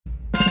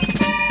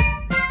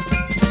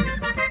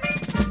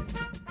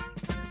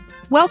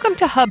Welcome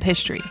to Hub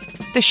History,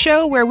 the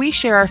show where we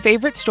share our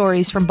favorite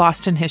stories from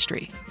Boston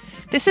history.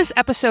 This is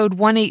episode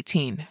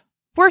 118,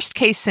 Worst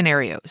Case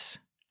Scenarios.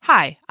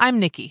 Hi, I'm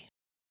Nikki.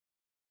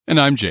 And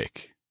I'm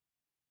Jake.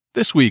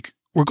 This week,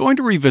 we're going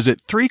to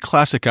revisit 3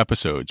 classic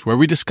episodes where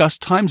we discuss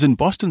times in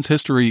Boston's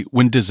history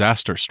when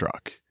disaster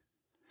struck.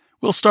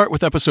 We'll start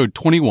with episode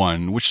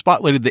 21, which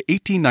spotlighted the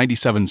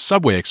 1897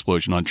 subway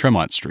explosion on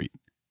Tremont Street.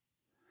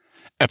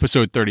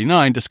 Episode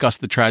 39 discussed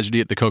the tragedy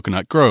at the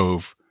Coconut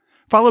Grove,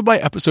 followed by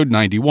episode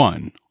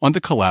 91 on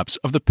the collapse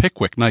of the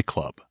Pickwick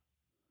nightclub.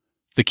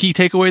 The key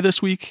takeaway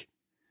this week?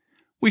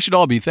 We should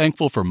all be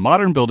thankful for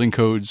modern building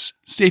codes,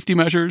 safety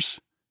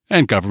measures,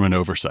 and government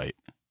oversight.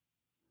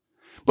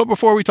 But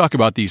before we talk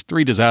about these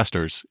 3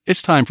 disasters,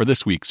 it's time for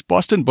this week's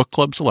Boston Book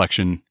Club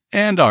selection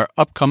and our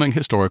upcoming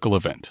historical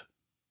event.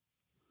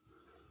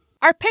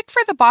 Our pick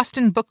for the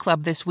Boston Book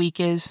Club this week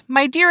is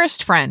My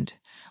Dearest Friend,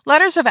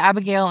 Letters of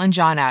Abigail and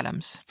John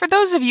Adams, for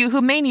those of you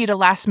who may need a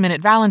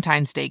last-minute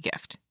Valentine's Day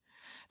gift.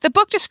 The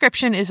book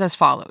description is as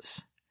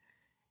follows.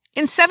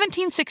 In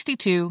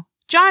 1762,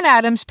 John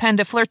Adams penned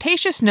a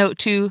flirtatious note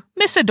to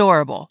Miss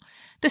Adorable,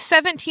 the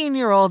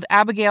 17-year-old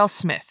Abigail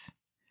Smith.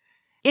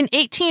 In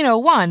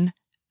 1801,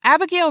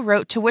 Abigail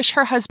wrote to wish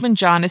her husband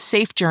John a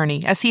safe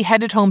journey as he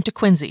headed home to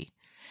Quincy,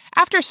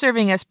 after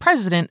serving as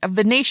president of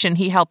the nation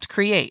he helped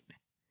create.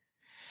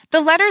 The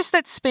letters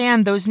that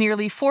span those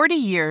nearly 40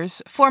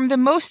 years form the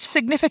most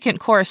significant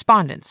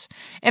correspondence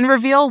and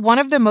reveal one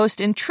of the most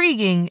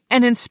intriguing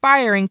and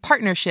inspiring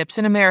partnerships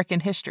in American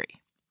history.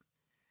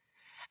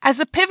 As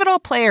a pivotal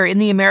player in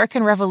the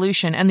American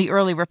Revolution and the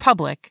early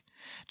Republic,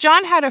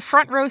 John had a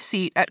front-row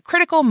seat at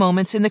critical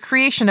moments in the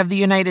creation of the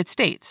United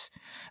States,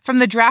 from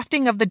the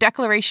drafting of the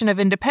Declaration of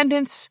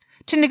Independence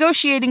to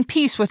negotiating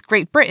peace with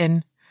Great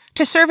Britain,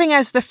 to serving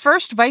as the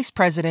first vice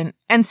president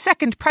and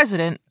second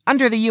president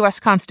under the U.S.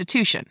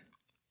 Constitution.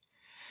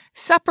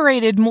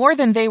 Separated more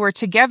than they were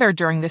together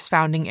during this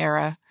founding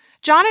era,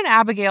 John and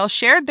Abigail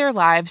shared their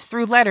lives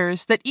through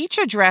letters that each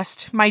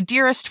addressed My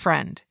Dearest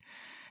Friend,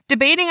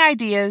 debating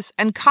ideas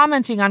and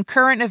commenting on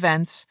current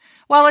events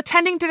while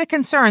attending to the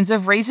concerns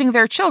of raising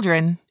their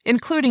children,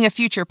 including a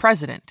future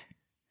president.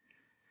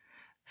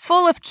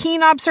 Full of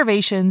keen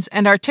observations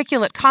and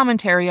articulate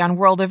commentary on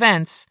world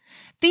events,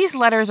 these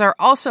letters are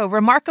also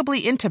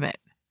remarkably intimate.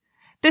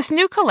 This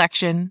new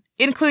collection,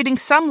 including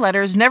some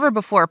letters never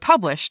before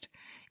published,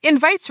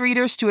 invites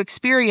readers to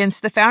experience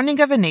the founding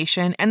of a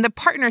nation and the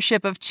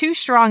partnership of 2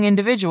 strong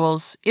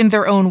individuals in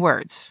their own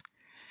words.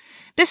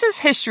 This is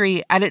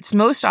history at its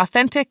most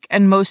authentic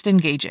and most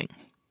engaging.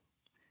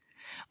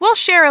 We'll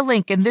share a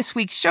link in this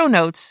week's show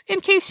notes in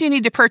case you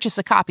need to purchase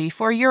a copy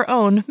for your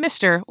own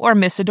Mr. or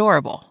Miss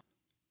Adorable.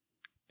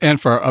 And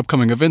for our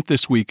upcoming event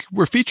this week,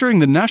 we're featuring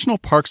the National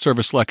Park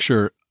Service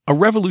lecture, A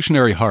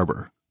Revolutionary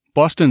Harbor,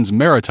 Boston's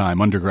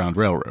Maritime Underground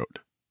Railroad.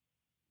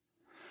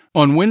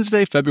 On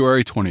Wednesday,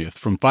 February 20th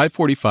from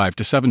 5:45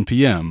 to 7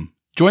 p.m.,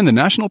 join the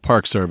National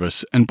Park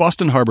Service and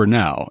Boston Harbor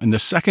Now in the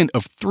second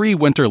of 3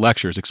 winter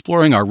lectures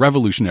exploring our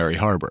Revolutionary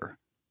Harbor.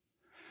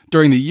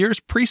 During the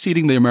years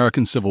preceding the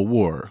American Civil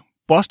War,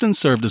 Boston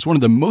served as one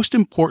of the most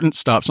important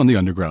stops on the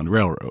Underground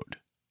Railroad.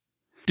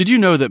 Did you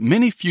know that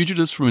many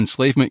fugitives from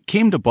enslavement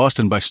came to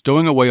Boston by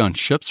stowing away on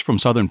ships from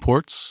southern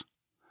ports?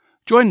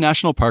 Join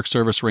National Park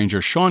Service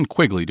Ranger Sean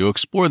Quigley to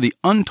explore the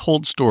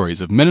untold stories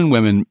of men and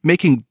women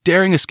making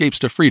daring escapes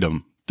to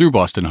freedom through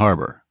Boston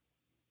Harbor.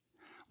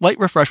 Light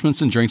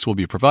refreshments and drinks will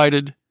be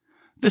provided.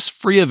 This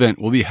free event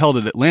will be held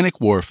at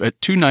Atlantic Wharf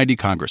at 290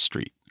 Congress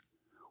Street.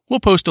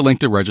 We'll post a link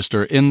to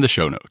register in the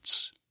show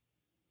notes.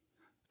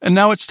 And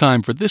now it's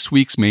time for this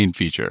week's main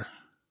feature.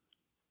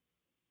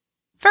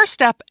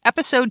 First up,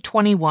 episode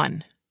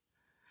 21.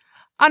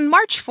 On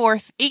March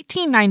 4th,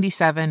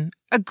 1897,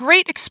 a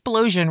great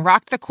explosion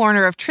rocked the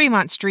corner of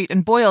Tremont Street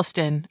and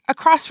Boylston,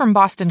 across from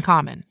Boston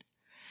Common.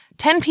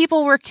 10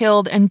 people were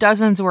killed and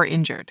dozens were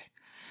injured.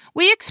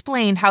 We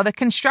explained how the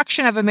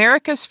construction of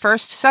America's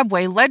first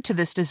subway led to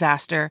this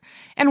disaster,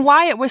 and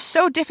why it was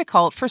so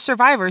difficult for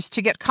survivors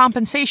to get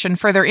compensation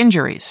for their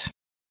injuries.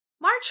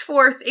 March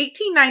 4th,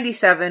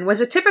 1897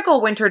 was a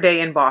typical winter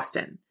day in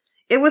Boston.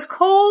 It was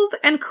cold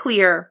and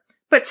clear,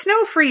 but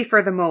snow-free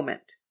for the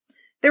moment.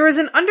 There was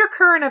an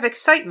undercurrent of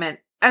excitement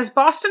as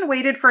Boston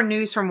waited for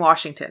news from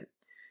Washington.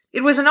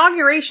 It was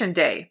Inauguration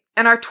Day,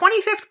 and our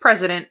 25th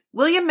president,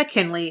 William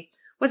McKinley,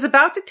 was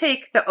about to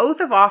take the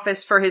oath of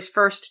office for his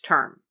first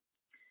term.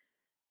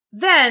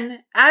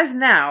 Then, as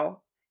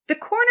now, the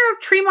corner of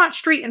Tremont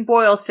Street in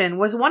Boylston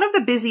was one of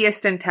the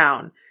busiest in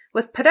town,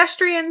 with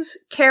pedestrians,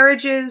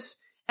 carriages,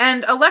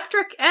 and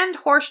electric and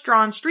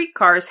horse-drawn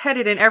streetcars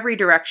headed in every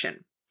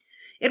direction.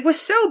 It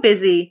was so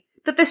busy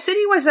that the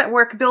city was at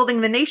work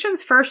building the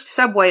nation's first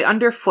subway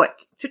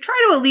underfoot to try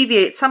to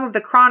alleviate some of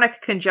the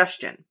chronic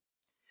congestion.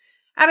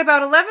 At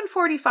about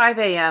 11:45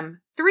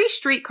 a.m., 3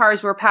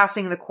 streetcars were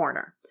passing the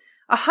corner.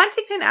 A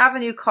Huntington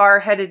Avenue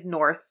car headed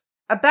north,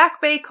 a Back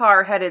Bay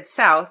car headed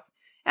south,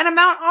 and a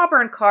Mount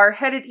Auburn car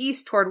headed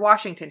east toward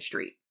Washington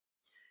Street.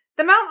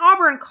 The Mount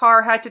Auburn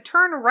car had to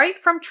turn right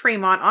from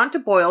Tremont onto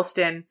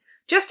Boylston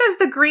just as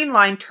the Green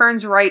Line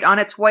turns right on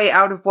its way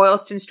out of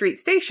Boylston Street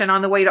Station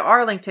on the way to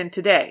Arlington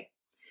today.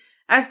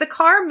 As the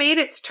car made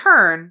its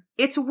turn,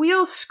 its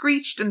wheels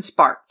screeched and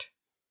sparked.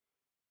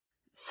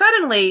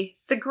 Suddenly,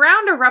 the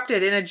ground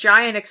erupted in a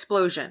giant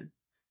explosion.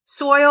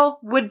 Soil,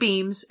 wood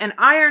beams, and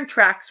iron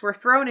tracks were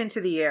thrown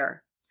into the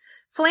air.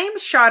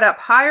 Flames shot up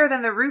higher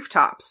than the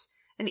rooftops,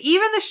 and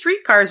even the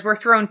streetcars were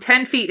thrown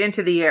 10 feet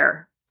into the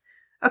air.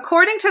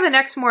 According to the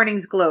next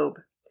morning's Globe,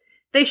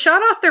 they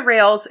shot off the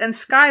rails and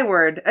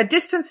skyward a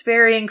distance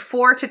varying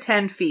 4 to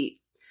 10 feet.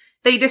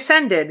 They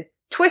descended,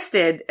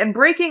 twisted, and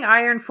breaking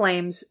iron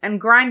flames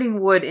and grinding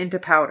wood into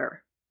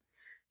powder.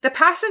 The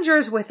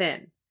passengers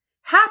within,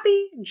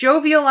 happy,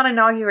 jovial on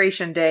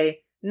Inauguration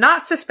Day,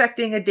 not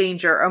suspecting a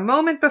danger a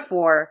moment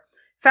before,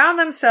 found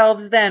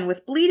themselves then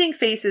with bleeding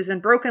faces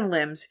and broken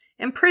limbs,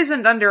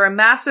 imprisoned under a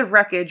massive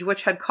wreckage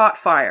which had caught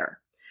fire.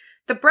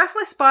 The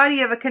breathless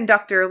body of a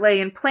conductor lay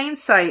in plain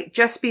sight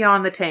just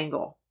beyond the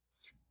tangle.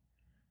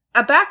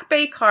 A back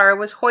bay car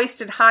was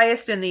hoisted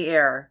highest in the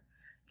air.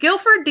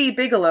 Guilford D.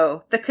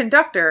 Bigelow, the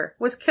conductor,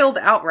 was killed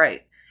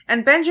outright,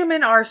 and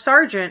Benjamin R.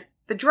 Sargent,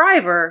 the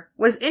driver,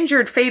 was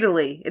injured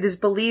fatally, it is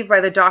believed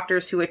by the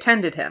doctors who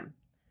attended him.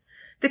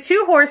 The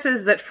 2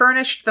 horses that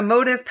furnished the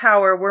motive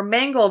power were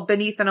mangled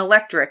beneath an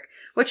electric,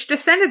 which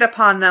descended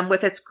upon them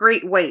with its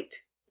great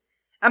weight.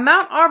 A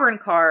Mount Auburn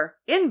car,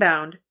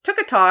 inbound, took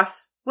a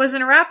toss, was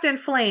enwrapped in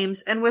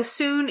flames, and was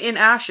soon in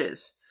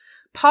ashes.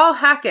 Paul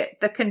Hackett,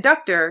 the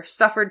conductor,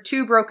 suffered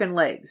 2 broken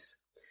legs.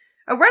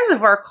 A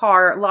reservoir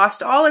car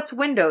lost all its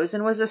windows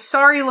and was a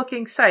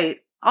sorry-looking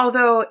sight,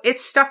 although it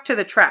stuck to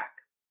the track.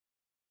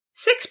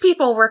 6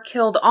 people were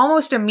killed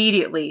almost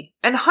immediately,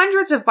 and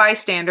hundreds of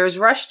bystanders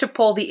rushed to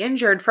pull the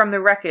injured from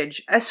the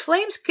wreckage as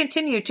flames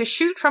continued to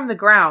shoot from the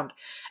ground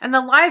and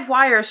the live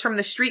wires from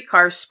the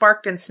streetcars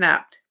sparked and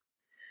snapped.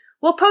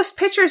 We'll post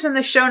pictures in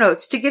the show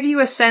notes to give you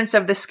a sense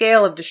of the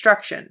scale of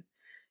destruction.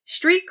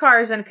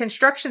 Streetcars and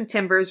construction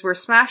timbers were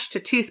smashed to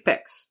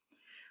toothpicks.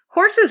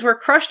 Horses were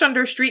crushed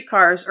under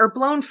streetcars or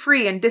blown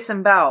free and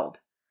disemboweled.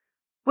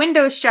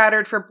 Windows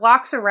shattered for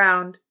blocks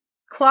around.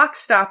 Clocks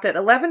stopped at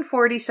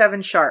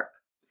 11:47 sharp.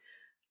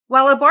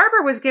 While a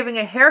barber was giving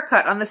a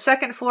haircut on the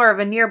second floor of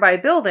a nearby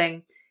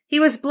building, he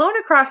was blown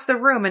across the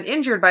room and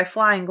injured by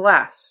flying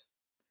glass.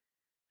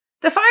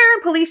 The fire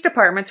and police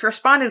departments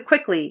responded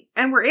quickly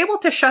and were able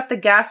to shut the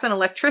gas and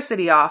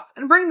electricity off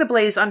and bring the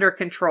blaze under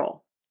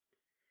control.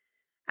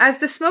 As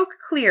the smoke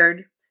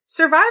cleared,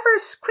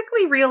 survivors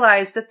quickly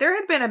realized that there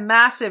had been a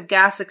massive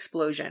gas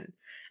explosion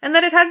and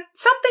that it had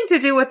something to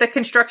do with the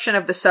construction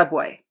of the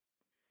subway.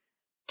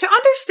 To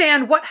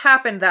understand what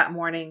happened that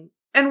morning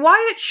and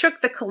why it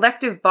shook the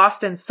collective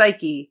Boston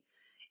psyche,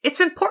 it's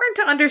important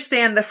to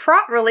understand the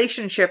fraught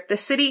relationship the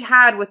city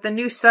had with the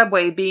new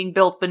subway being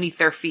built beneath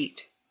their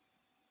feet.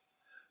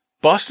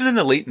 Boston in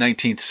the late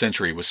 19th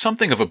century was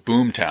something of a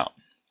boom town.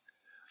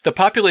 The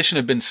population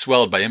had been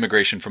swelled by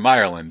immigration from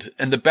Ireland,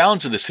 and the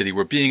bounds of the city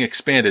were being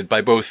expanded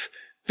by both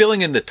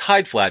filling in the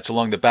tide flats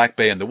along the Back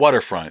Bay and the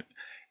waterfront,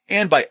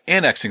 and by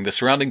annexing the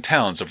surrounding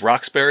towns of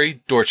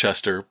Roxbury,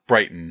 Dorchester,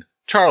 Brighton,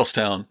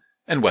 Charlestown,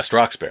 and West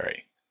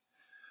Roxbury.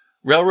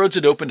 Railroads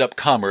had opened up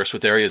commerce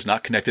with areas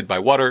not connected by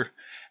water,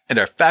 and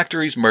our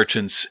factories,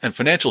 merchants, and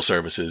financial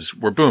services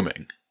were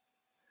booming.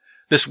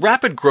 This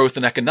rapid growth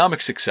and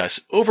economic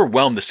success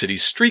overwhelmed the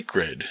city's street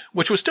grid,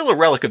 which was still a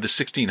relic of the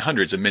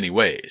 1600s in many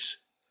ways.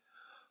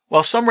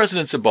 While some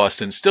residents of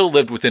Boston still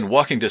lived within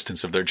walking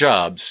distance of their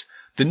jobs,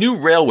 the new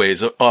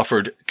railways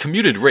offered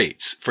commuted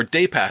rates for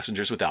day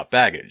passengers without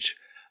baggage,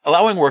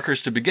 allowing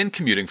workers to begin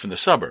commuting from the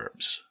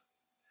suburbs.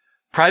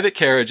 Private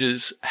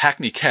carriages,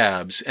 hackney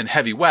cabs, and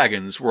heavy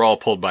wagons were all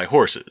pulled by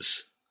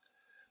horses.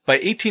 By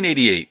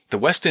 1888, the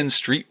West End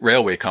Street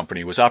Railway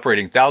Company was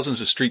operating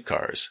thousands of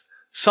streetcars,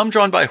 some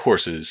drawn by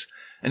horses,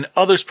 and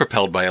others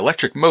propelled by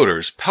electric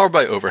motors powered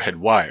by overhead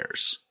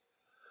wires.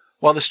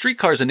 While the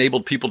streetcars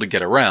enabled people to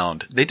get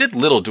around, they did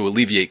little to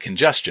alleviate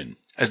congestion,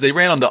 as they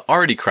ran on the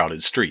already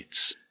crowded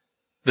streets.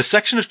 The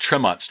section of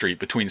Tremont Street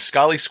between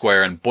Scollay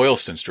Square and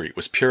Boylston Street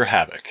was pure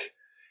havoc.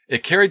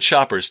 It carried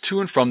shoppers to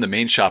and from the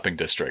main shopping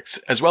districts,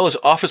 as well as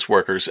office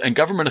workers and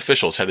government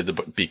officials headed to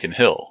Beacon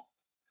Hill.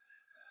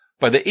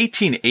 By the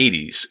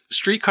 1880s,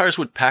 streetcars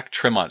would pack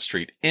Tremont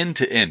Street end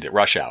to end at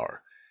rush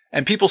hour,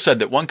 and people said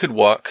that one could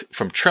walk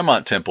from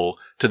Tremont Temple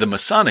to the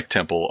Masonic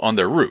Temple on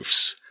their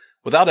roofs,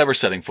 without ever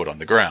setting foot on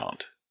the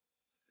ground.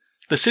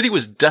 The city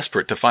was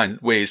desperate to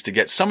find ways to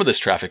get some of this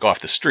traffic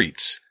off the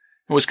streets,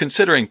 and was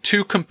considering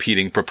 2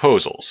 competing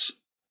proposals.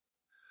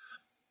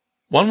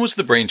 One was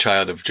the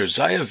brainchild of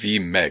Josiah V.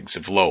 Meigs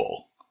of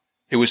Lowell.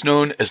 It was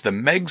known as the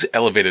Meigs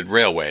Elevated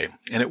Railway,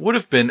 and it would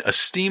have been a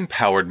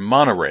steam-powered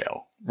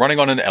monorail running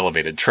on an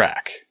elevated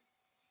track.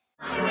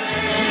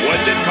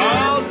 What's it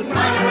called?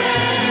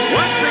 Monorail!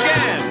 Once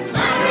again!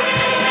 Monorail!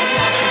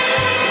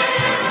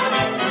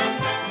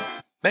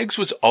 Meigs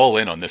was all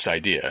in on this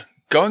idea,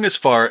 going as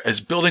far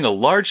as building a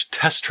large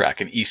test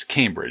track in East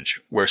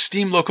Cambridge, where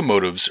steam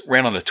locomotives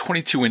ran on a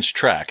 22-inch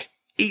track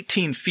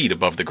 18 feet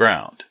above the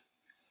ground.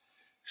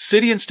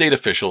 city and state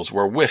officials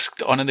were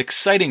whisked on an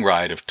exciting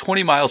ride of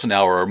 20 miles an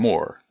hour or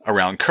more,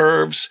 around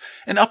curves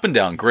and up and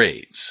down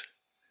grades.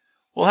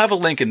 We'll have a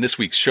link in this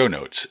week's show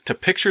notes to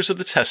pictures of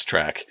the test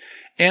track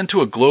and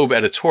to a Globe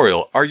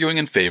editorial arguing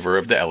in favor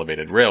of the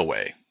elevated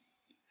railway.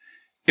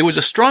 It was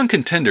a strong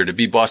contender to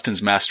be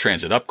Boston's mass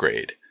transit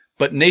upgrade,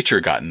 but nature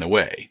got in the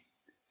way.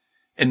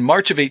 In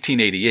March of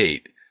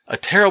 1888, a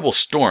terrible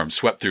storm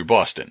swept through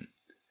Boston.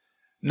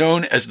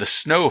 Known as the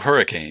Snow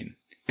Hurricane,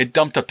 it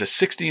dumped up to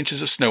 60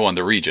 inches of snow on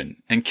the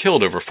region and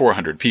killed over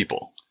 400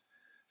 people.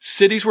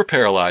 Cities were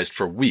paralyzed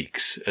for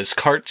weeks as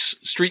carts,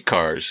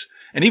 streetcars,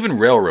 and even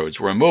railroads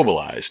were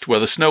immobilized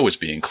while the snow was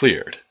being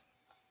cleared.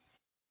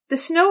 The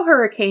Snow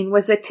Hurricane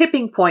was a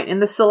tipping point in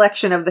the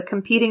selection of the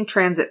competing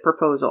transit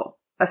proposal,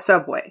 a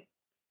subway.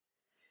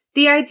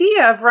 The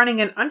idea of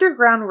running an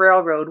underground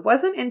railroad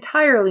wasn't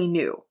entirely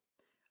new.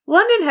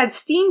 London had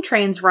steam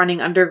trains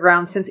running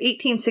underground since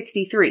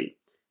 1863,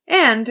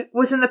 and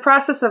was in the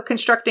process of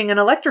constructing an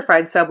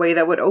electrified subway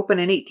that would open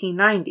in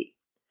 1890.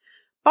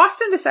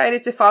 Boston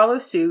decided to follow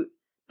suit,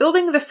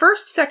 building the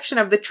first section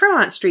of the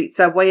Tremont Street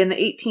subway in the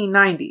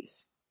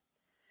 1890s.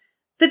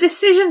 The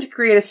decision to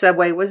create a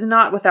subway was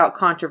not without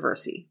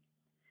controversy.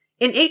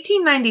 In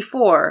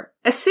 1894,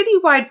 a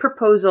citywide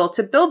proposal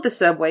to build the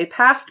subway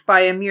passed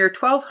by a mere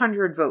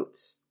 1,200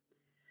 votes.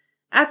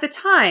 At the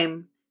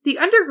time, the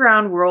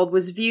underground world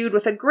was viewed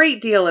with a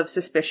great deal of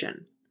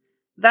suspicion.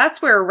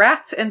 That's where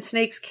rats and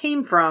snakes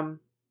came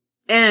from,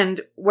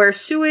 and where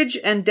sewage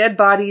and dead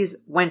bodies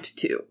went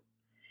to.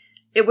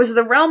 It was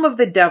the realm of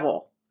the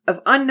devil,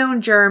 of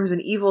unknown germs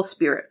and evil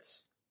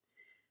spirits.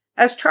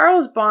 As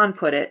Charles Bond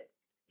put it,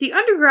 the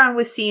underground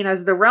was seen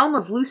as the realm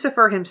of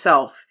Lucifer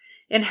himself,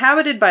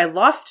 inhabited by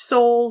lost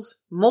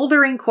souls,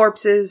 moldering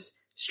corpses,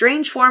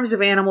 strange forms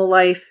of animal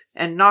life,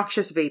 and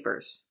noxious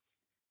vapors.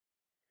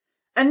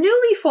 A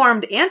newly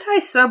formed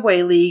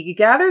anti-subway league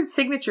gathered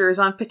signatures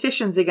on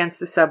petitions against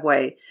the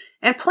subway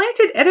and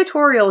planted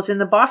editorials in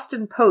the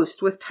Boston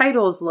Post with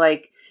titles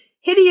like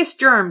 "Hideous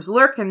Germs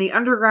Lurk in the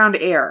Underground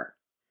Air."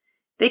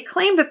 They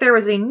claimed that there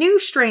was a new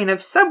strain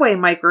of subway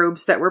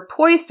microbes that were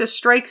poised to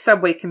strike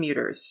subway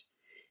commuters.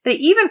 They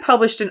even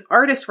published an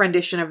artist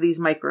rendition of these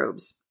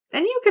microbes,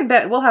 and you can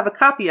bet we'll have a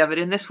copy of it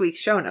in this week's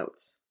show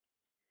notes.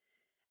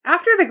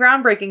 After the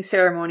groundbreaking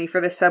ceremony for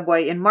the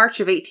subway in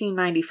March of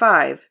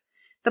 1895,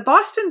 the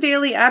Boston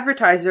Daily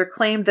Advertiser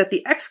claimed that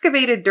the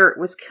excavated dirt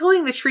was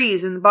killing the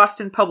trees in the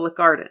Boston Public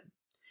Garden.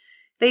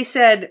 They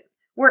said,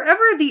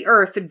 "Wherever the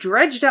earth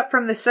dredged up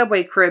from the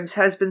subway cribs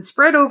has been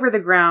spread over the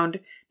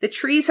ground, the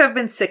trees have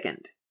been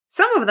sickened.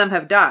 Some of them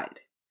have died.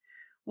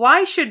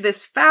 Why should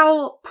this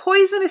foul,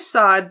 poisonous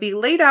sod be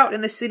laid out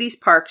in the city's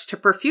parks to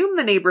perfume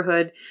the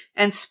neighborhood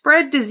and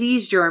spread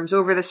disease germs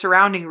over the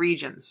surrounding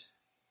regions?"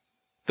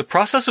 The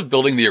process of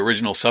building the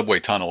original subway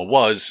tunnel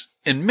was,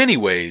 in many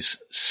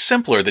ways,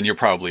 simpler than you're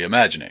probably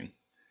imagining.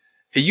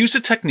 It used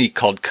a technique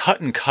called cut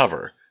and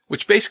cover,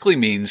 which basically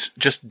means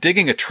just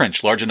digging a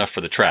trench large enough for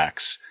the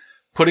tracks,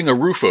 putting a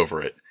roof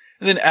over it,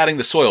 and then adding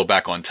the soil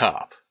back on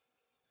top.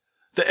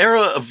 The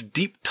era of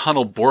deep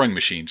tunnel boring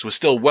machines was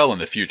still well in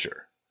the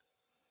future.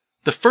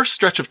 The first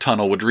stretch of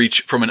tunnel would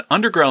reach from an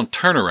underground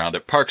turnaround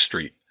at Park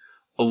Street,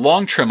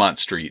 along Tremont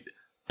Street,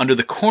 under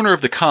the corner of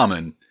the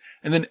Common,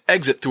 and then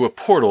exit through a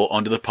portal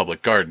onto the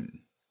public garden.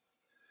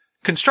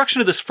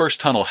 Construction of this first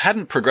tunnel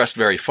hadn't progressed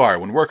very far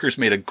when workers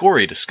made a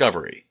gory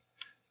discovery.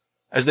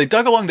 As they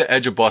dug along the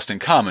edge of Boston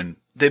Common,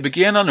 they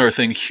began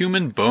unearthing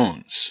human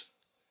bones.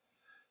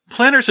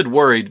 Planners had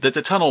worried that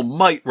the tunnel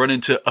might run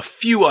into a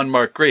few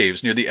unmarked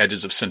graves near the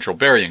edges of Central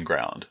Burying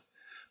Ground,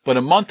 but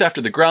a month after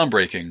the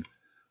groundbreaking,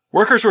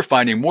 workers were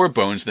finding more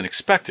bones than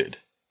expected.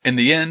 In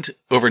the end,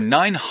 over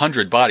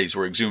 900 bodies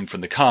were exhumed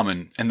from the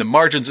Common and the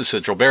margins of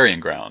Central Burying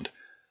Ground,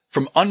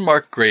 from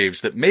unmarked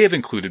graves that may have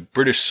included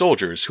British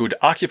soldiers who had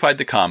occupied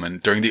the Common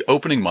during the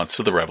opening months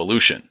of the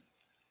Revolution.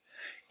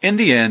 In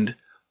the end,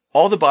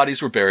 all the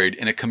bodies were buried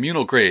in a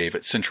communal grave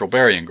at Central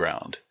Burying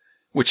Ground,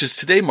 which is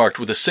today marked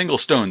with a single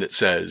stone that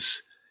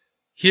says,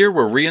 "Here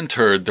were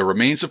reinterred the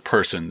remains of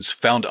persons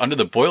found under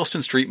the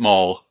Boylston Street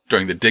Mall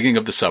during the digging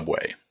of the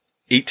subway,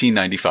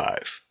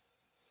 1895.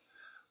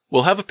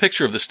 We'll have a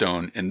picture of the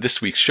stone in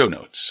this week's show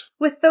notes.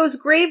 With those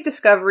grave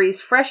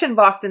discoveries fresh in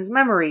Boston's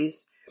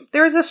memories,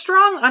 there is a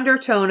strong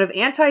undertone of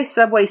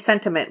anti-subway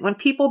sentiment when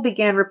people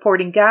began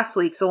reporting gas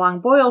leaks along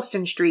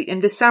Boylston Street in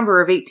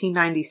December of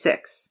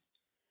 1896.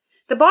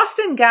 The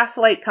Boston Gas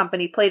Light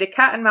Company played a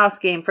cat-and-mouse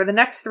game for the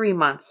next 3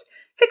 months,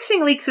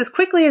 fixing leaks as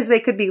quickly as they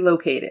could be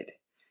located.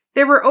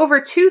 There were over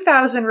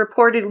 2,000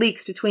 reported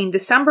leaks between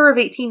December of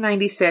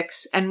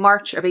 1896 and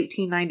March of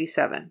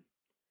 1897.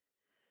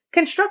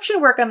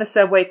 Construction work on the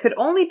subway could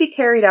only be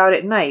carried out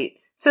at night,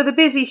 so the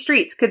busy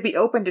streets could be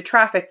open to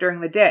traffic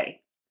during the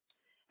day.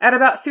 At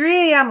about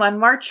 3 a.m. on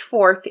March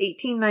 4th,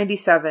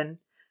 1897,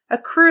 a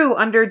crew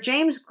under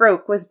James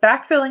Groke was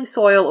backfilling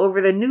soil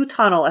over the new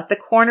tunnel at the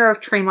corner of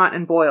Tremont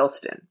and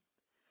Boylston.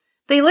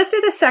 They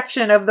lifted a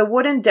section of the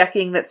wooden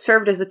decking that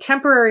served as a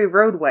temporary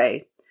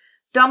roadway,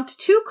 dumped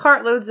 2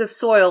 cartloads of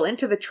soil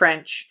into the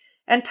trench,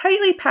 and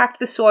tightly packed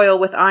the soil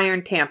with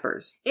iron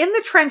tampers. In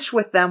the trench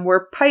with them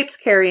were pipes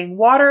carrying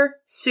water,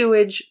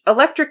 sewage,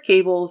 electric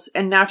cables,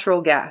 and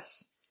natural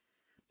gas.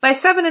 By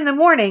 7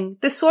 a.m,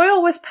 the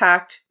soil was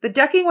packed, the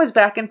decking was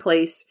back in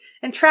place,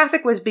 and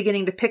traffic was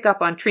beginning to pick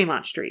up on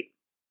Tremont Street.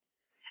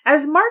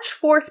 As March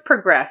 4th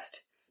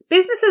progressed,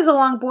 businesses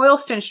along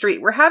Boylston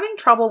Street were having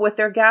trouble with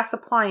their gas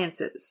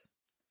appliances.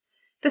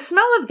 The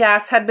smell of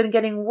gas had been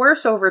getting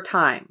worse over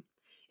time.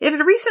 It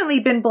had recently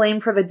been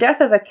blamed for the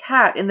death of a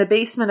cat in the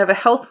basement of a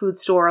health food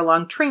store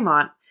along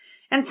Tremont,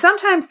 and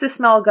sometimes the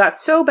smell got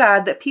so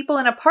bad that people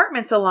in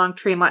apartments along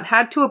Tremont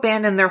had to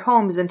abandon their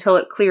homes until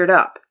it cleared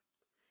up.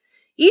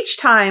 Each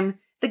time,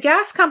 the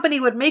gas company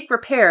would make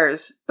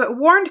repairs, but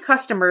warned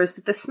customers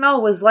that the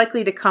smell was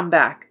likely to come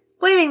back,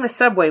 blaming the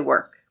subway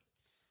work.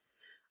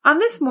 On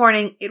this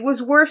morning, it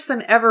was worse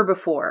than ever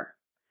before.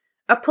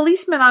 A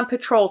policeman on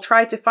patrol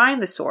tried to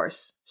find the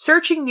source,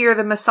 searching near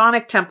the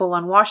Masonic Temple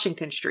on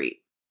Washington Street.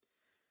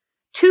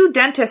 2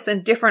 dentists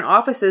in different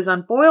offices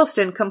on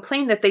Boylston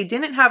complained that they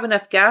didn't have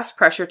enough gas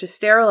pressure to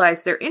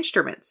sterilize their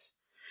instruments.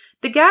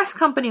 The gas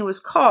company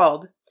was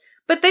called,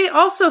 but they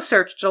also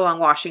searched along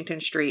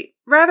Washington Street,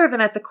 rather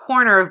than at the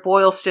corner of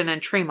Boylston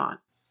and Tremont.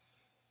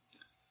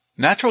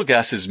 Natural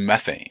gas is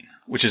methane,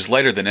 which is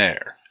lighter than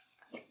air.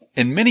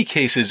 In many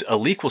cases, a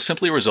leak will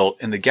simply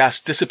result in the gas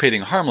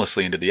dissipating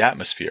harmlessly into the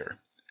atmosphere.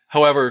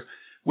 However,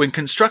 when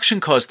construction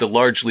caused the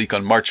large leak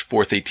on March 4,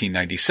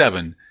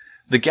 1897,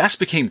 the gas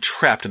became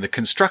trapped in the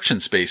construction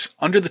space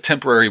under the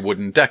temporary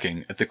wooden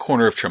decking at the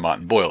corner of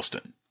Tremont and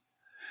Boylston.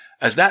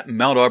 As that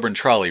Mount Auburn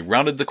trolley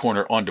rounded the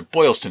corner onto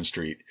Boylston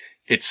Street,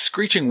 its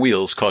screeching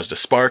wheels caused a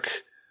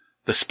spark,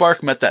 the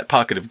spark met that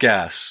pocket of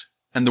gas,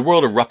 and the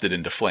world erupted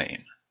into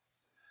flame.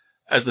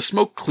 As the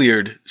smoke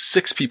cleared,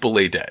 6 people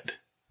lay dead.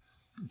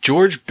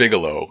 George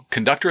Bigelow,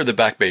 conductor of the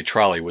Back Bay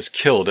trolley, was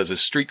killed as his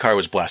streetcar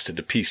was blasted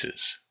to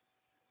pieces.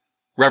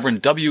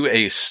 Reverend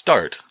W.A.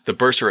 Start, the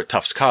bursar at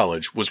Tufts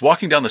College, was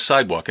walking down the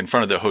sidewalk in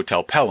front of the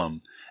Hotel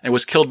Pelham and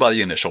was killed by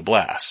the initial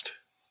blast.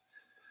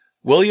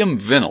 William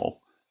Vinnell,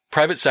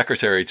 private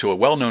secretary to a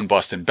well-known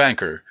Boston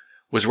banker,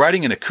 was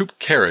riding in a coupe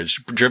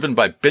carriage driven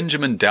by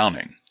Benjamin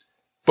Downing.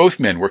 Both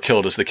men were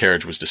killed as the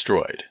carriage was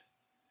destroyed.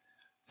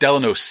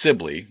 Delano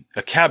Sibley,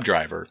 a cab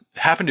driver,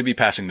 happened to be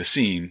passing the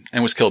scene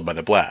and was killed by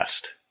the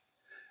blast.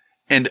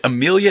 And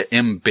Amelia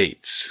M.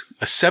 Bates,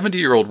 a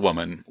 70-year-old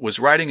woman, was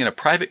riding in a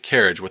private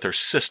carriage with her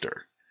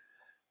sister.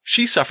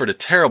 She suffered a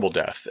terrible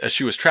death as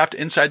she was trapped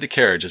inside the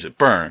carriage as it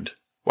burned,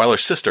 while her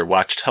sister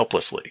watched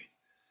helplessly.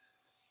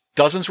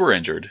 Dozens were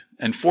injured,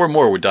 and 4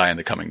 more would die in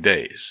the coming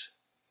days.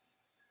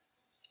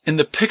 In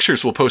the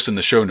pictures we'll post in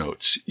the show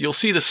notes, you'll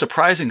see the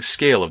surprising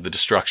scale of the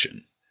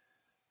destruction.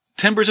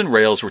 Timbers and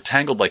rails were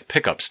tangled like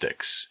pickup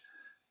sticks.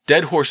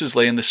 Dead horses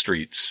lay in the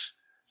streets.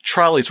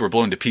 Trolleys were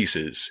blown to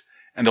pieces,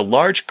 and a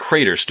large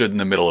crater stood in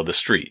the middle of the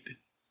street.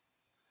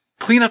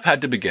 Cleanup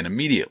had to begin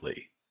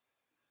immediately.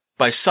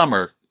 By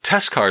summer,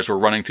 test cars were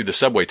running through the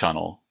subway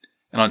tunnel,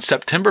 and on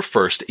September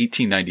 1st,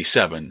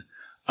 1897,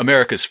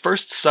 America's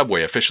first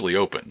subway officially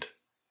opened.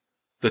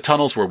 The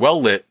tunnels were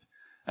well lit,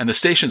 and the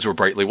stations were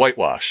brightly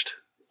whitewashed,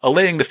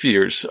 allaying the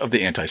fears of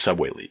the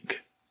Anti-Subway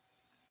League.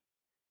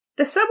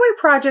 The subway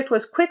project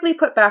was quickly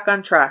put back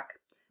on track,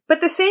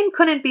 but the same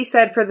couldn't be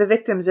said for the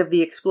victims of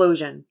the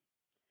explosion.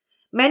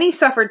 Many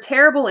suffered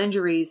terrible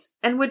injuries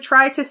and would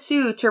try to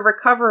sue to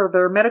recover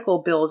their medical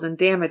bills and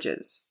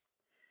damages.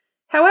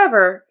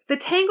 However, the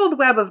tangled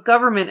web of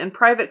government and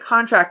private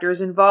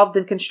contractors involved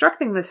in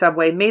constructing the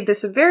subway made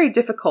this a very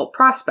difficult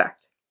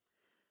prospect.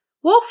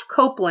 Wolf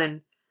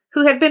Copeland,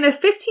 who had been a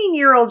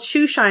 15-year-old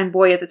shoeshine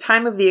boy at the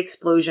time of the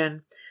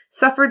explosion,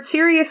 suffered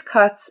serious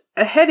cuts,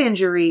 a head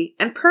injury,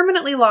 and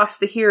permanently lost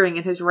the hearing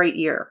in his right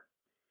ear.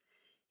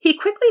 He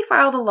quickly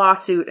filed a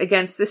lawsuit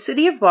against the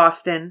City of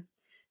Boston,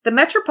 the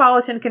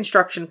Metropolitan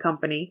Construction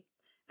Company,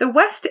 the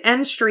West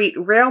End Street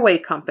Railway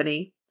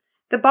Company,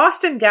 the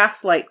Boston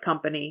Gas Light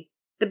Company,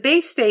 the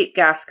Bay State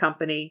Gas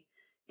Company,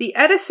 the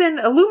Edison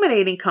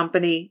Illuminating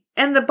Company,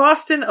 and the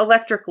Boston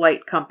Electric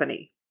Light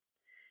Company.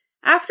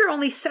 After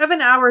only 7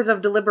 hours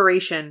of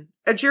deliberation,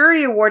 a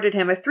jury awarded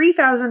him a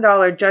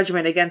 $3,000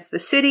 judgment against the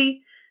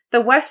city,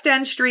 the West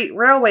End Street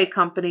Railway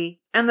Company,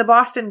 and the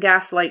Boston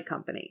Gas Light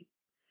Company.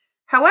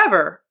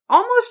 However,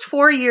 almost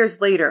 4 years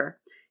later,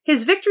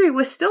 his victory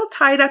was still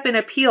tied up in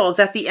appeals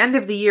at the end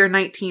of the year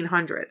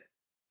 1900.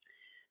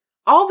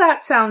 All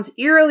that sounds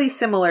eerily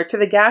similar to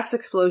the gas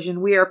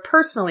explosion we are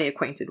personally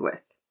acquainted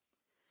with.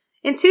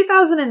 In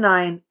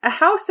 2009, a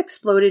house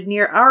exploded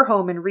near our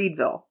home in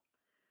Reedville.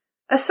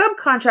 A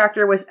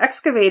subcontractor was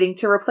excavating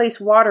to replace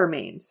water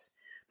mains,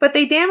 but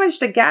they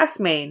damaged a gas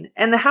main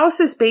and the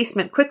house's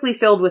basement quickly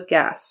filled with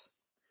gas.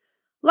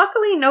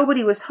 Luckily,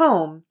 nobody was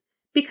home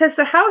because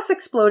the house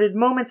exploded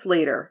moments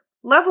later,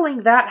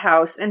 leveling that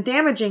house and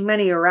damaging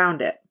many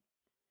around it.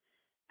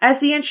 As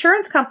the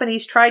insurance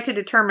companies tried to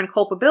determine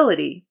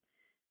culpability,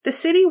 the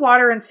city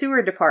water and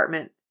sewer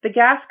department, the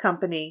gas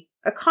company,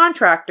 a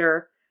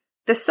contractor,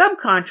 the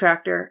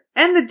subcontractor,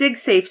 and the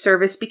DigSafe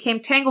service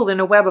became tangled in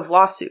a web of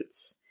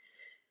lawsuits.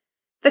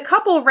 The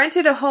couple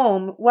rented a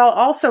home while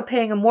also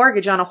paying a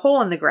mortgage on a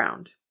hole in the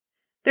ground.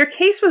 Their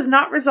case was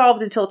not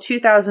resolved until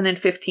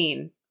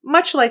 2015,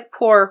 much like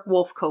poor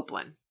Wolf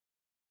Copeland.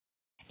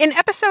 In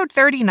episode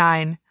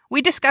 39,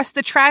 we discussed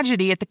the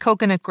tragedy at the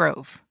Coconut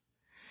Grove.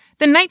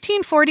 The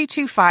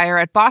 1942 fire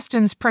at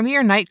Boston's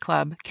premier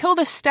nightclub killed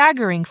a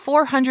staggering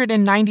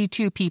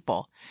 492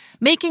 people,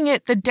 making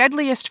it the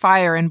deadliest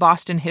fire in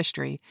Boston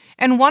history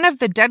and one of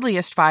the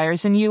deadliest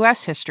fires in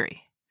U.S.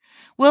 history.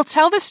 We'll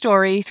tell the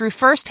story through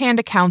first-hand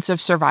accounts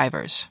of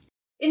survivors.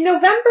 In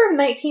November of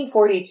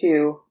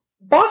 1942,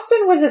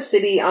 Boston was a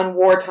city on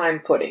wartime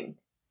footing.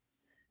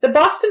 The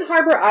Boston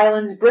Harbor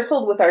Islands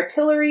bristled with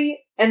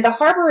artillery, and the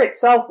harbor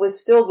itself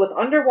was filled with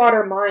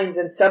underwater mines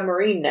and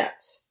submarine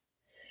nets.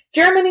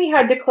 Germany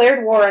had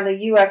declared war on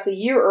the U.S. a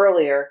year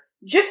earlier,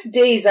 just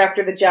days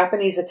after the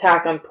Japanese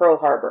attack on Pearl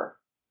Harbor.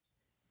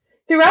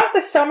 Throughout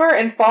the summer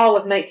and fall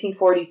of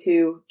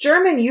 1942,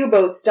 German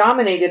U-boats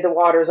dominated the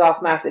waters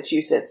off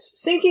Massachusetts,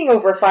 sinking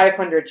over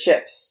 500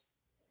 ships.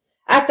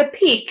 At the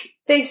peak,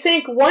 they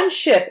sank one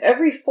ship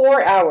every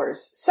 4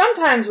 hours,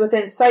 sometimes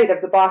within sight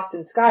of the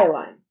Boston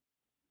skyline.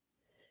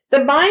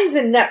 The mines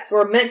and nets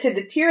were meant to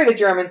deter the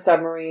German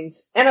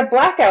submarines, and a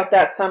blackout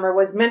that summer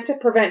was meant to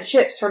prevent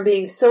ships from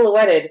being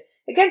silhouetted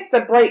against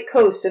the bright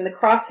coast in the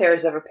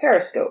crosshairs of a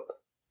periscope.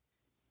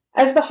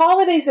 As the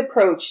holidays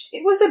approached,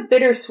 it was a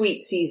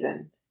bittersweet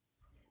season.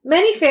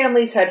 Many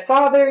families had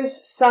fathers,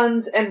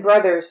 sons, and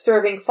brothers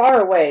serving far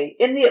away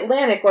in the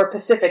Atlantic or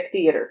Pacific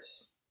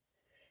theaters.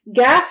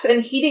 Gas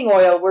and heating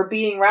oil were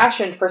being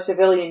rationed for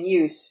civilian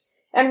use,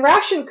 and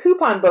ration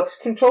coupon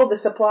books controlled the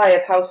supply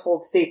of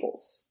household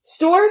staples.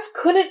 Stores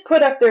couldn't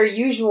put up their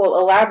usual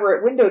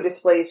elaborate window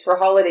displays for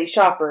holiday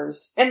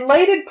shoppers, and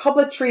lighted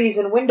public trees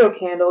and window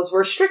candles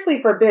were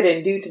strictly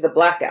forbidden due to the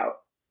blackout.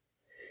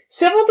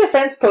 Civil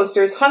defense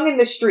posters hung in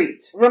the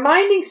streets,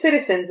 reminding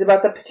citizens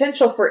about the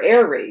potential for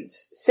air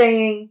raids,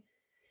 saying,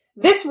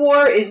 "This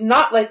war is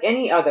not like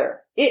any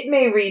other. It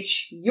may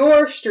reach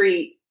your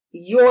street,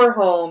 your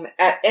home,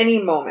 at any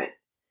moment.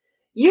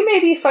 You may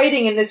be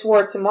fighting in this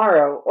war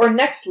tomorrow, or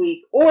next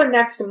week, or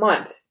next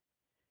month.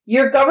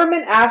 Your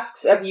government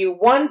asks of you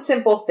one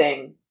simple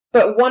thing,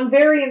 but one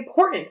very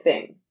important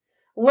thing.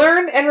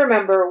 Learn and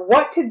remember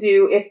what to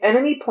do if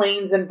enemy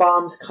planes and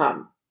bombs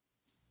come."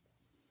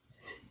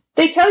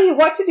 They tell you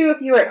what to do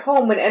if you're at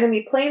home when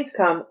enemy planes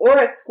come, or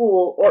at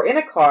school, or in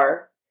a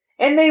car,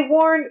 and they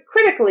warn,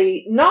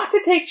 critically, not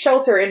to take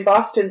shelter in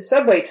Boston's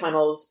subway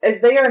tunnels,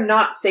 as they are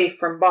not safe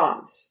from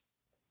bombs.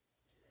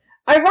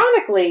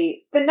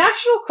 Ironically, the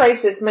national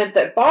crisis meant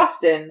that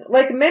Boston,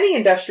 like many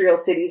industrial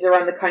cities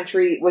around the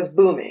country, was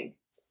booming.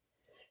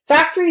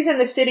 Factories in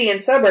the city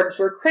and suburbs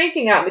were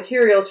cranking out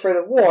materials for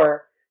the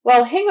war,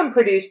 while Hingham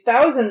produced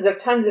thousands of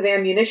tons of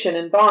ammunition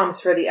and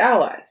bombs for the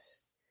Allies.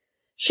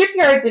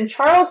 Shipyards in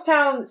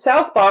Charlestown,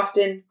 South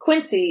Boston,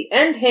 Quincy,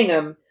 and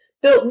Hingham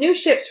built new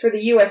ships for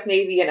the U.S.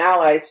 Navy and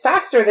Allies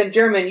faster than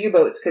German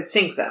U-boats could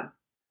sink them.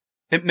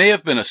 It may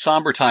have been a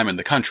somber time in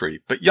the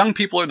country, but young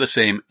people are the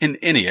same in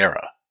any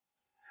era.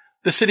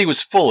 The city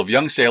was full of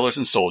young sailors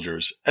and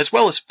soldiers, as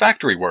well as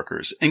factory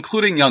workers,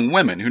 including young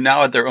women who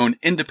now had their own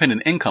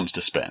independent incomes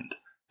to spend.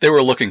 They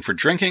were looking for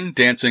drinking,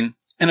 dancing,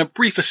 and a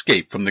brief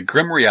escape from the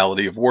grim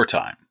reality of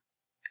wartime.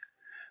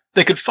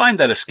 They could find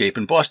that escape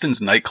in Boston's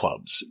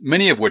nightclubs,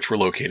 many of which were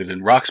located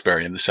in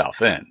Roxbury and the South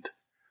End.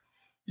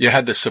 You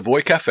had the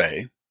Savoy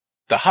Café,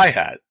 the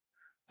Hi-Hat,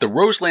 the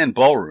Roseland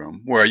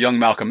Ballroom, where a young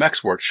Malcolm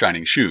X worked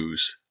shining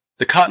shoes,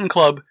 the Cotton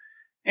Club,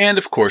 and,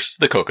 of course,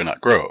 the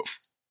Coconut Grove.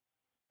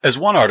 As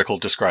one article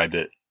described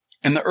it,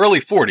 in the early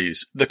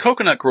 40s, the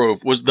Coconut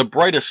Grove was the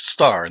brightest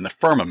star in the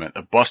firmament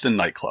of Boston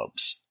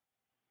nightclubs.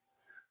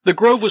 The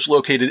Grove was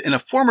located in a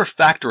former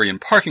factory and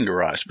parking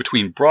garage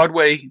between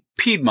Broadway,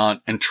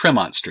 Piedmont, and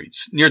Tremont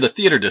Streets, near the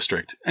Theater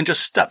District and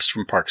just steps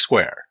from Park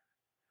Square.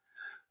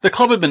 The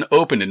club had been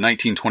opened in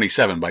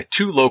 1927 by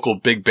two local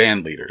big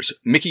band leaders,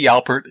 Mickey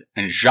Alpert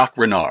and Jacques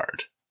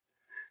Renard.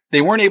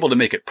 They weren't able to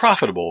make it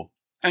profitable,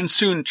 and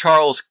soon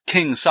Charles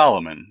King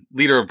Solomon,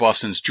 leader of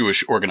Boston's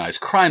Jewish organized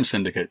crime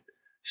syndicate,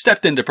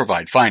 stepped in to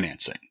provide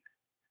financing.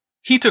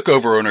 He took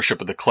over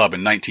ownership of the club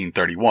in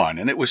 1931,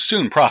 and it was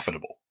soon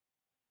profitable.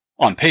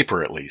 On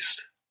paper, at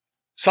least.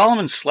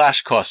 Solomon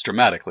slashed costs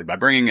dramatically by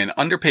bringing in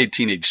underpaid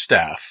teenage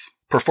staff,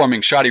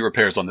 performing shoddy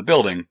repairs on the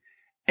building,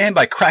 and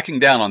by cracking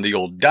down on the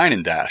old dine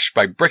and dash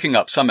by bricking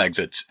up some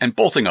exits and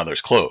bolting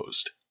others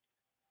closed.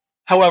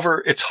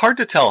 However, it's hard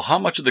to tell how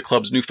much of the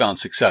club's newfound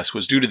success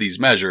was due to these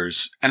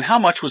measures, and how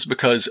much was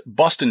because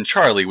Boston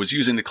Charlie was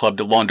using the club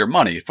to launder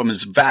money from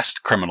his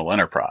vast criminal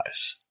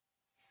enterprise.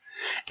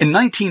 In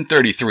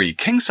 1933,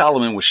 King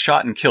Solomon was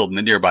shot and killed in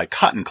the nearby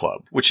Cotton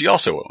Club, which he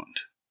also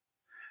owned.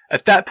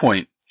 At that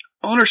point,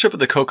 ownership of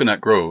the Coconut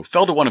Grove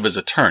fell to one of his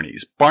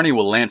attorneys, Barney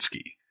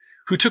Wilansky,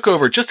 who took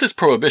over just as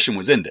Prohibition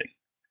was ending.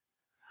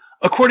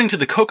 According to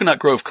the Coconut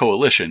Grove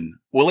Coalition,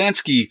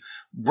 Wilansky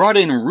brought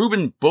in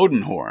Reuben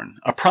Bodenhorn,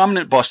 a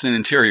prominent Boston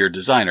interior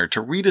designer,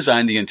 to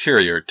redesign the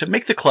interior to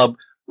make the club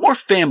more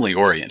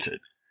family-oriented.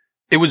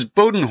 It was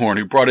Bodenhorn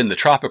who brought in the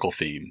tropical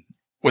theme,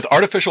 with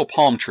artificial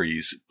palm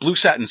trees, blue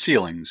satin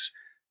ceilings,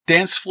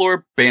 dance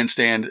floor,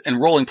 bandstand,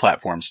 and rolling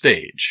platform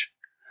stage.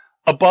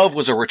 Above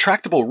was a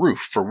retractable roof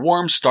for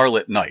warm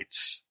starlit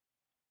nights.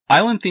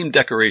 Island-themed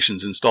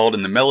decorations installed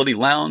in the Melody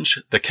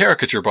Lounge, the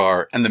caricature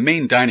bar, and the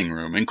main dining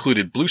room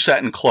included blue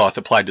satin cloth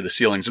applied to the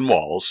ceilings and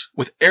walls,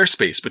 with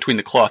airspace between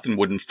the cloth and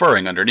wooden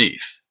furring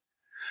underneath.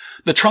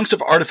 The trunks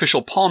of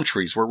artificial palm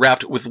trees were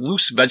wrapped with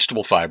loose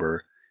vegetable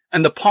fiber,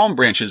 and the palm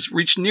branches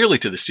reached nearly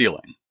to the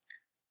ceiling.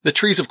 The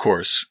trees, of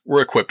course,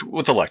 were equipped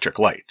with electric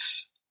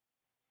lights.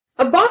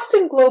 A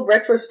Boston Globe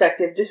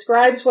retrospective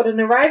describes what an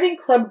arriving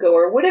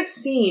clubgoer would have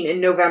seen in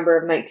November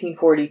of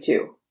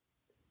 1942.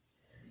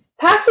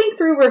 Passing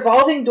through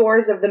revolving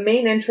doors of the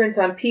main entrance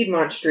on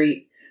Piedmont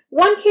Street,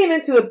 one came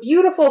into a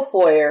beautiful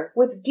foyer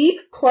with deep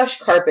plush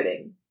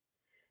carpeting.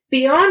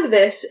 Beyond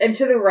this, and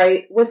to the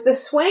right, was the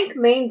swank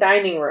main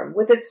dining room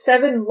with its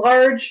 7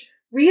 large,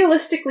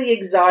 realistically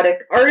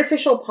exotic,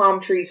 artificial palm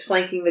trees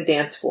flanking the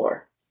dance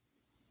floor.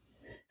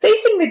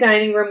 Facing the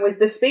dining room was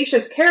the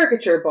spacious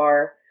caricature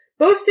bar,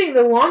 boasting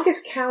the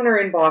longest counter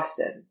in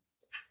Boston.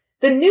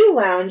 The new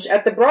lounge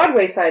at the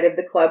Broadway side of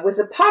the club was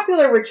a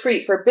popular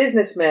retreat for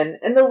businessmen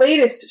and the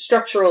latest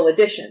structural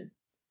addition.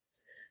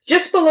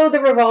 Just below the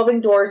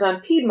revolving doors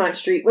on Piedmont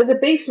Street was a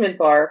basement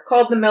bar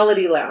called the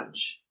Melody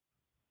Lounge.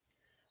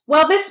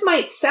 While this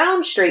might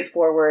sound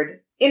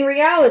straightforward, in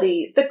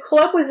reality, the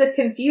club was a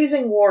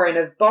confusing warren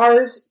of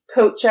bars,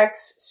 coat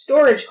checks,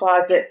 storage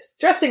closets,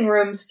 dressing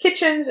rooms,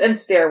 kitchens, and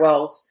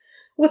stairwells,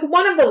 with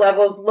one of the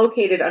levels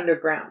located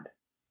underground.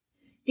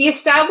 The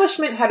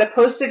establishment had a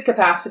posted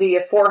capacity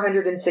of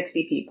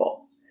 460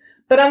 people.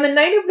 But on the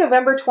night of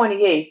November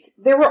 28th,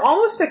 there were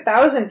almost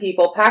 1,000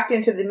 people packed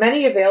into the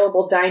many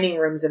available dining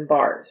rooms and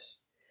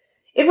bars.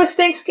 It was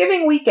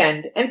Thanksgiving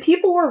weekend, and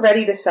people were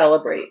ready to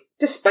celebrate,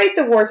 despite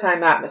the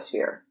wartime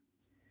atmosphere.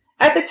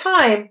 At the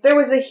time, there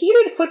was a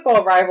heated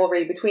football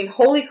rivalry between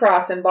Holy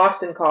Cross and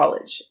Boston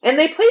College, and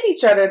they played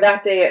each other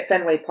that day at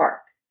Fenway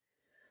Park.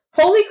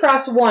 Holy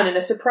Cross won in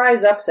a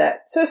surprise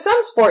upset, so some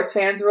sports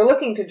fans were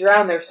looking to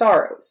drown their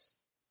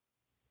sorrows.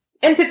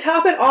 And to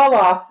top it all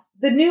off,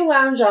 the new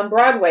lounge on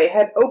Broadway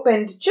had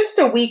opened just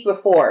a week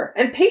before,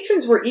 and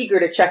patrons were eager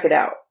to check it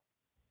out.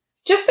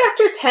 Just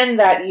after 10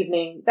 that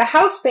evening, the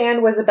house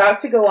band was about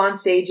to go on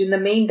stage in the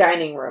main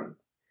dining room.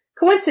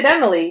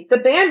 Coincidentally, the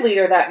band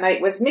leader that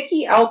night was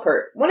Mickey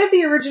Alpert, one of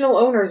the original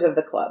owners of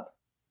the club.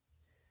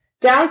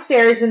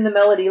 Downstairs in the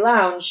Melody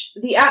Lounge,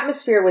 the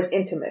atmosphere was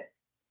intimate.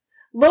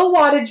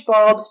 Low-wattage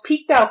bulbs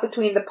peeked out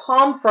between the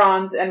palm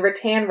fronds and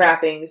rattan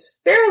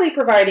wrappings, barely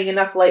providing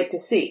enough light to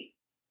see.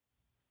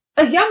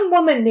 A young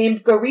woman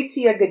named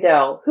Gorizia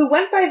Goodell, who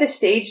went by the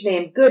stage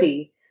name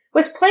Goody,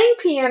 was playing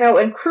piano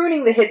and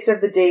crooning the hits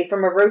of the day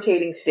from a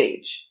rotating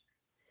stage.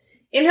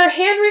 In her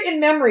handwritten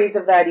memories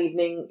of that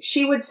evening,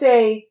 she would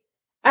say,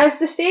 "As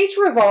the stage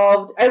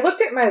revolved, I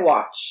looked at my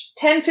watch,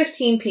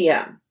 10:15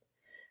 p.m.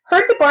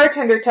 Heard the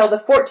bartender tell the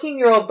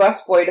 14-year-old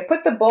busboy to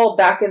put the bulb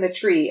back in the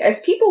tree,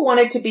 as people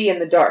wanted to be in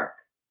the dark."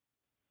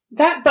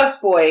 That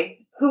busboy,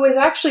 who was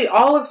actually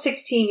all of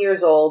 16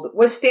 years old,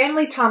 was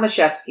Stanley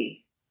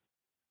Tomaszewski.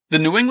 The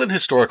New England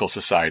Historical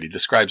Society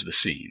describes the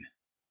scene.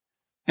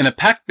 In a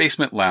packed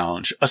basement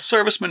lounge, a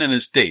serviceman and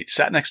his date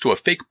sat next to a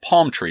fake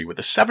palm tree with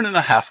a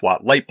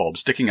 7.5-watt light bulb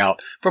sticking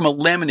out from a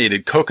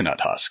laminated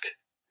coconut husk.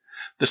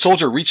 The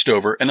soldier reached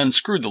over and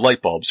unscrewed the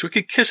light bulb so he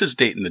could kiss his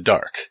date in the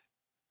dark.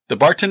 The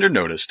bartender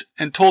noticed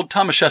and told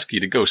Tomaszewski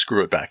to go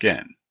screw it back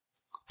in.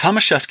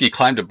 Tomaszewski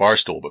climbed a bar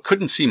stool but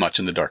couldn't see much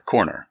in the dark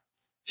corner.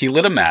 He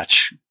lit a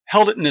match,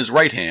 held it in his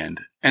right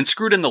hand, and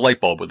screwed in the light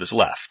bulb with his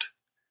left.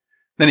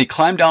 Then he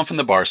climbed down from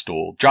the bar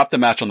stool, dropped the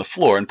match on the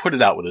floor, and put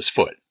it out with his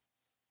foot.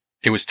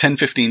 It was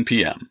 10:15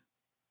 p.m.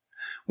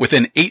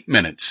 Within 8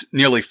 minutes,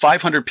 nearly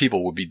 500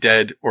 people would be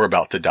dead or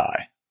about to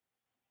die.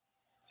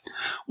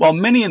 While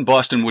many in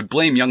Boston would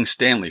blame young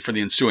Stanley for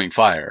the ensuing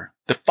fire,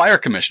 the fire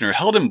commissioner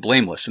held him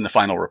blameless in the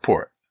final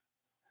report.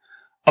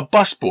 A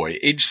busboy,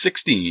 aged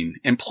 16,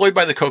 employed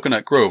by the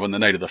Coconut Grove on the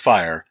night of the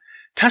fire,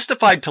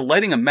 testified to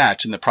lighting a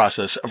match in the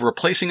process of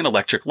replacing an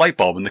electric light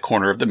bulb in the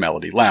corner of the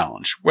Melody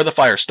Lounge, where the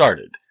fire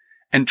started,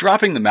 and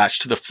dropping the match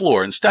to the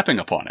floor and stepping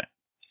upon it.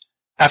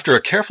 After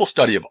a careful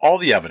study of all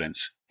the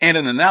evidence and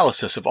an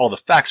analysis of all the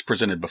facts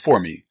presented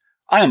before me,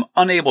 I am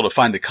unable to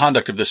find the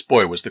conduct of this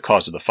boy was the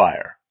cause of the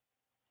fire.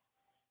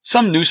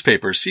 Some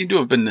newspapers seem to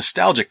have been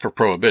nostalgic for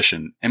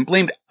Prohibition and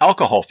blamed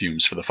alcohol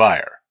fumes for the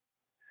fire.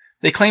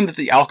 They claimed that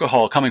the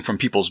alcohol coming from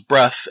people's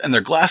breath and their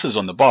glasses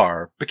on the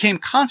bar became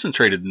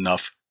concentrated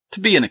enough to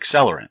be an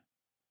accelerant.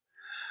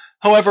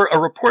 However, a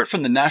report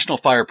from the National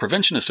Fire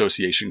Prevention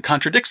Association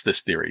contradicts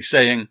this theory,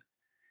 saying,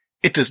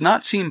 "It does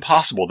not seem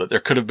possible that there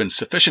could have been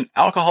sufficient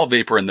alcohol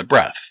vapor in the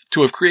breath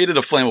to have created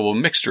a flammable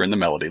mixture in the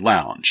Melody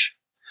Lounge.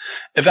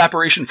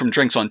 Evaporation from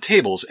drinks on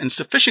tables in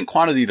sufficient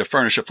quantity to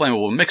furnish a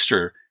flammable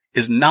mixture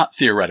is not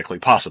theoretically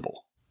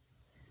possible."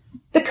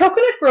 The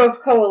Coconut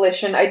Grove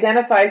Coalition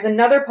identifies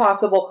another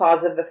possible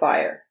cause of the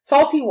fire: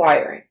 faulty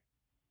wiring.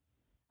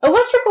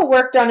 Electrical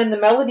work done in the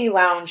Melody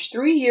Lounge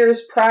 3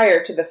 years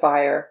prior to the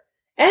fire,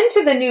 and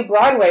to the new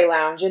Broadway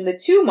lounge in the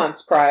 2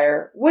 months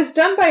prior was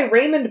done by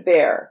Raymond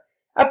Baer,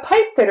 a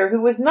pipe fitter who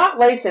was not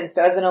licensed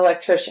as an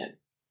electrician.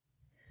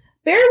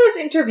 Baer was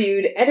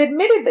interviewed and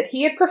admitted that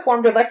he had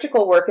performed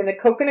electrical work in the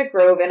Coconut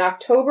Grove in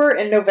October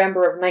and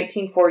November of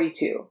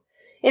 1942,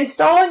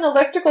 installing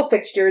electrical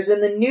fixtures in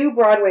the new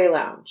Broadway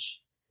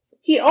lounge.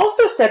 He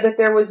also said that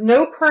there was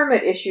no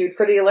permit issued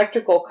for the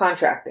electrical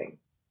contracting.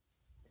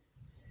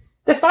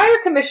 The fire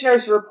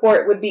commissioner's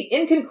report would be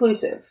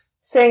inconclusive,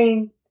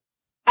 saying,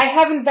 "I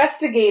have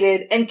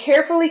investigated and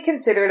carefully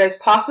considered as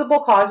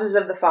possible causes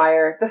of the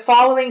fire the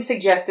following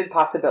suggested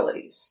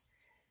possibilities: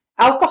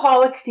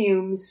 alcoholic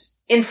fumes,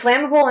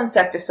 inflammable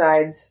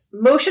insecticides,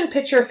 motion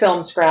picture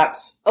film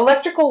scraps,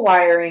 electrical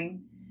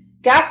wiring,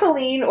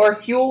 gasoline or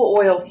fuel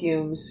oil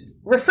fumes,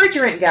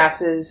 refrigerant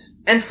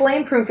gases, and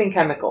flame-proofing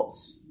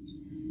chemicals.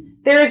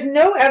 There is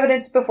no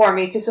evidence before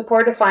me to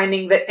support a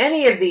finding that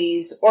any of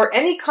these or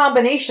any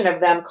combination of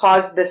them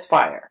caused this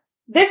fire.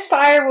 This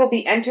fire will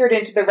be entered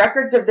into the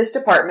records of this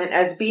department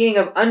as being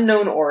of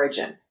unknown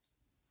origin."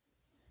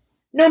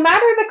 No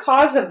matter the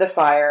cause of the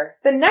fire,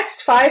 the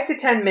next 5 to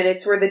 10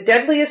 minutes were the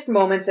deadliest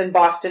moments in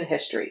Boston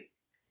history.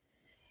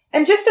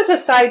 And just as a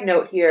side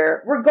note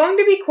here, we're going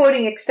to be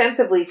quoting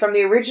extensively from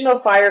the original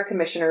Fire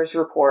Commissioner's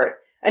report,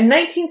 a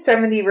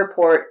 1970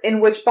 report in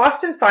which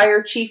Boston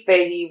Fire Chief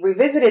Fahey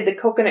revisited the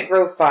Coconut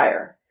Grove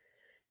fire,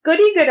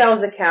 Goody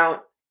Goodell's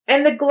account,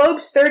 and the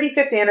Globe's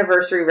 35th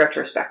anniversary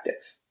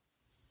retrospective.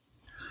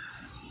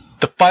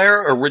 The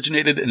fire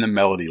originated in the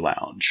Melody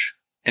Lounge.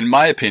 In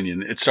my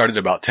opinion, it started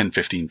about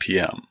 10:15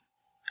 p.m.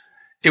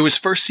 It was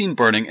first seen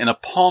burning in a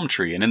palm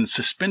tree and in the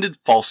suspended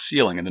false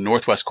ceiling in the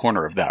northwest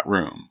corner of that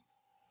room.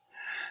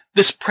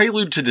 This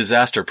prelude to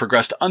disaster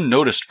progressed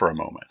unnoticed for a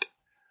moment.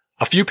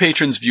 A few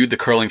patrons viewed the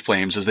curling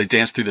flames as they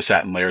danced through the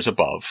satin layers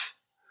above.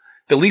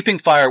 The leaping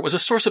fire was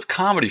a source of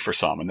comedy for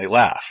some, and they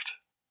laughed.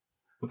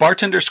 The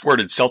bartender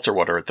squirted seltzer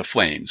water at the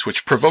flames,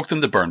 which provoked them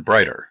to burn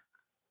brighter.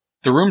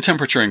 The room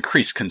temperature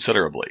increased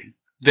considerably.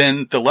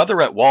 Then, the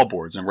leatherette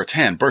wallboards and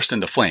rattan burst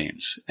into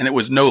flames, and it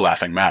was no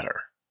laughing matter.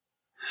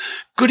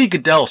 Goody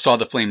Goodell saw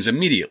the flames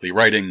immediately,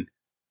 writing,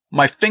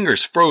 "My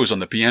fingers froze on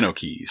the piano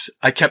keys.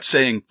 I kept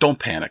saying, 'Don't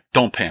panic,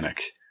 don't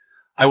panic.'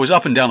 I was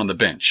up and down on the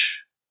bench.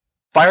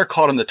 Fire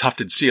caught on the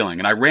tufted ceiling,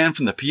 and I ran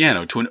from the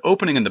piano to an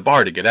opening in the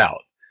bar to get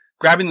out,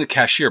 grabbing the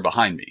cashier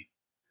behind me.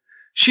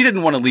 She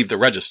didn't want to leave the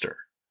register.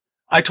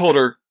 I told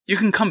her, 'You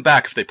can come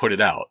back if they put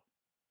it out.'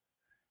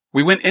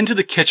 We went into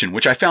the kitchen,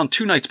 which I found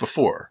 2 nights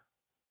before.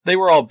 They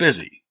were all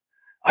busy.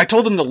 I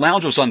told them the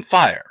lounge was on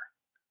fire.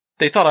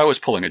 They thought I was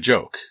pulling a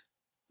joke."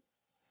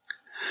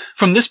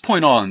 From this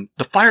point on,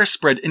 the fire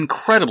spread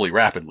incredibly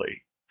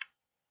rapidly.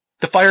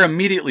 The fire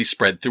immediately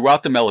spread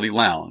throughout the Melody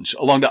Lounge,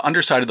 along the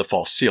underside of the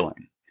false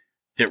ceiling.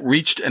 It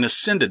reached and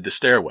ascended the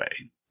stairway.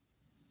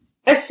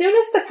 As soon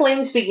as the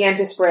flames began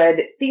to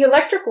spread, the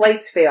electric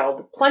lights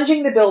failed,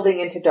 plunging the building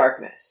into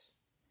darkness.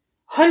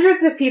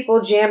 Hundreds of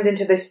people jammed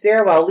into the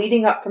stairwell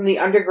leading up from the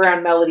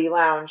underground Melody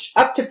Lounge,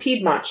 up to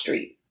Piedmont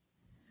Street.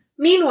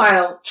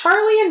 Meanwhile,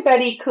 Charlie and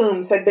Betty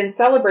Coombs had been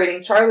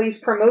celebrating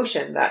Charlie's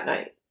promotion that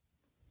night.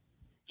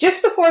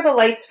 Just before the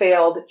lights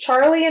failed,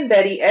 Charlie and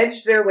Betty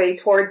edged their way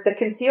towards the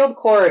concealed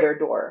corridor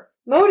door,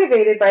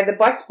 motivated by the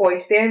busboy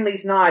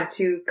Stanley's nod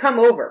to come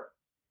over.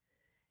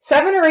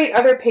 7 or 8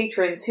 other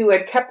patrons who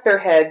had kept their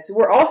heads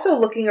were also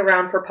looking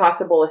around for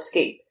possible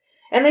escape,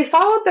 and they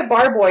followed the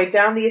barboy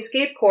down the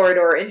escape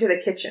corridor into the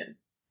kitchen.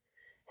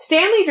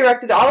 Stanley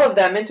directed all of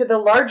them into the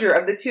larger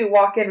of the 2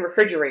 walk-in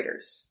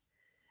refrigerators.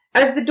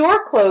 As the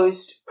door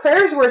closed,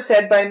 prayers were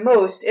said by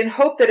most in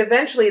hope that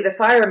eventually the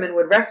firemen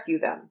would rescue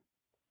them.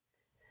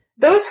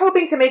 Those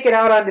hoping to make it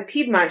out onto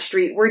Piedmont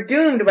Street were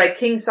doomed by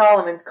King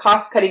Solomon's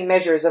cost-cutting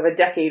measures of a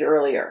decade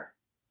earlier.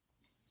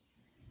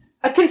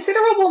 A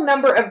considerable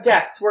number of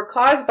deaths were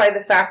caused by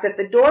the fact that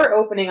the door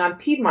opening on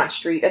Piedmont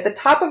Street at the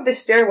top of the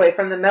stairway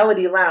from the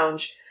Melody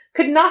Lounge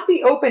could not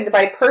be opened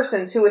by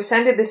persons who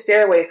ascended the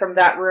stairway from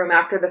that room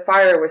after the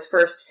fire was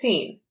first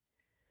seen.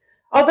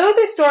 Although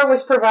this door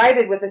was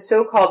provided with a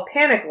so-called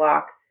panic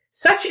lock,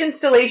 such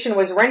installation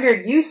was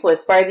rendered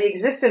useless by the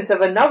existence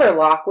of another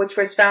lock which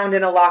was found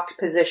in a locked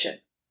position.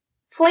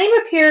 Flame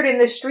appeared in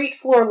the street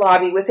floor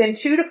lobby within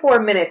 2 to 4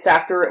 minutes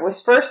after it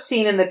was first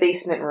seen in the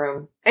basement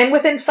room, and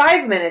within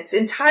 5 minutes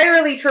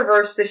entirely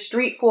traversed the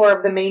street floor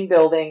of the main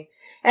building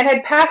and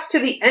had passed to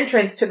the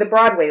entrance to the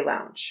Broadway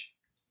Lounge.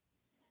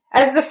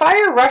 As the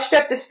fire rushed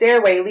up the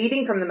stairway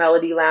leading from the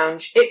Melody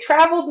Lounge, it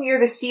traveled near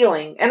the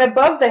ceiling and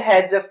above the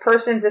heads of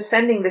persons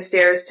ascending the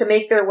stairs to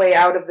make their way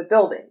out of the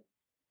building.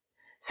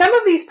 Some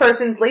of these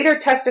persons later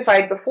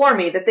testified before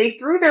me that they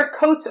threw their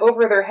coats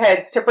over their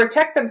heads to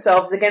protect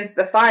themselves against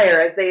the fire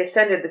as they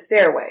ascended the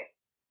stairway.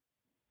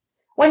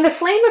 When the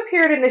flame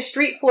appeared in the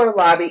street floor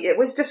lobby, it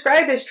was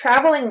described as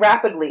traveling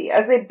rapidly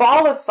as a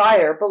ball of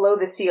fire below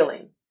the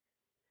ceiling.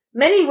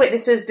 Many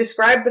witnesses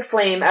described the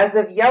flame as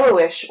of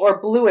yellowish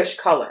or bluish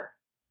color.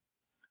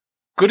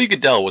 Goody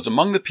Goodell was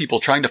among the people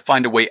trying to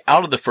find a way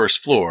out of the first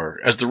floor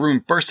as the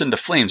room burst into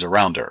flames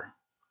around her.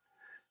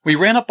 We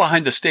ran up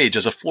behind the stage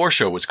as a floor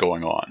show was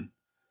going on.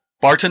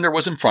 Bartender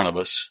was in front of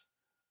us.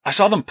 I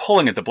saw them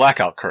pulling at the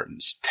blackout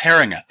curtains,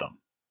 tearing at them.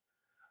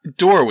 The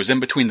door was in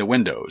between the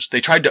windows. They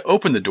tried to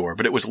open the door,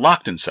 but it was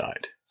locked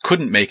inside.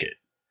 Couldn't make it.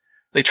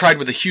 They tried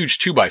with a huge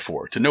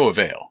 2x4, to no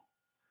avail.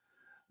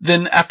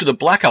 Then, after the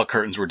blackout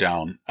curtains were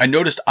down, I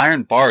noticed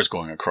iron bars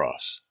going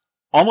across.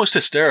 Almost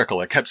hysterical,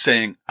 I kept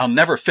saying, I'll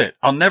never fit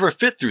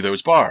through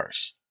those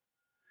bars.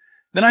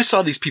 Then I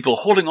saw these people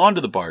holding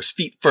onto the bars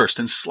feet first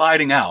and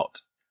sliding out.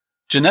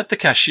 Jeanette the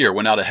cashier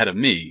went out ahead of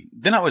me.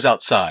 Then I was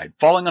outside,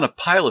 falling on a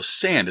pile of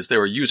sand as they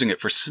were using it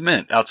for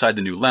cement outside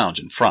the new lounge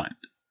in front.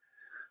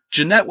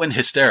 Jeanette went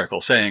hysterical,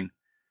 saying,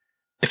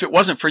 if it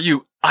wasn't for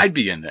you, I'd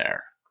be in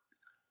there.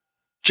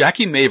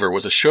 Jackie Maver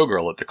was a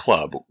showgirl at the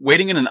club,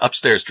 waiting in an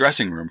upstairs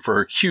dressing room for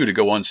her cue to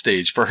go on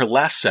stage for her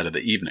last set of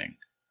the evening.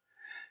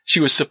 She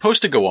was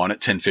supposed to go on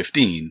at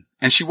 10:15,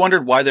 and she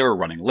wondered why they were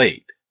running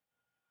late.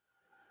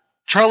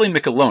 Charlie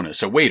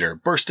Michelonis, a waiter,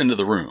 burst into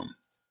the room.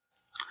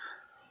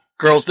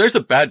 Girls, there's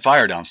a bad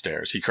fire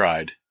downstairs, he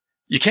cried.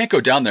 You can't go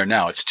down there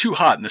now, it's too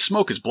hot and the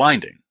smoke is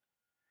blinding.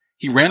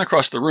 He ran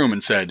across the room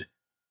and said,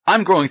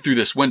 I'm going through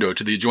this window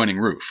to the adjoining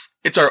roof.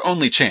 It's our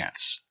only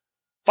chance.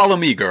 Follow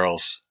me,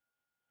 girls.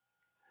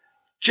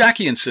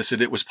 Jackie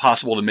insisted it was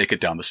possible to make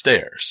it down the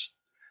stairs.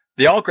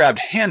 They all grabbed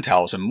hand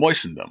towels and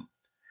moistened them.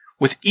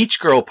 With each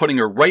girl putting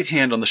her right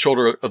hand on the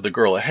shoulder of the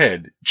girl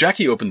ahead,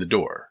 Jackie opened the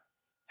door.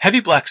 Heavy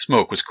black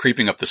smoke was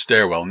creeping up the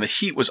stairwell and the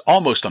heat was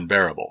almost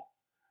unbearable.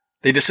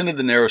 They descended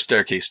the narrow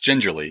staircase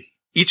gingerly,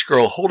 each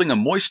girl holding a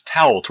moist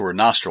towel to her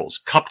nostrils,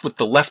 cupped with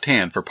the left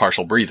hand for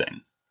partial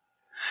breathing.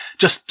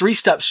 Just 3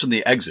 steps from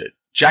the exit,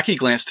 Jackie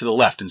glanced to the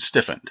left and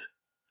stiffened.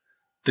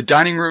 The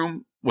dining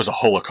room was a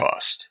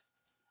holocaust.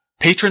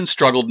 Patrons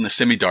struggled in the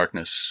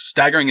semi-darkness,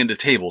 staggering into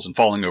tables and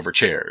falling over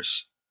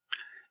chairs.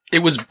 It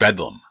was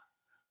bedlam.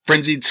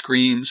 Frenzied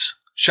screams,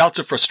 shouts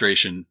of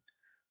frustration,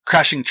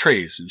 crashing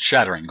trays and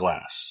shattering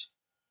glass.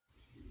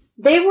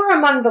 They were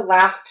among the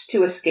last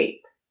to escape.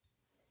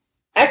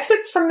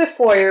 Exits from the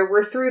foyer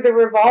were through the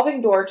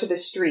revolving door to the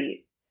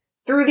street,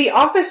 through the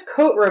office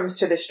coat rooms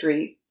to the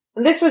street,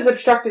 and this was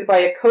obstructed by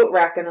a coat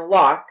rack and a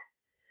lock,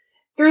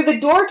 through the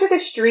door to the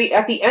street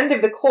at the end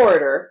of the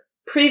corridor,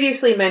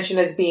 previously mentioned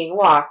as being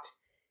locked,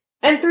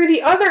 and through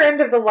the other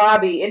end of the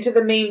lobby into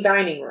the main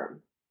dining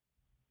room.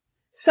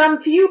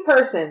 Some few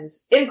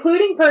persons,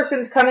 including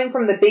persons coming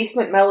from the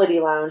basement Melody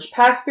Lounge,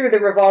 passed through the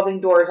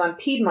revolving doors on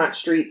Piedmont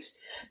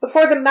Streets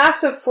before the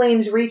massive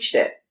flames reached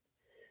it.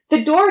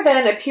 The door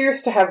then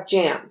appears to have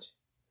jammed.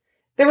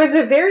 There was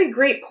a very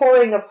great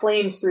pouring of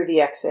flames through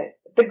the exit.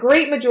 The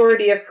great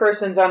majority of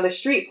persons on the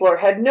street floor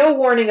had no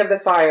warning of the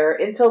fire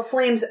until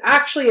flames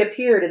actually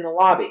appeared in the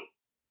lobby.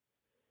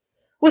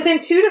 Within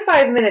 2 to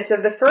 5 minutes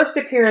of the first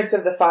appearance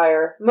of the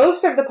fire,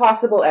 most of the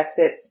possible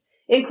exits,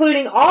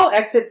 including all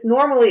exits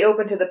normally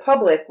open to the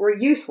public, were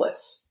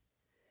useless.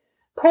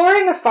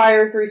 Pouring a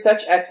fire through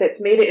such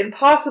exits made it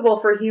impossible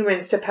for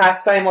humans to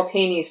pass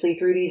simultaneously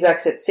through these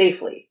exits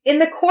safely. In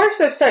the course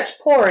of such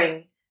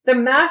pouring, the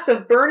mass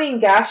of burning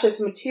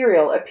gaseous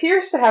material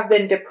appears to have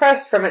been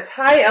depressed from its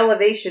high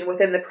elevation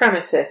within the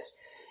premises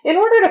in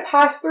order to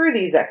pass through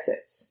these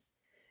exits.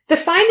 The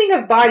finding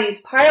of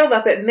bodies piled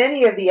up at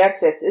many of the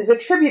exits is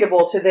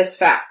attributable to this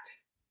fact.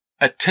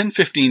 At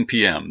 10:15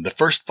 p.m., the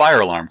first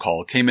fire alarm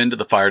call came into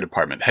the fire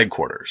department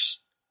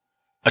headquarters.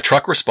 A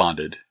truck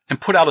responded and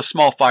put out a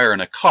small fire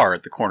in a car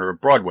at the corner of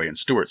Broadway and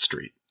Stewart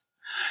Street.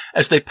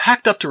 As they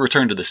packed up to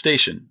return to the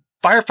station,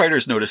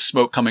 firefighters noticed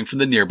smoke coming from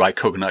the nearby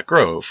Coconut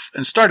Grove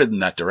and started in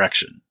that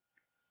direction.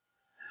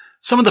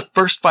 Some of the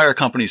first fire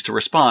companies to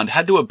respond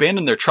had to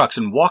abandon their trucks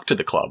and walk to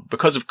the club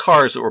because of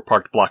cars that were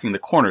parked blocking the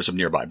corners of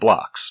nearby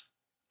blocks.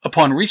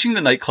 Upon reaching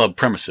the nightclub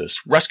premises,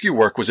 rescue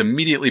work was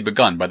immediately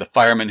begun by the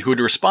firemen who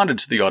had responded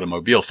to the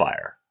automobile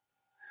fire.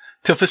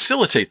 To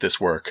facilitate this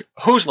work,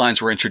 hose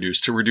lines were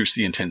introduced to reduce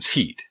the intense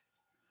heat.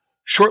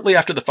 Shortly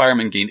after the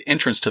firemen gained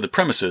entrance to the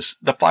premises,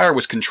 the fire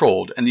was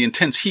controlled and the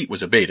intense heat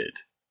was abated.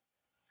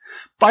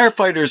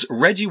 Firefighters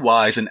Reggie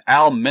Wise and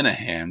Al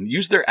Minahan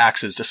used their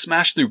axes to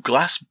smash through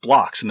glass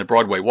blocks in the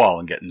Broadway wall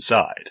and get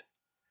inside.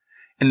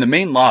 In the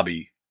main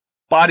lobby,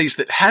 bodies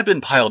that had been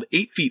piled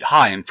 8 feet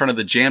high in front of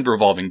the jammed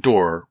revolving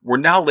door were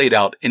now laid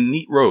out in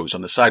neat rows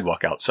on the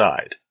sidewalk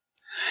outside.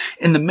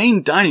 In the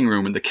main dining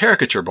room and the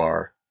caricature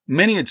bar,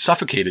 many had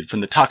suffocated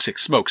from the toxic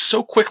smoke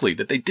so quickly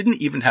that they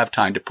didn't even have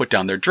time to put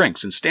down their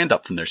drinks and stand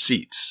up from their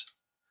seats.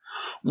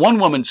 One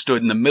woman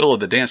stood in the middle of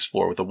the dance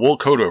floor with a wool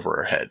coat over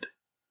her head.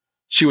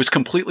 She was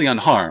completely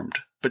unharmed,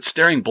 but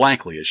staring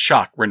blankly as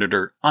shock rendered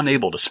her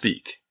unable to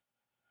speak.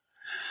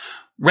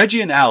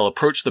 Reggie and Al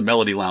approached the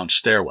Melody Lounge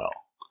stairwell.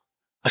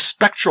 A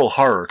spectral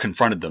horror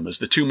confronted them as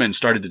the 2 men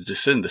started to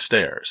descend the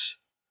stairs.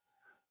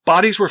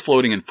 Bodies were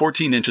floating in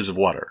 14 inches of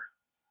water.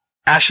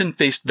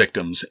 Ashen-faced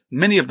victims,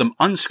 many of them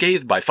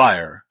unscathed by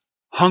fire,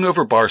 hung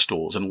over bar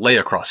stools and lay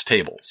across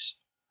tables.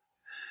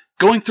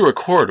 Going through a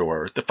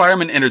corridor, the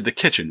firemen entered the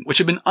kitchen, which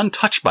had been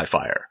untouched by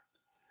fire.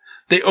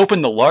 They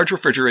opened the large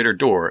refrigerator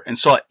door and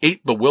saw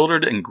 8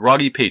 bewildered and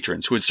groggy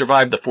patrons who had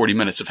survived the 40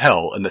 minutes of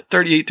hell and the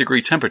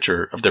 38-degree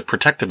temperature of their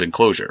protective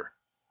enclosure.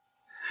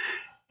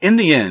 In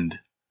the end,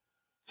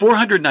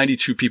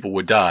 492 people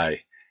would die,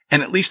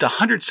 and at least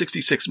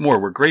 166 more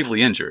were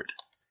gravely injured,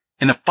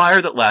 in a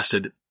fire that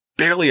lasted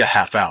barely a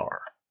half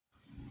hour.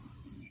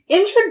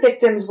 Injured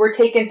victims were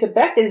taken to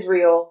Beth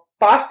Israel,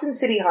 Boston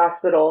City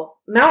Hospital,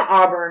 Mount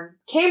Auburn,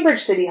 Cambridge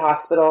City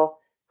Hospital,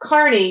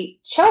 Kearny,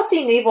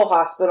 Chelsea Naval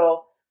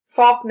Hospital,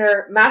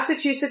 Faulkner,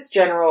 Massachusetts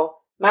General,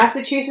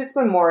 Massachusetts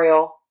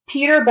Memorial,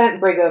 Peter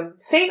Bent Brigham,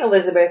 St.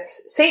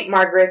 Elizabeth's, St.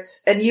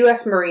 Margaret's, and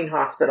U.S. Marine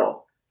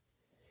Hospital.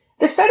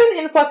 The sudden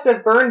influx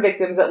of burn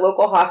victims at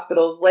local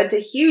hospitals led to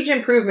huge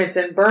improvements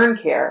in burn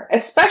care,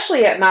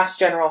 especially at Mass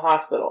General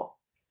Hospital.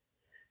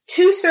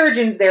 2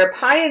 surgeons there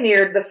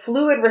pioneered the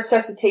fluid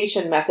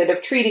resuscitation method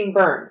of treating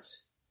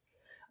burns.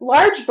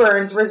 Large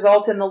burns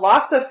result in the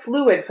loss of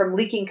fluid from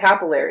leaking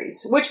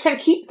capillaries, which can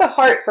keep the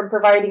heart from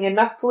providing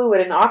enough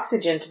fluid and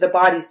oxygen to the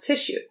body's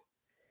tissue.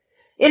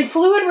 In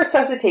fluid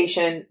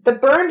resuscitation, the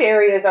burned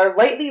areas are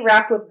lightly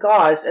wrapped with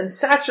gauze and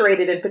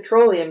saturated in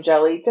petroleum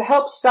jelly to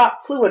help stop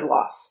fluid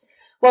loss,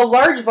 while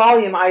large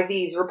volume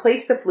IVs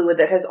replace the fluid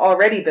that has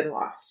already been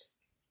lost.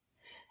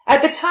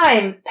 At the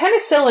time,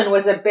 penicillin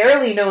was a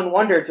barely known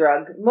wonder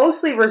drug,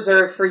 mostly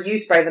reserved for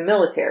use by the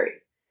military.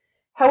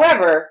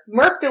 However,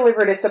 Merck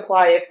delivered a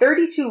supply of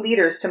 32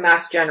 liters to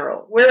Mass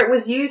General, where it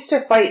was used to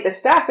fight the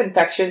staph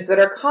infections that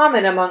are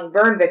common among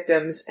burn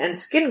victims and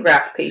skin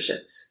graft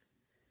patients.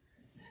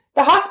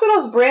 The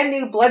hospital's brand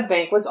new blood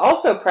bank was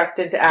also pressed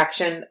into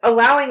action,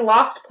 allowing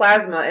lost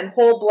plasma and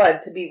whole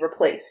blood to be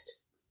replaced.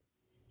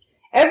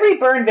 Every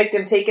burn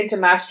victim taken to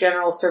Mass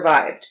General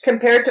survived,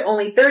 compared to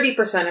only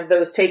 30% of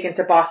those taken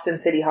to Boston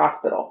City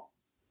Hospital.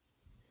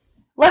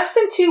 Less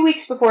than 2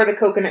 weeks before the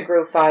Coconut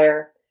Grove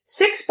fire,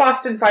 6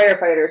 Boston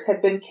firefighters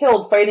had been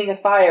killed fighting a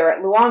fire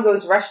at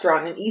Luongo's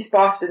restaurant in East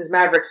Boston's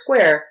Maverick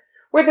Square,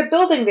 where the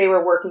building they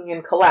were working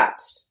in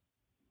collapsed.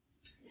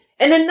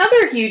 And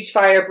another huge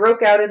fire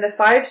broke out in the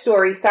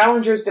 5-story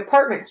Salinger's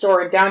department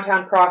store in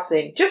downtown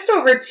Crossing, just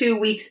over 2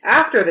 weeks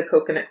after the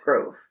Coconut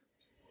Grove.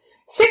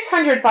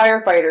 600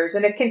 firefighters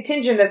and a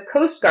contingent of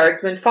Coast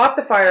Guardsmen fought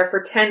the fire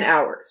for 10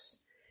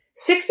 hours.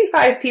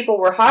 65 people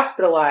were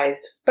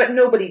hospitalized, but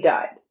nobody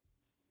died.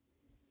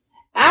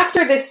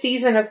 After this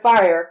season of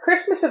fire,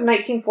 Christmas of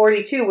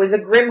 1942 was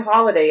a grim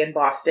holiday in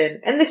Boston,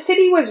 and the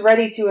city was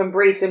ready to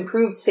embrace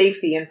improved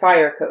safety and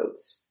fire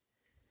codes.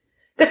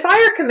 The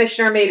fire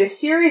commissioner made a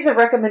series of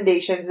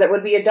recommendations that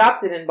would be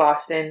adopted in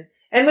Boston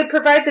and would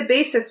provide the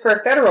basis for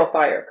federal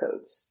fire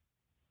codes.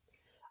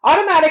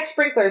 Automatic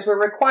sprinklers were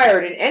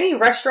required in any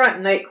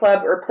restaurant,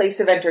 nightclub, or place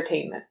of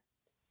entertainment.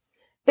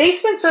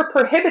 Basements were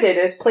prohibited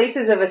as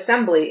places of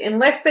assembly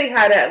unless they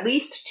had at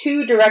least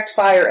 2 direct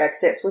fire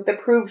exits with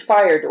approved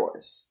fire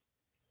doors.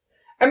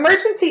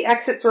 Emergency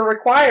exits were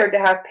required to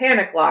have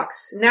panic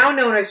locks, now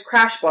known as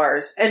crash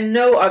bars, and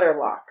no other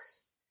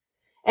locks.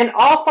 And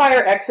all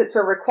fire exits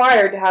were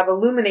required to have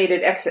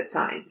illuminated exit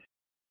signs.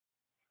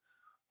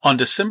 On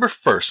December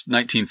 1st,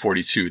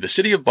 1942, the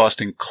city of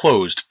Boston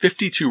closed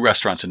 52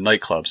 restaurants and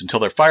nightclubs until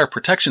their fire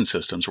protection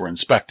systems were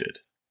inspected.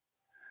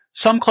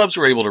 Some clubs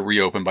were able to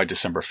reopen by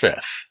December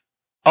 5th.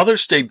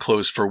 Others stayed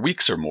closed for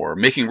weeks or more,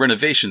 making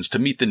renovations to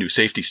meet the new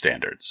safety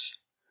standards.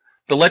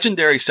 The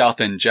legendary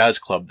South End jazz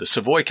club, the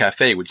Savoy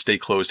Café, would stay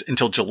closed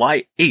until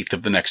July 8th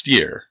of the next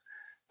year,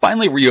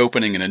 finally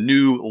reopening in a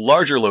new,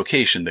 larger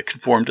location that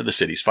conformed to the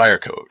city's fire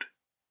code.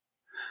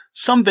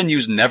 Some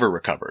venues never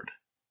recovered.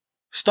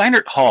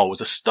 Steinert Hall was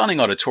a stunning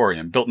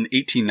auditorium built in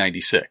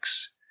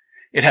 1896.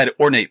 It had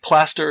ornate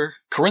plaster,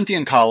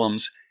 Corinthian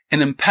columns,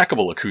 and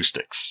impeccable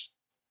acoustics.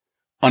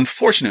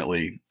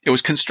 Unfortunately, it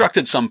was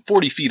constructed some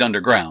 40 feet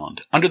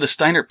underground, under the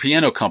Steinert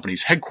Piano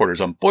Company's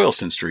headquarters on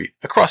Boylston Street,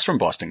 across from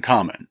Boston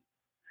Common.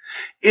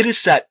 It has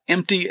sat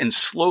empty and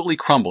slowly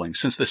crumbling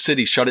since the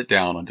city shut it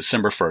down on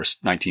December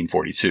 1st,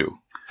 1942.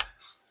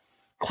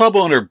 Club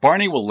owner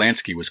Barney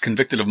Wilansky was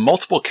convicted of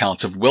multiple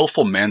counts of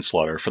willful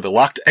manslaughter for the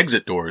locked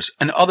exit doors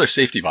and other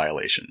safety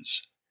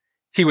violations.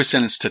 He was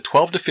sentenced to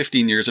 12 to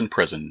 15 years in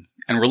prison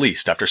and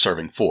released after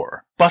serving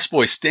 4.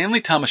 Busboy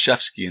Stanley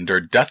Tomaszewski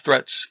endured death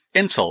threats,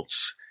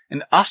 insults,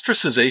 and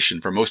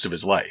ostracization for most of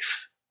his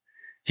life.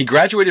 He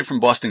graduated from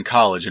Boston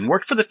College and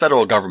worked for the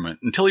federal government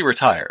until he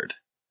retired.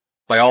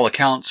 By all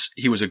accounts,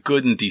 he was a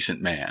good and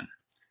decent man.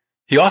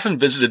 He often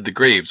visited the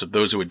graves of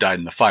those who had died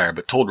in the fire,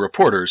 but told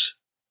reporters,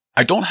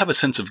 "I don't have a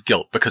sense of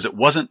guilt because it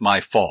wasn't my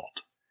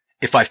fault.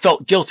 If I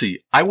felt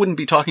guilty, I wouldn't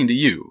be talking to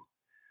you.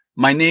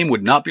 My name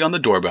would not be on the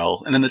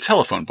doorbell and in the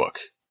telephone book.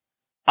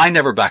 I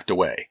never backed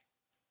away."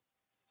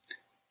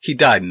 He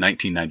died in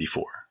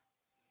 1994.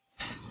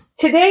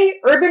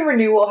 Today, urban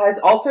renewal has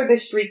altered the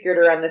street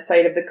girder on the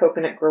site of the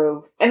Coconut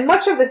Grove, and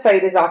much of the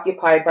site is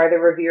occupied by the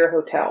Revere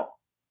Hotel.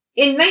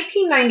 In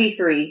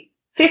 1993,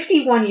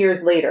 51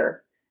 years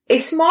later, a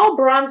small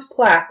bronze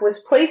plaque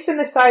was placed in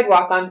the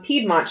sidewalk on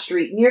Piedmont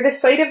Street near the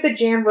site of the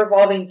jammed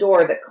revolving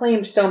door that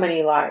claimed so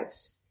many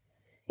lives.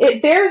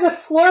 It bears a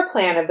floor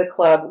plan of the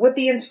club with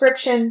the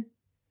inscription,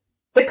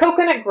 "The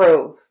Coconut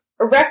Grove,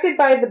 erected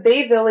by the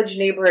Bay Village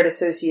Neighborhood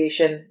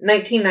Association,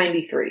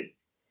 1993.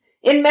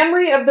 in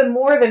memory of the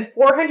more than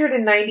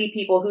 490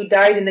 people who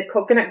died in the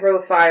Coconut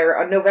Grove fire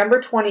on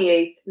November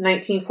 28,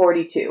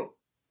 1942.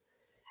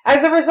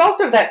 As a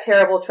result of that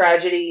terrible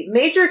tragedy,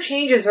 major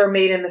changes were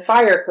made in the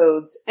fire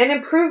codes and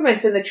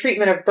improvements in the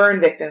treatment of burn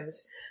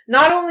victims,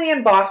 not only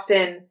in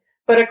Boston,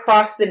 but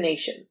across the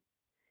nation.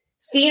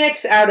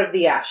 Phoenix out of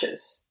the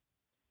ashes.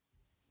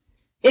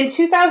 In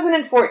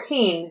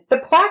 2014, the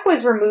plaque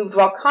was removed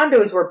while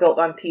condos were built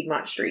on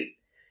Piedmont Street,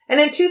 and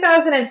in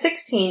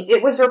 2016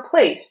 it was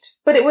replaced,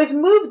 but it was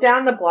moved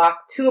down the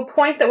block to a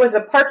point that was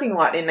a parking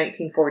lot in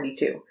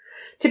 1942,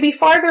 to be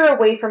farther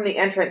away from the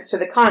entrance to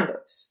the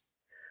condos.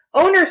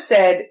 Owners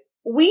said,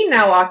 "We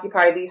now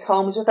occupy these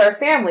homes with our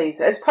families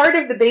as part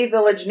of the Bay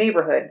Village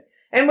neighborhood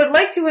and would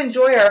like to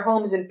enjoy our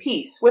homes in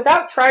peace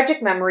without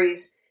tragic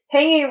memories,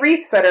 hanging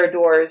wreaths at our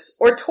doors,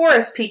 or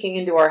tourists peeking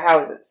into our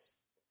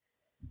houses."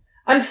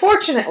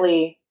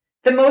 Unfortunately,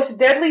 the most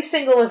deadly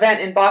single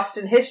event in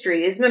Boston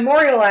history is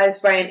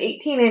memorialized by an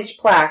 18-inch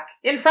plaque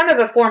in front of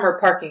a former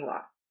parking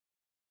lot.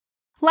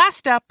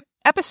 Last up,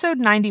 episode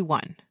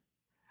 91.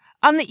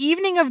 On the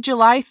evening of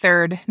July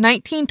 3rd,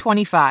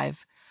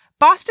 1925,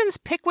 Boston's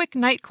Pickwick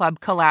nightclub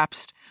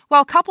collapsed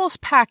while couples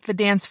packed the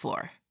dance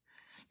floor.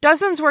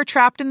 Dozens were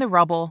trapped in the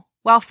rubble,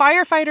 while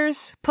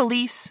firefighters,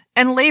 police,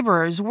 and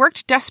laborers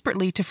worked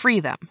desperately to free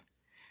them.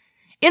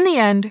 In the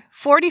end,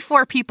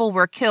 44 people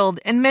were killed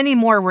and many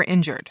more were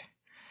injured.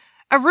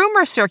 A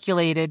rumor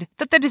circulated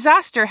that the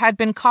disaster had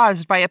been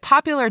caused by a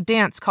popular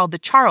dance called the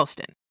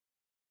Charleston.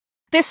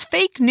 This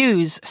fake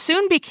news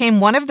soon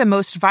became one of the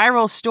most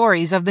viral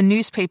stories of the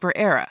newspaper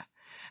era,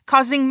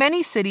 causing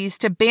many cities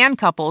to ban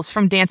couples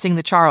from dancing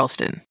the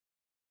Charleston.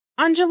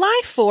 On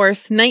July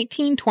 4th,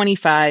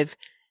 1925,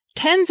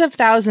 tens of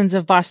thousands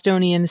of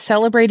Bostonians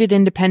celebrated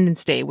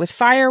Independence Day with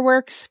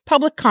fireworks,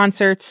 public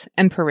concerts,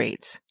 and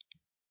parades.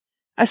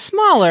 A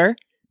smaller,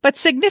 but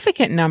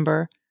significant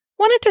number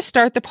wanted to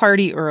start the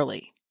party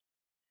early.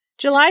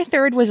 July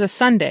 3rd was a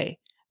Sunday,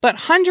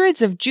 but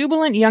hundreds of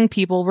jubilant young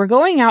people were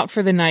going out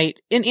for the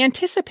night in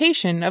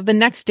anticipation of the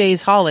next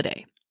day's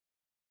holiday.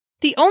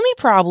 The only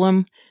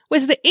problem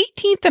was the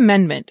 18th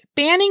Amendment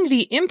banning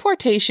the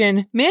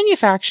importation,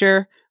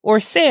 manufacture, or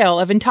sale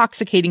of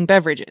intoxicating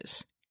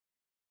beverages.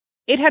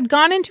 It had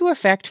gone into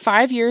effect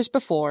 5 years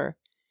before,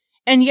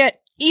 and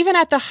yet, even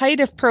at the height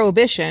of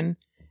Prohibition,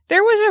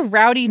 there was a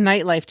rowdy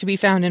nightlife to be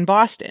found in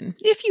Boston,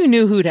 if you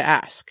knew who to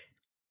ask.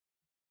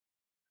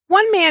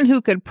 One man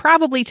who could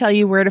probably tell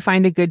you where to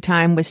find a good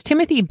time was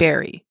Timothy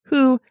Barry,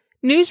 who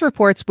news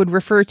reports would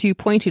refer to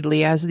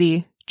pointedly as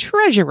the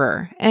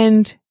treasurer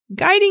and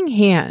guiding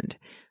hand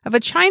of a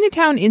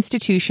Chinatown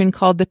institution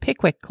called the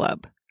Pickwick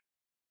Club.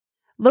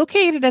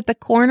 Located at the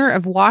corner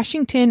of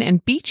Washington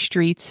and Beach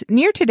Streets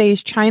near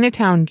today's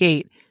Chinatown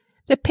Gate,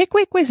 the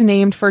Pickwick was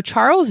named for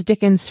Charles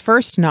Dickens'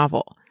 first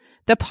novel,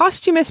 The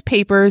Posthumous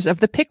Papers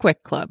of the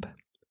Pickwick Club.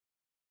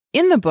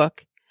 In the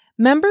book,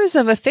 members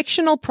of a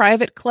fictional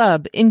private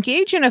club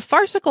engage in a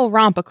farcical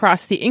romp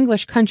across the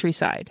English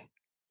countryside.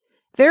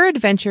 Their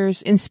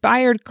adventures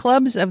inspired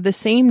clubs of the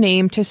same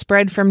name to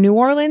spread from New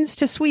Orleans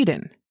to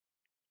Sweden.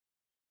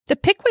 The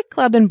Pickwick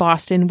Club in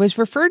Boston was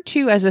referred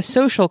to as a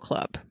social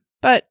club,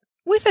 but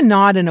with a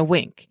nod and a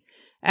wink,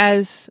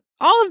 as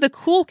all of the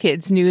cool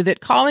kids knew that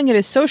calling it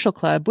a social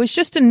club was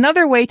just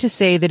another way to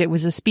say that it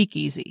was a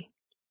speakeasy.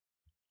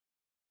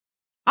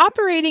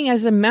 Operating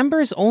as a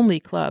members-only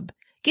club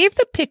gave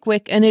the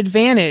Pickwick an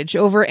advantage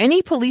over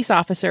any police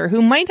officer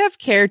who might have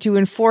cared to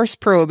enforce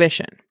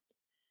prohibition.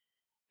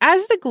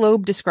 As the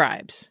Globe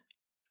describes,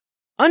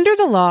 under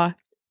the law,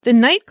 the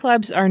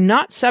nightclubs are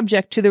not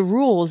subject to the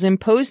rules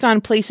imposed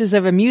on places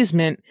of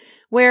amusement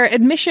where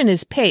admission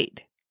is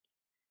paid.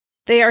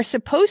 They are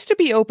supposed to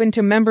be open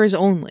to members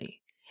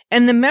only,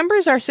 and the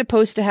members are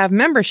supposed to have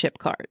membership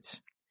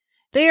cards.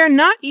 They are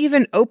not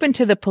even open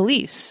to the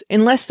police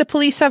unless the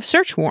police have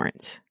search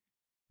warrants.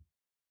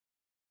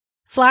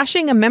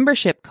 Flashing a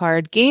membership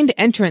card gained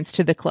entrance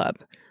to the club,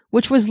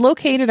 which was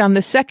located on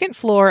the second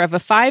floor of a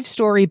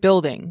 5-story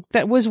building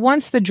that was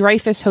once the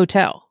Dreyfus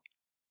Hotel.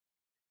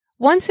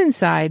 Once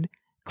inside,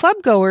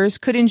 club-goers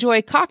could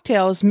enjoy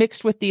cocktails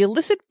mixed with the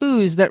illicit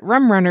booze that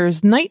rum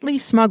runners nightly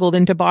smuggled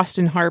into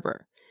Boston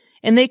Harbor,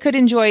 and they could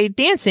enjoy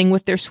dancing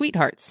with their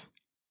sweethearts.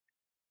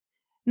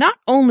 Not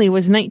only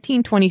was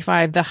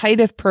 1925 the height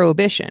of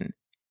Prohibition,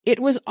 it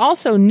was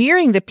also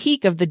nearing the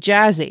peak of the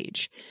Jazz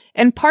Age,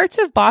 and parts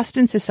of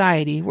Boston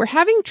society were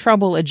having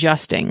trouble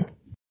adjusting.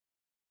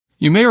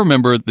 You may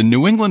remember the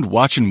New England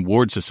Watch and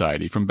Ward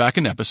Society from back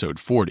in episode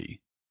 40.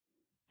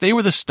 They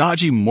were the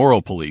stodgy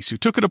moral police who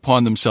took it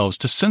upon themselves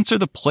to censor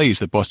the plays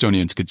that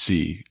Bostonians could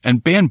see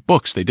and ban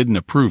books they didn't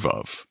approve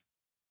of.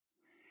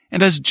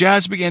 And as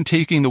jazz began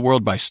taking the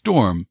world by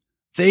storm,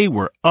 they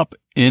were up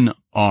in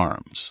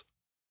arms.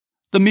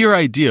 The mere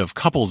idea of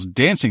couples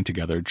dancing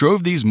together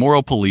drove these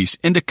moral police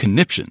into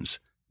conniptions,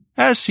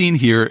 as seen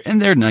here in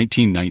their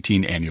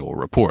 1919 annual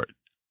report.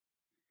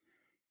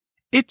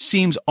 It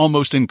seems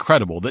almost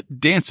incredible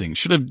that dancing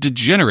should have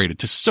degenerated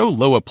to so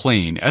low a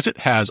plane as it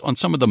has on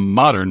some of the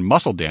modern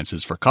muscle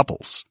dances for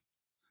couples.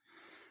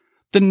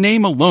 The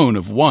name alone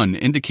of one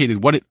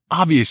indicated what it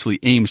obviously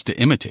aims to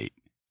imitate.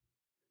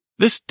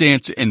 This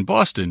dance in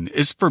Boston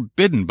is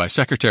forbidden by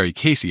Secretary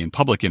Casey in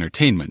public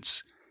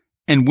entertainments,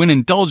 and when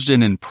indulged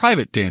in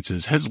private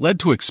dances has led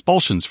to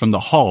expulsions from the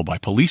hall by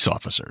police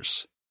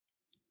officers.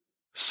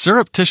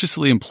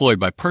 Surreptitiously employed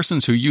by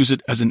persons who use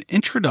it as an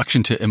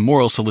introduction to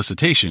immoral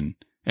solicitation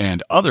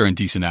and other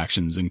indecent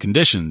actions and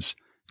conditions,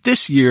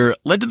 this year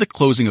led to the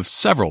closing of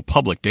several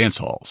public dance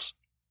halls.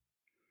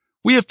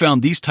 We have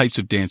found these types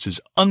of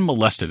dances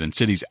unmolested in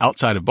cities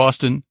outside of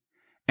Boston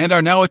and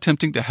are now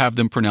attempting to have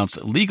them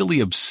pronounced legally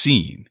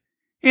obscene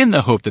in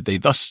the hope that they,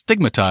 thus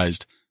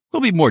stigmatized,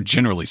 will be more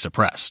generally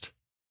suppressed.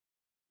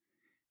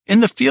 In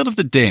the field of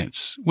the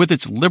dance, with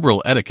its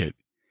liberal etiquette,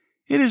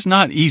 it is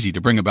not easy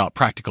to bring about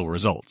practical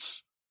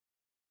results.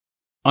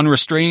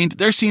 Unrestrained,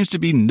 there seems to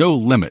be no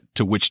limit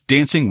to which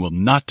dancing will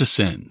not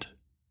descend.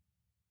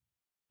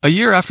 A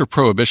year after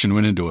Prohibition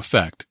went into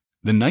effect,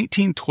 the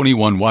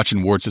 1921 Watch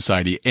and Ward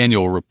Society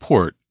annual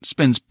report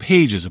spends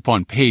pages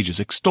upon pages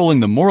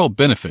extolling the moral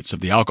benefits of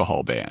the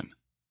alcohol ban.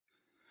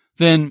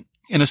 Then,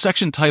 in a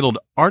section titled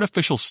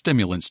Artificial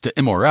Stimulants to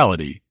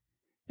Immorality,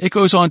 it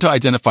goes on to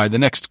identify the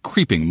next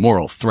creeping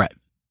moral threat,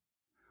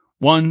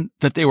 one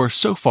that they were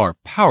so far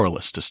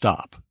powerless to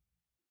stop.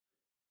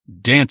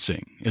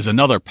 Dancing is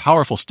another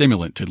powerful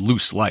stimulant to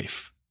loose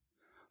life.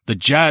 The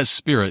jazz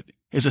spirit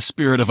is a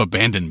spirit of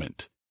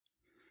abandonment.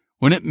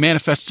 When it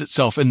manifests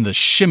itself in the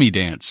shimmy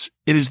dance,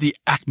 it is the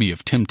acme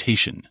of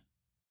temptation.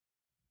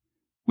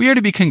 We are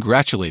to be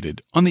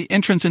congratulated on the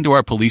entrance into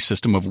our police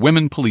system of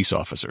women police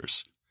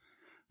officers.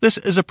 This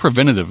is a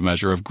preventative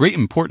measure of great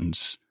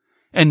importance,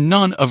 and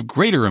none of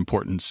greater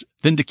importance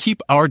than to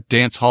keep our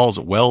dance halls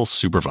well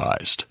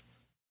supervised.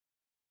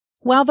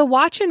 While the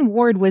Watch and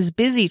Ward was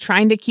busy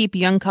trying to keep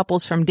young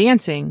couples from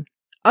dancing,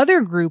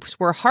 other groups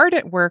were hard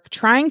at work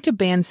trying to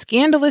ban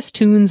scandalous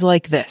tunes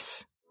like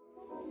this.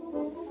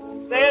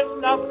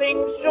 There's nothing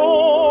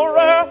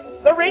surer,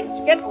 the rich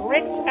get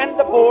rich and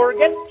the poor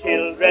get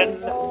children.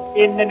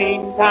 In the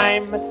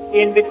meantime,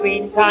 in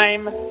between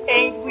time,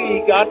 ain't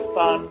we got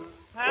fun,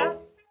 huh?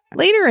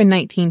 Later in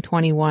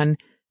 1921,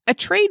 a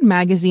trade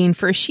magazine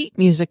for sheet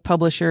music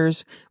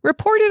publishers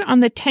reported on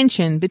the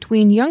tension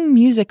between young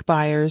music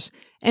buyers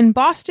and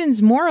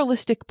Boston's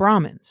moralistic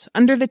Brahmins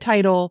under the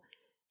title,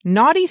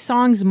 Naughty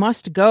Songs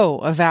Must Go,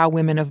 Avow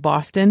Women of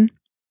Boston.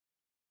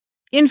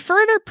 In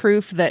further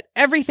proof that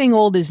everything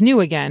old is new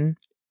again,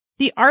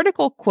 the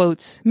article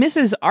quotes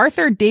Mrs.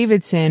 Arthur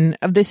Davidson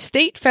of the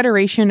State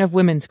Federation of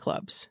Women's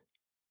Clubs.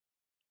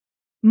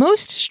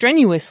 Most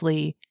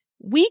strenuously,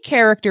 we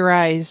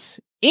characterize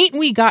Ain't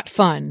We Got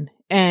Fun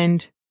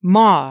and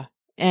Ma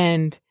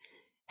and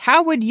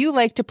How Would You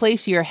Like to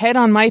Place Your Head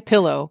on My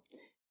Pillow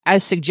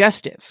as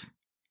suggestive.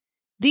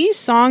 These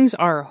songs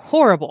are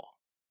horrible.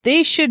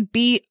 They should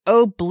be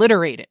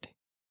obliterated.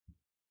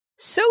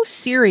 So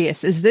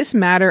serious is this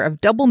matter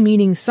of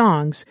double-meaning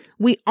songs,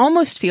 we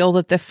almost feel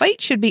that the fight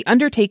should be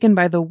undertaken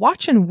by the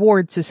Watch and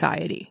Ward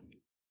Society.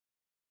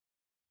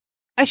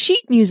 A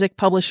sheet music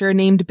publisher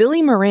named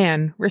Billy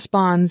Moran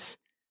responds,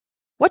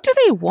 "What do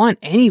they want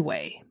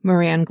anyway?"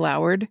 Moran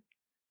glowered.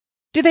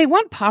 "Do they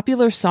want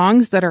popular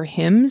songs that are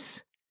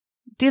hymns?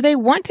 Do they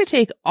want to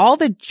take all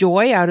the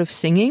joy out of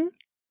singing?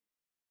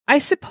 I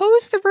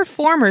suppose the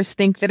reformers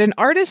think that an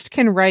artist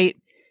can write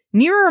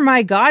Nearer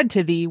My God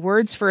to Thee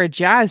words for a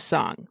jazz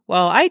song.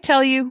 Well, I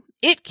tell you,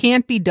 it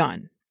can't be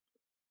done.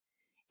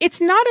 It's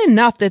not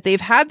enough that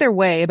they've had their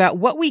way about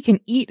what we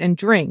can eat and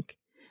drink.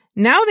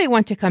 Now they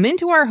want to come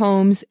into our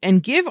homes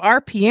and give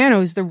our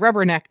pianos the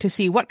rubberneck to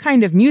see what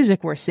kind of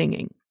music we're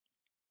singing.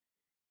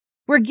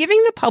 We're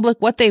giving the public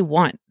what they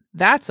want,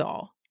 that's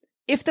all.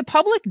 If the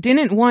public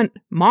didn't want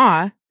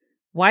Ma,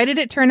 why did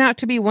it turn out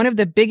to be one of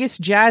the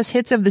biggest jazz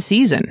hits of the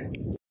season?"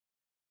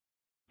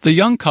 The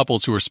young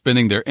couples who were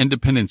spending their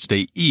Independence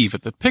Day Eve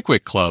at the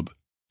Pickwick Club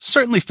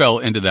certainly fell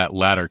into that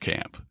latter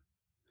camp.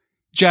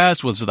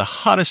 Jazz was the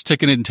hottest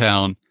ticket in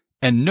town,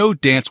 and no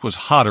dance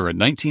was hotter in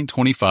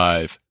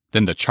 1925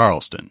 than the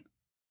Charleston.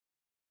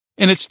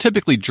 In its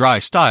typically dry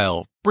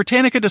style,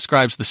 Britannica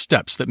describes the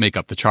steps that make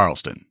up the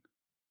Charleston.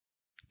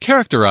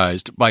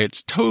 Characterized by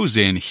its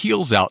toes-in,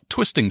 heels-out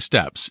twisting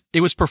steps,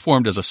 it was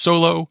performed as a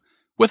solo,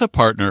 with a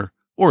partner,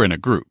 or in a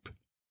group.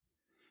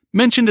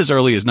 Mentioned as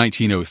early as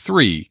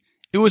 1903,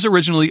 it was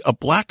originally a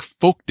black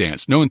folk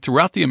dance known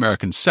throughout the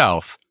American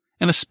South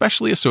and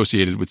especially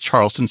associated with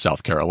Charleston,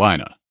 South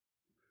Carolina.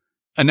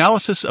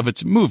 Analysis of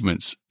its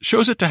movements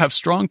shows it to have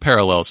strong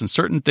parallels in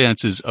certain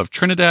dances of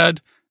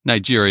Trinidad,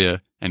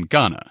 Nigeria, and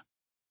Ghana.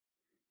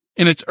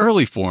 In its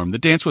early form, the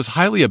dance was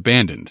highly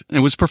abandoned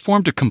and was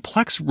performed to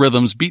complex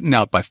rhythms beaten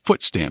out by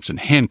foot stamps and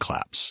hand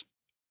claps.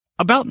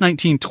 About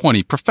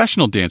 1920,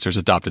 professional dancers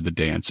adopted the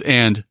dance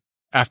and,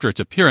 after its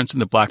appearance in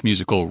the black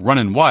musical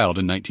Runnin' Wild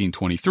in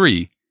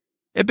 1923,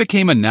 it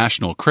became a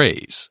national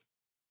craze.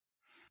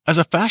 As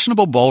a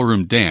fashionable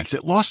ballroom dance,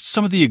 it lost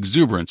some of the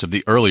exuberance of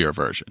the earlier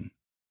version.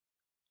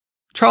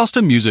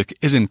 Charleston music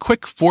is in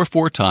quick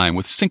 4/4 time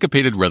with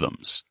syncopated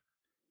rhythms.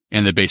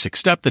 In the basic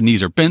step, the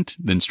knees are bent,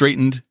 then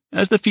straightened,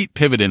 as the feet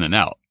pivot in and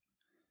out.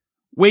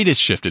 weight is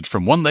shifted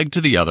from one leg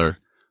to the other,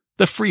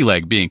 the free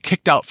leg being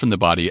kicked out from the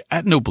body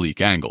at an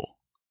oblique angle.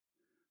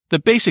 The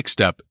basic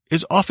step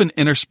is often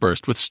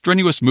interspersed with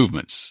strenuous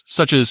movements,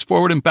 such as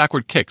forward and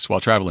backward kicks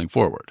while traveling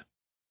forward.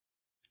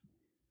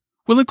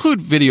 We'll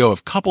include video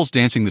of couples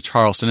dancing the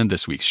Charleston in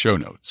this week's show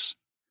notes.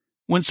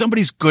 When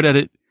somebody's good at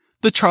it,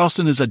 the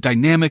Charleston is a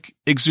dynamic,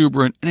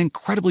 exuberant, and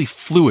incredibly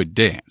fluid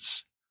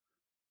dance.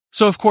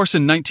 So of course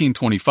in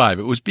 1925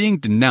 it was being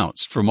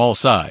denounced from all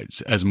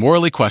sides as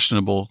morally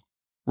questionable,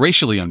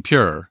 racially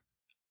impure,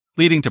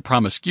 leading to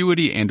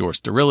promiscuity and/or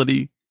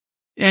sterility,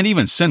 and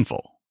even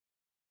sinful.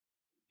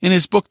 In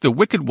his book The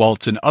Wicked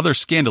Waltz and Other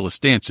Scandalous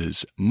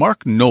Dances,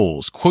 Mark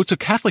Knowles quotes a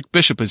Catholic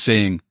bishop as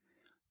saying,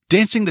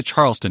 "Dancing the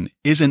Charleston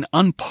is an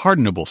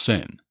unpardonable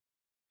sin,"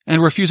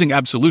 and refusing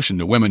absolution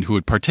to women who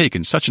would partake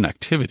in such an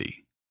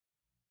activity.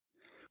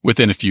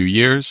 Within a few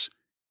years,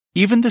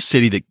 even the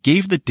city that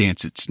gave the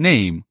dance its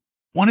name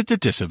wanted to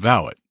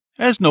disavow it,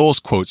 as Knowles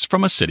quotes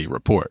from a city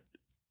report.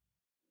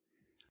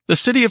 The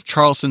city of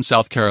Charleston,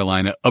 South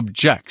Carolina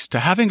objects to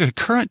having a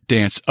current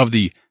dance of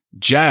the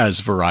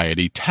jazz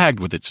variety tagged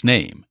with its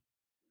name.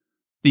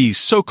 The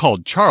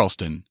so-called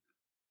Charleston,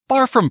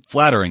 far from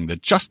flattering the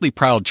justly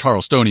proud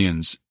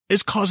Charlestonians,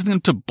 is causing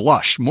them to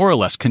blush more or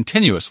less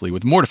continuously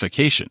with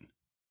mortification.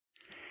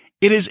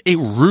 It is a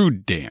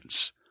rude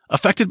dance,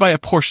 affected by a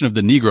portion of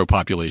the Negro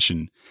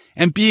population,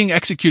 and being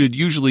executed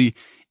usually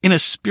in a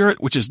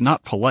spirit which is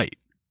not polite.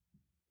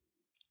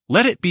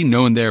 Let it be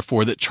known,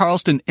 therefore, that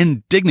Charleston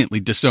indignantly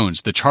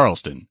disowns the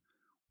Charleston,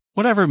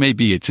 whatever may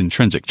be its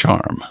intrinsic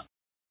charm.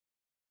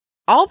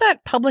 All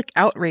that public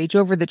outrage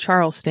over the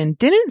Charleston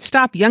didn't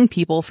stop young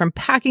people from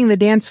packing the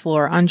dance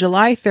floor on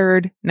July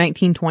 3rd,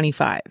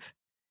 1925.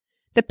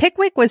 The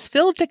Pickwick was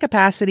filled to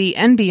capacity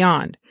and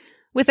beyond,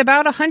 with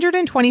about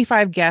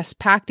 125 guests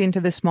packed into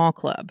the small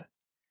club.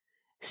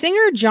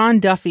 Singer John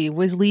Duffy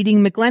was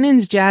leading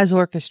McLennan's Jazz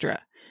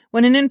Orchestra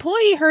when an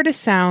employee heard a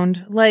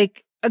sound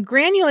like a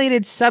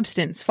granulated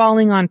substance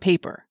falling on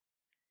paper.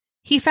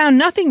 He found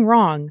nothing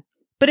wrong,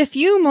 but a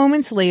few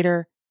moments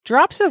later,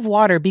 drops of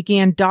water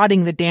began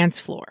dotting the dance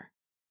floor.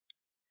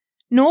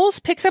 Knowles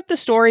picks up the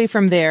story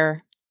from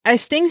there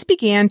as things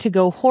began to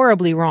go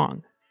horribly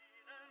wrong.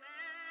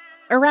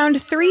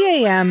 Around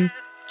 3 a.m.,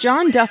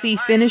 John Duffy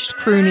finished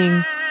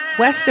crooning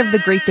West of the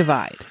Great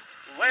Divide.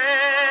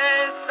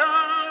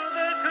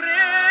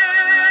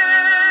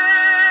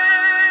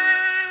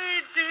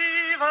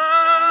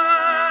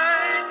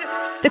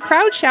 The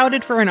crowd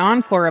shouted for an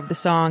encore of the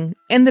song,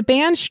 and the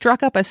band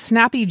struck up a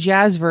snappy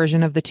jazz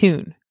version of the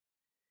tune.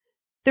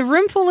 The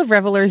roomful of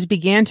revelers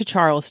began to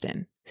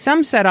Charleston.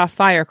 Some set off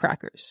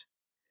firecrackers.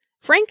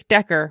 Frank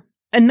Decker,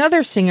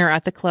 another singer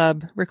at the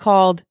club,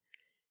 recalled,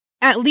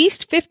 "At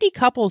least 50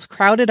 couples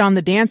crowded on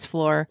the dance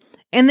floor,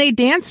 and they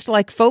danced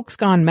like folks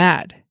gone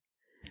mad.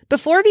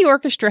 Before the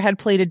orchestra had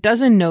played a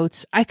dozen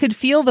notes, I could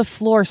feel the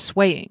floor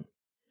swaying.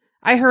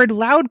 I heard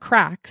loud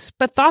cracks,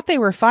 but thought they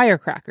were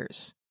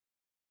firecrackers.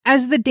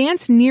 As the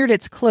dance neared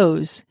its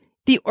close,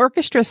 the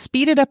orchestra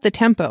speeded up the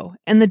tempo,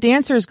 and the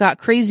dancers got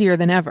crazier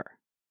than ever."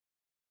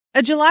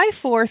 A July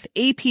 4th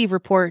AP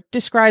report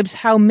describes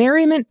how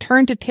merriment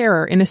turned to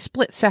terror in a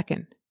split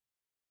second.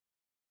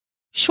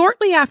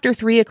 Shortly after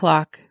 3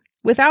 o'clock,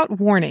 without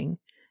warning,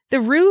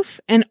 the roof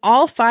and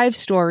all 5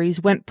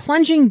 stories went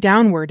plunging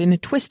downward in a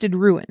twisted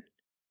ruin.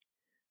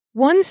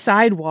 One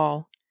side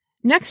wall,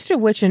 next to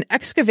which an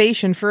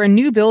excavation for a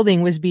new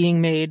building was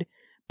being made,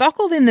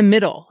 buckled in the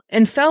middle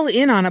and fell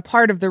in on a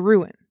part of the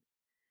ruin.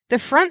 The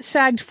front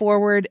sagged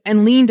forward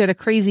and leaned at a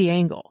crazy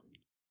angle.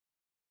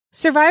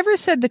 Survivors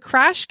said the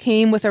crash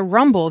came with a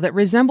rumble that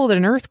resembled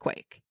an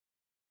earthquake.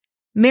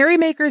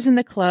 Merrymakers in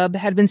the club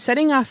had been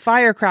setting off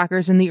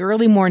firecrackers in the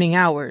early morning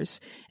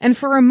hours, and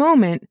for a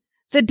moment,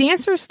 the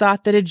dancers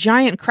thought that a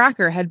giant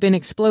cracker had been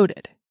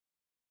exploded.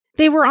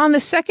 They were on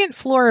the 2nd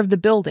floor of the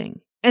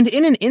building, and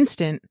in an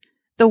instant,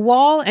 the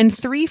wall and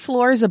 3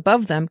 floors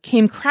above them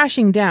came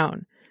crashing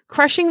down,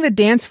 crushing the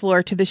dance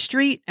floor to the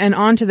street and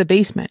onto the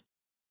basement.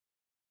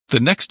 The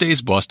next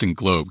day's Boston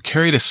Globe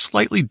carried a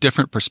slightly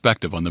different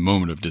perspective on the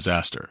moment of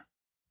disaster.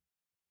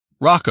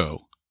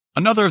 Rocco,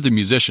 another of the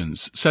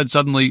musicians, said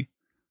suddenly,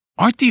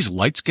 "Aren't these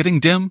lights getting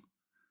dim?"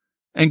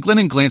 And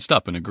Glennon glanced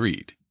up and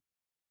agreed.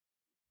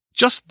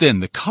 Just then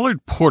the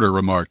colored porter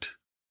remarked,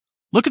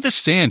 "Look at the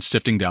sand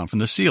sifting down from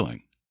the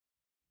ceiling."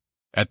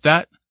 At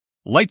that,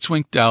 lights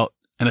winked out,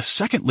 and a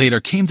second later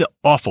came the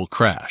awful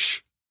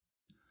crash.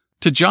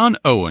 To John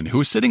Owen, who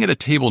was sitting at a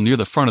table near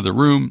the front of the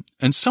room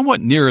and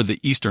somewhat nearer the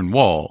eastern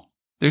wall,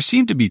 there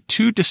seemed to be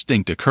 2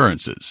 distinct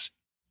occurrences.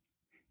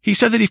 He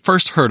said that he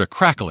first heard a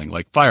crackling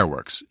like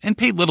fireworks and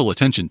paid little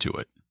attention to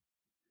it.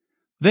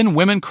 Then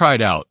women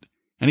cried out,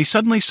 and he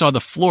suddenly saw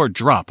the floor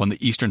drop on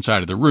the eastern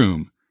side of the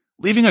room,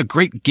 leaving a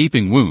great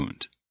gaping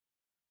wound.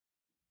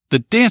 The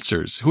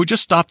dancers, who had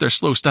just stopped their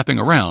slow stepping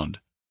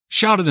around,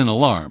 shouted in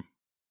alarm,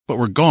 but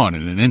were gone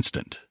in an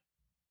instant.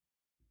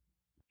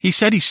 He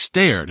said he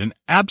stared in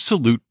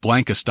absolute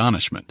blank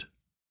astonishment.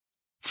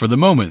 For the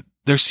moment,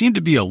 there seemed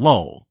to be a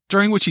lull,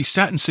 during which he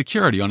sat in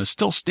security on a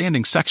still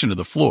standing section of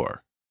the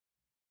floor.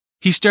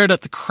 He stared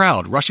at the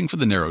crowd rushing for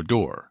the narrow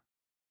door.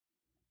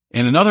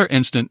 In another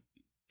instant,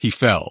 he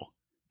fell,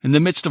 in the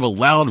midst of a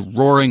loud,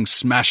 roaring,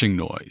 smashing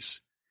noise.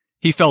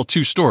 He fell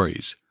 2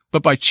 stories,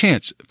 but by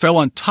chance fell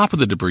on top of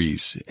the debris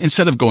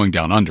instead of going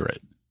down under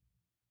it.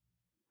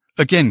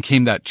 Again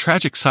came that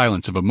tragic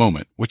silence of a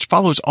moment which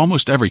follows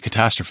almost every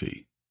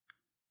catastrophe.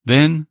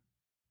 Then,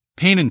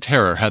 pain and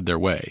terror had their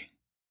way.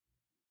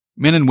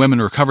 Men and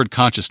women recovered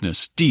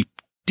consciousness deep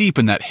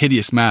in that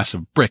hideous mass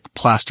of brick,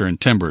 plaster, and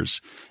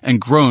timbers,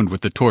 and groaned with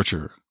the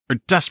torture, or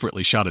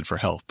desperately shouted for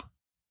help.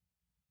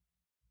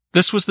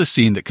 This was the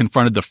scene that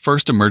confronted the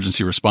first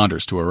emergency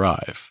responders to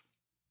arrive.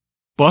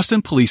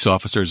 Boston police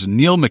officers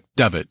Neil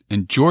McDevitt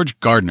and George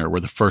Gardner were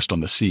the first on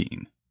the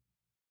scene.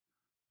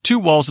 2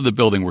 walls of the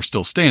building were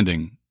still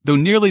standing, though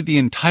nearly the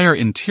entire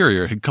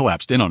interior had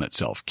collapsed in on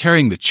itself,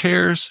 carrying the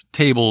chairs,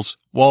 tables,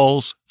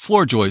 walls,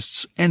 floor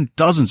joists, and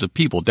dozens of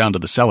people down to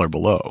the cellar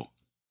below.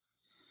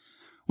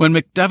 When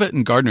McDevitt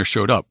and Gardner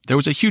showed up, there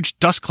was a huge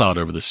dust cloud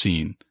over the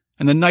scene,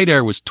 and the night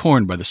air was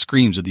torn by the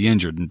screams of the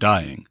injured and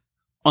dying,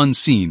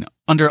 unseen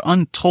under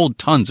untold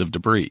tons of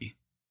debris.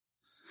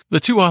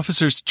 The 2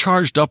 officers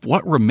charged up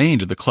what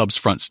remained of the club's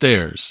front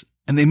stairs,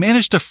 and they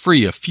managed to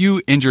free a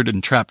few injured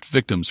and trapped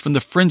victims from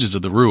the fringes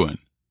of the ruin.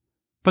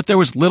 But there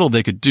was little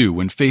they could do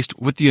when faced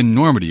with the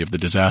enormity of the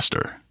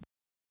disaster.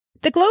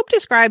 The Globe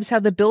describes how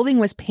the building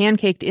was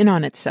pancaked in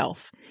on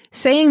itself,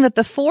 saying that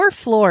the 4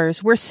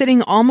 floors were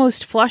sitting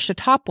almost flush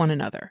atop one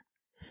another.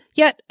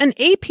 Yet an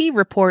AP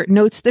report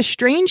notes the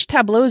strange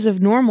tableaus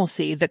of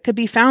normalcy that could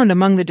be found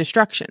among the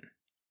destruction.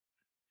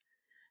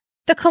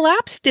 The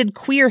collapse did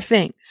queer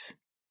things.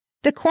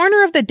 The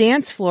corner of the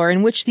dance floor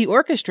in which the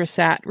orchestra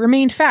sat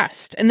remained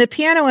fast, and the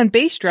piano and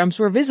bass drums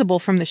were visible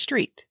from the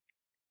street.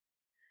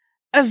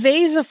 A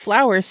vase of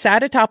flowers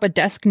sat atop a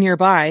desk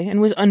nearby and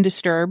was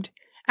undisturbed,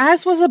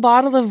 as was a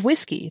bottle of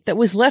whiskey that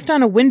was left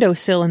on a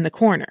windowsill in the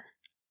corner.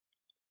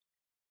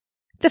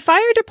 The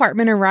fire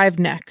department arrived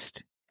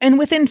next, and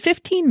within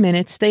 15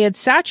 minutes they had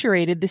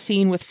saturated the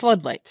scene with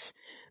floodlights,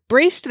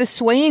 braced the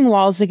swaying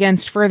walls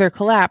against further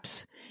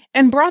collapse,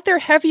 and brought their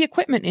heavy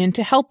equipment in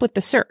to help with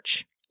the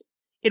search.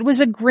 It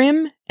was a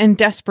grim and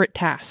desperate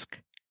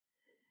task.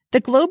 The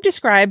Globe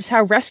describes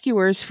how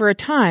rescuers for a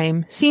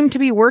time seemed to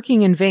be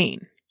working in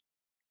vain.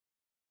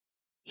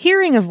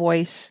 Hearing a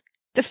voice,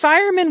 the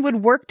firemen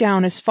would work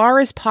down as far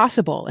as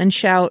possible and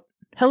shout,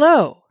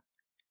 "Hello!"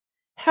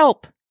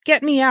 "Help!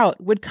 Get me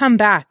out!" would come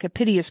back, a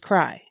piteous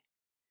cry.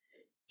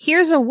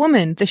 "Here's a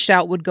woman," the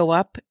shout would go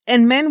up,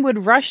 and men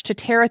would rush to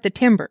tear at the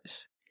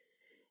timbers.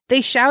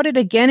 They shouted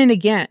again and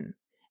again,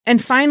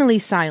 and finally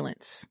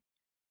silence.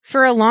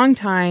 For a long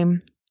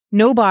time,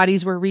 no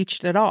bodies were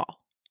reached at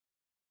all.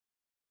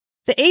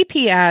 The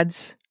AP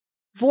adds,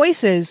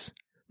 "Voices,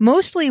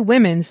 mostly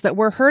women's that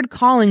were heard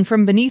calling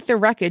from beneath the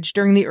wreckage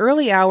during the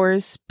early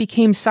hours,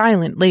 became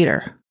silent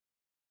later."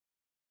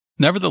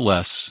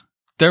 Nevertheless,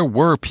 there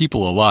were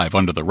people alive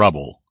under the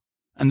rubble,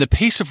 and the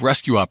pace of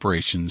rescue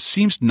operations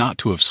seems not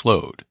to have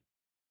slowed.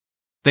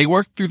 They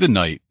worked through the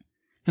night,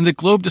 and the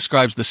Globe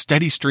describes the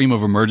steady stream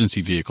of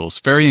emergency vehicles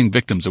ferrying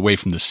victims away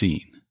from the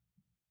scene.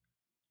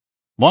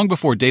 Long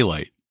before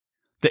daylight,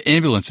 the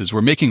ambulances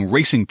were making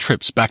racing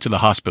trips back to the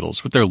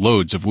hospitals with their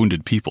loads of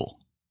wounded people.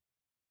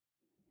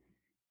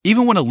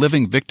 Even when a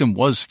living victim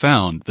was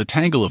found, the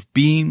tangle of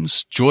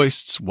beams,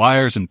 joists,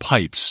 wires, and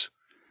pipes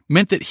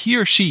meant that he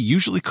or she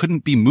usually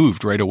couldn't be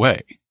moved right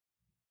away.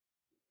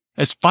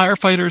 As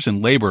firefighters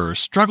and laborers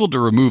struggled to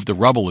remove the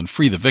rubble and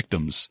free the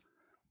victims,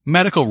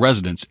 medical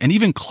residents and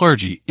even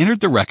clergy entered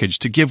the wreckage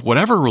to give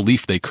whatever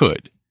relief they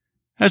could,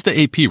 as the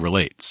AP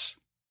relates.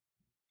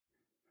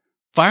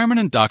 Firemen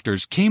and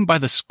doctors came by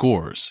the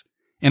scores,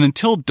 and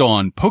until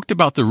dawn poked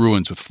about the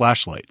ruins with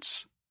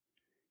flashlights.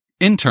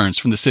 Interns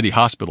from the city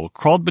hospital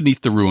crawled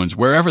beneath the ruins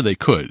wherever they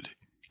could,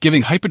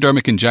 giving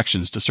hypodermic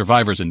injections to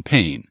survivors in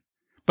pain,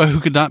 but who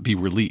could not be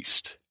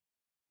released.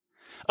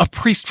 A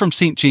priest from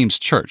St. James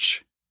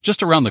Church,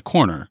 just around the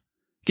corner,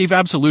 gave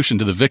absolution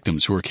to the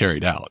victims who were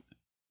carried out.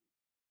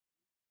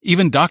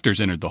 Even doctors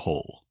entered the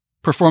hole,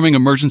 performing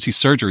emergency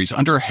surgeries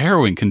under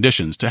harrowing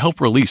conditions to help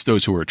release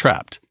those who were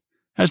trapped,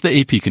 as the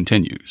AP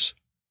continues.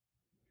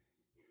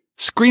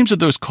 Screams of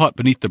those caught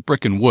beneath the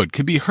brick and wood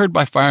could be heard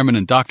by firemen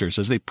and doctors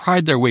as they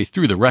pried their way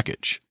through the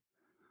wreckage.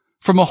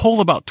 From a hole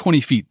about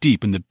 20 feet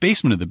deep in the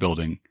basement of the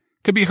building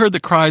could be heard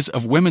the cries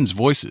of women's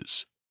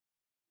voices.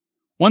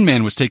 One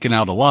man was taken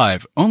out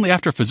alive only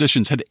after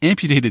physicians had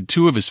amputated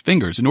 2 of his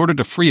fingers in order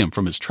to free him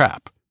from his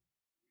trap.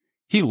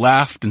 He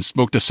laughed and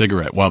smoked a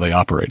cigarette while they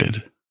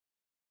operated.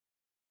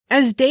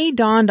 As day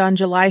dawned on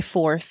July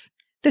 4th,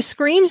 the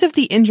screams of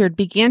the injured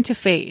began to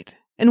fade,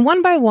 and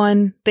one by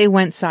one they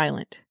went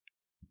silent.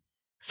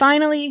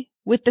 Finally,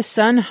 with the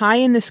sun high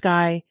in the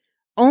sky,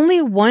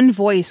 only one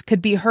voice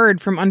could be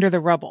heard from under the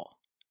rubble.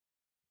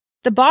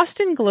 The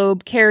Boston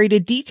Globe carried a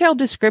detailed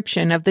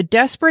description of the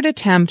desperate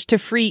attempt to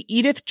free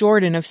Edith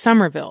Jordan of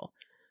Somerville,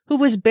 who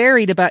was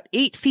buried about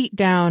 8 feet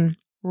down,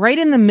 right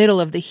in the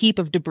middle of the heap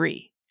of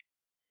debris.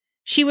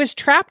 She was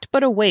trapped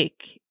but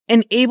awake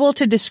and able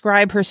to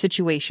describe her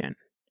situation.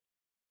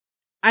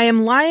 I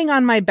am lying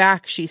on my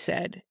back, she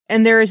said,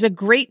 and there is a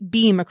great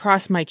beam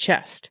across my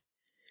chest.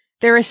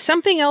 There is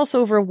something else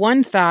over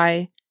one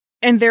thigh,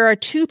 and there are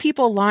 2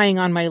 people lying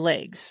on my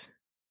legs.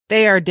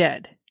 They are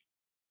dead.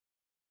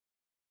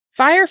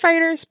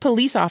 Firefighters,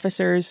 police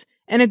officers,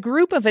 and a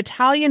group of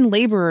Italian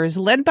laborers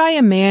led by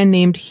a man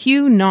named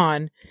Hugh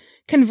Non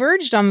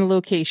converged on the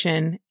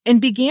location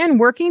and began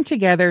working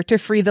together to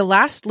free the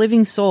last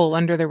living soul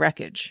under the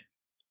wreckage.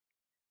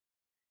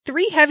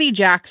 3 heavy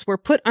jacks were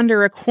put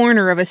under a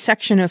corner of a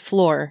section of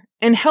floor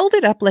and held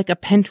it up like a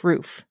pent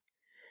roof.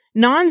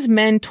 Non's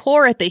men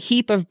tore at the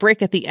heap of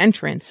brick at the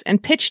entrance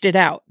and pitched it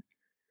out.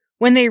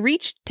 When they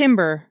reached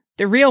timber,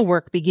 the real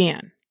work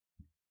began.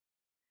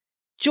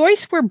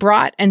 Joists were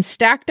brought and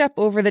stacked up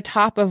over the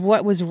top of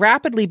what was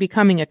rapidly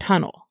becoming a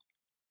tunnel.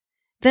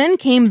 Then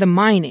came the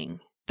mining,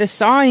 the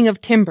sawing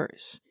of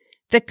timbers,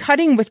 the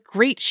cutting with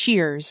great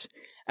shears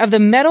of the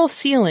metal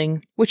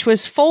ceiling, which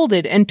was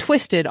folded and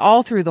twisted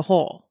all through the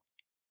hole.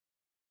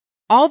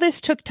 All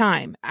this took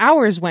time.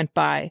 Hours went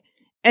by,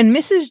 and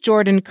Mrs.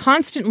 Jordan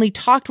constantly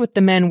talked with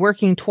the men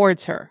working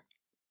towards her.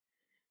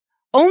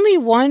 Only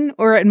 1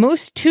 or at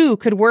most 2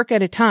 could work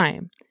at a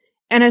time,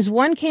 and as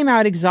one came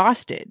out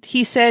exhausted,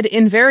 he said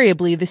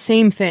invariably the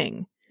same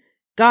thing.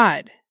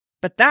 God,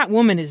 but that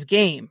woman is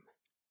game.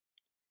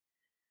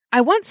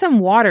 I want some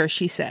water,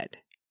 she said.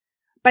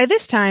 By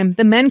this time,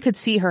 the men could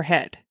see her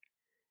head.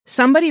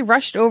 Somebody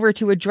rushed over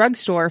to a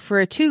drugstore for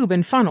a tube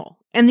and funnel,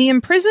 and the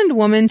imprisoned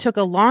woman took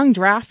a long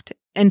draught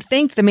and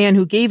thanked the man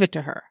who gave it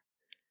to her.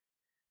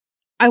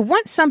 I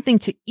want something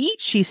to eat,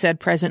 she said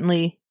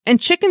presently, and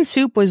chicken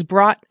soup was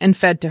brought and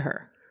fed to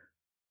her.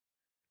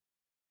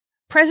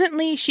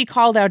 Presently, she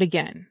called out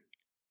again.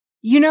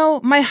 You know,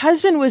 my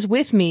husband was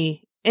with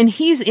me, and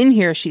he's in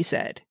here, she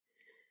said.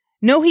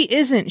 No, he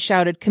isn't,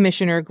 shouted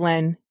Commissioner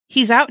Glenn.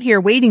 He's out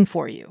here waiting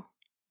for you.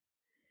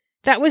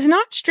 That was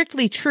not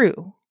strictly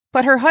true,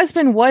 but her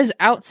husband was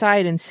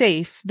outside and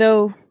safe,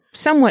 though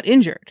somewhat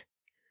injured.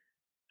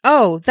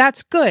 Oh,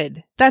 that's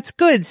good,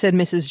 said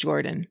Mrs.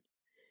 Jordan.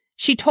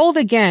 She told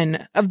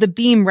again of the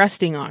beam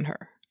resting on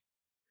her.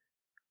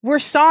 We're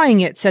sawing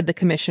it, said the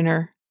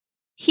commissioner.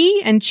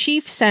 He and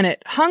Chief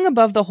Sennett hung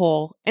above the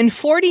hole, and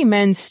 40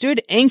 men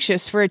stood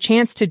anxious for a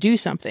chance to do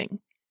something.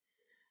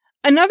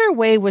 Another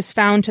way was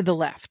found to the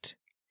left.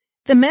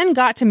 The men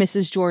got to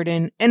Mrs.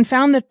 Jordan and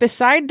found that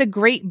beside the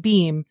great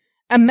beam,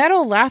 a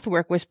metal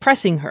lathwork was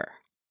pressing her.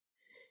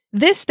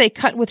 This they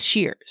cut with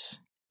shears.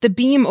 The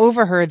beam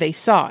over her they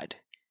sawed.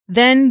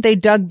 Then they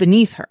dug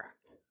beneath her.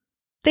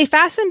 They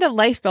fastened a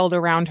life belt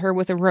around her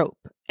with a rope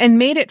and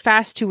made it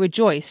fast to a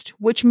joist,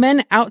 which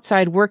men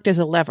outside worked as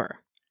a lever.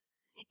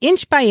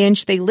 Inch by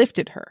inch they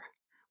lifted her,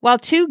 while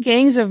 2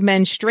 gangs of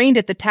men strained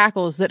at the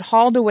tackles that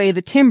hauled away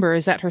the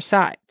timbers at her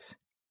sides.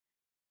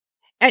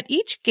 At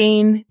each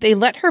gain, they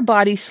let her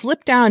body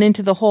slip down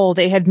into the hole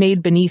they had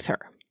made beneath her.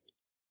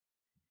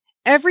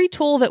 Every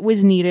tool that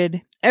was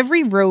needed,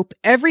 every rope,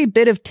 every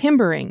bit of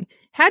timbering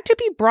had to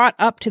be brought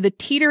up to the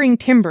teetering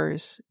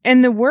timbers,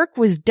 and the work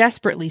was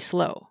desperately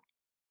slow.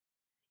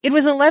 It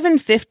was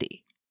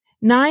 11:50,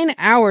 9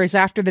 hours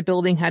after the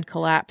building had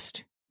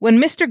collapsed, when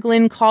Mr.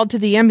 Glynn called to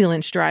the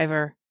ambulance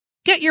driver,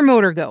 "Get your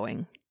motor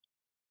going."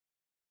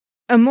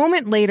 A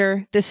moment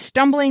later, the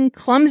stumbling,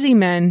 clumsy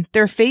men,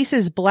 their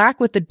faces black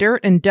with the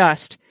dirt and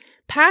dust,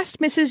 passed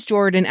Mrs.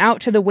 Jordan out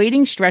to the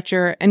waiting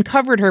stretcher and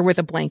covered her with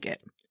a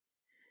blanket.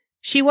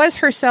 She was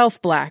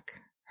herself black.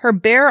 Her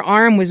bare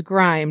arm was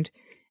grimed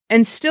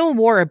and still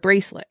wore a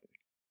bracelet.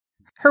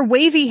 Her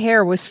wavy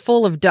hair was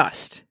full of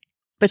dust,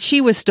 but she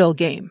was still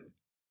game.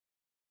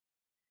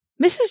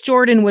 Mrs.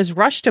 Jordan was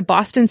rushed to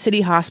Boston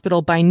City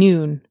Hospital by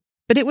noon,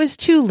 but it was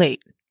too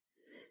late.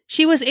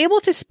 She was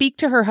able to speak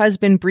to her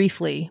husband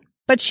briefly,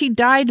 but she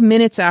died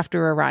minutes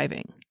after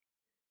arriving.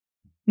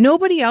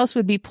 Nobody else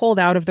would be pulled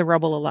out of the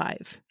rubble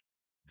alive.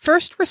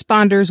 First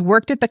responders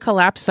worked at the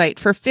collapse site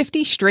for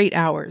 50 straight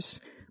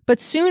hours, but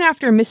soon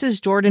after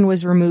Mrs. Jordan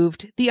was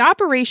removed, the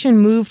operation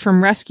moved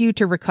from rescue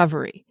to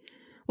recovery,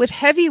 with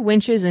heavy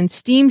winches and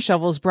steam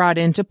shovels brought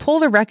in to pull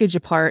the wreckage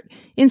apart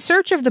in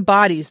search of the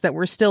bodies that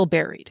were still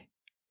buried.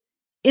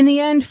 In the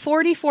end,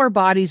 44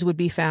 bodies would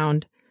be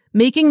found,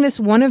 making this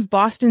one of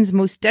Boston's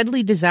most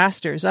deadly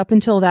disasters up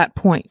until that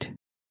point.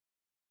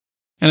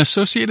 An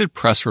Associated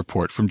Press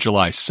report from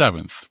July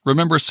 7th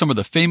remembers some of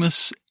the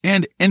famous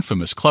and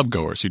infamous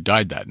clubgoers who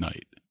died that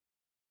night.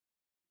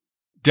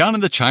 Down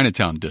in the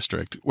Chinatown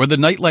district, where the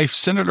nightlife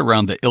centered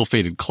around the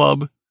ill-fated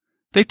club,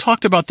 they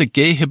talked about the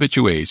gay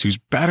habitués whose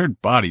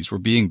battered bodies were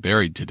being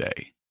buried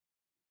today.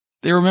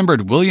 They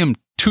remembered William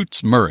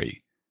Toots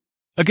Murray,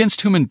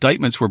 against whom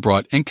indictments were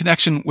brought in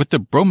connection with the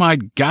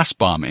bromide gas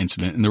bomb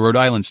incident in the Rhode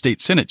Island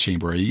State Senate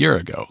chamber a year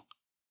ago.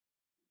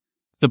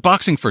 The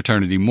boxing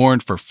fraternity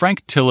mourned for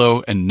Frank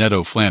Tillo and Ned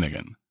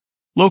O'Flanagan,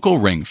 local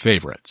ring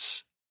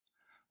favorites.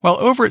 While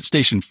over at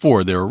Station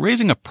 4, they were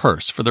raising a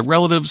purse for the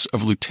relatives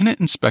of Lieutenant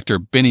Inspector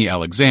Benny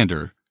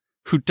Alexander,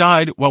 who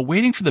died while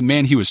waiting for the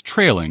man he was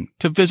trailing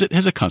to visit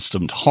his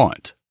accustomed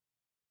haunt.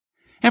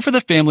 And for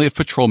the family of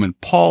Patrolman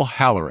Paul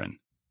Halloran,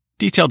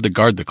 detailed to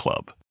guard the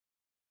club.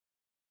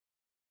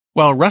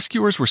 While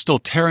rescuers were still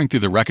tearing through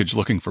the wreckage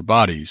looking for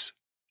bodies,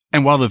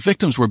 and while the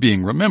victims were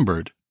being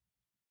remembered,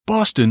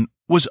 Boston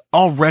was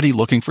already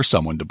looking for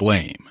someone to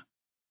blame.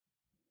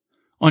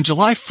 On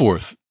July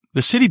 4th,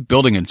 the city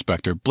building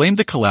inspector blamed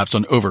the collapse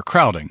on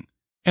overcrowding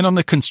and on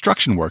the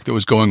construction work that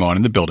was going on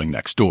in the building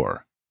next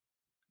door.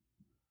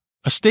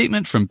 A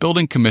statement from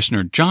Building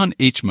Commissioner John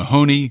H.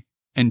 Mahoney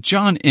and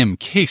John M.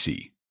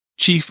 Casey,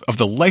 chief of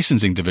the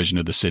licensing division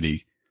of the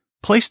city,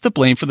 placed the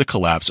blame for the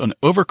collapse on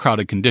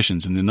overcrowded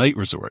conditions in the night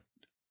resort.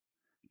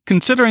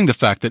 Considering the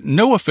fact that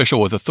no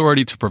official with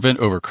authority to prevent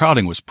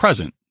overcrowding was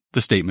present,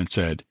 the statement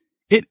said,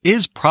 it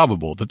is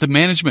probable that the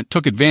management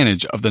took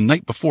advantage of the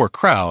night before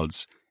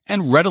crowds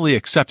and readily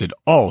accepted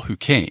all who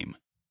came.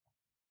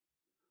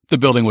 The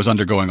building was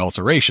undergoing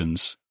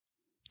alterations.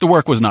 The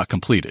work was not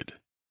completed.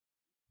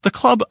 The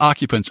club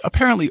occupants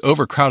apparently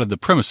overcrowded the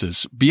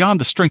premises beyond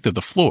the strength of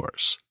the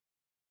floors.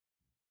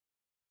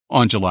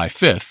 On July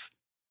 5th,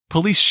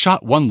 police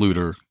shot one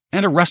looter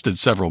and arrested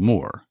several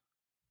more.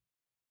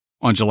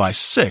 On July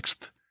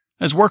 6th,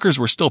 as workers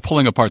were still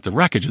pulling apart the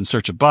wreckage in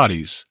search of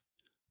bodies,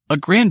 a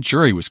grand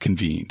jury was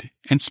convened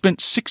and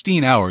spent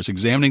 16 hours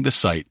examining the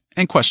site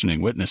and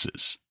questioning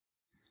witnesses.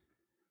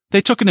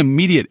 They took an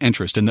immediate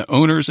interest in the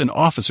owners and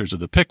officers of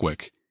the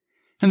Pickwick,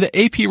 and the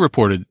AP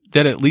reported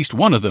that at least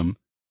one of them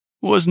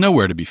was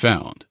nowhere to be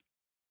found.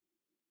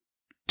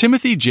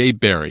 Timothy J.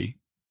 Berry,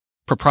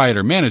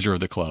 proprietor-manager of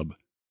the club,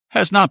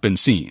 has not been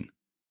seen,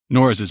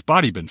 nor has his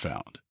body been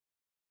found.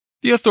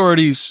 The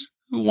authorities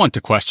want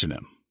to question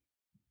him.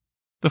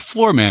 The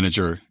floor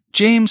manager,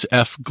 James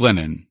F.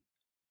 Glennon,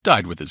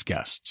 died with his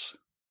guests.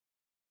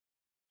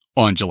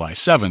 On July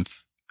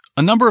 7th,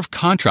 a number of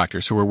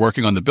contractors who were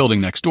working on the building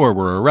next door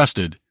were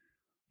arrested,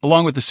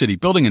 along with the city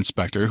building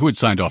inspector who had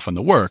signed off on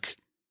the work,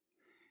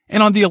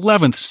 and on the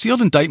 11th,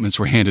 sealed indictments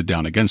were handed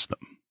down against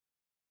them.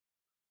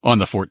 On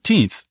the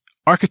 14th,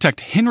 architect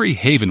Henry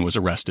Haven was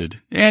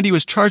arrested, and he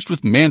was charged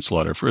with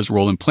manslaughter for his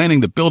role in planning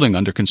the building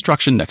under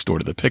construction next door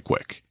to the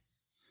Pickwick.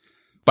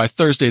 By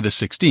Thursday the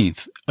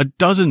 16th, a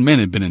dozen men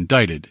had been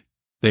indicted.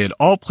 They had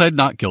all pled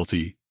not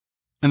guilty,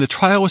 and the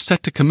trial was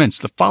set to commence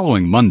the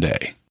following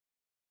Monday.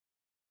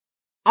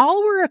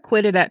 All were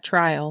acquitted at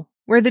trial,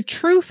 where the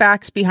true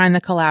facts behind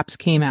the collapse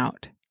came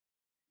out.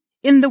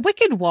 In The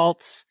Wicked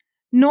Waltz,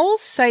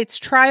 Knowles cites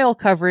trial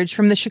coverage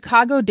from the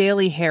Chicago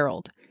Daily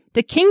Herald,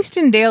 the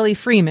Kingston Daily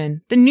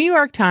Freeman, the New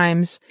York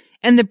Times,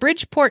 and the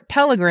Bridgeport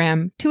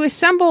Telegram to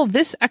assemble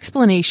this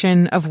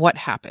explanation of what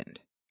happened.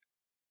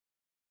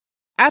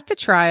 At the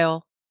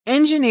trial,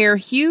 engineer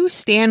Hugh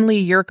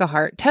Stanley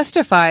Urquhart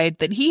testified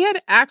that he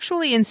had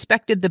actually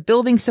inspected the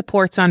building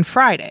supports on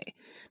Friday,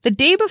 the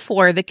day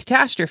before the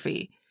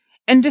catastrophe,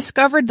 and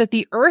discovered that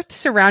the earth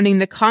surrounding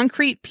the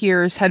concrete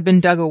piers had been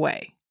dug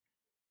away.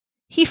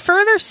 He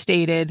further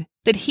stated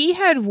that he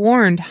had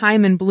warned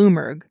Hyman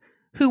Bloomberg,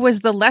 who was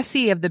the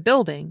lessee of the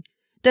building,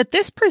 that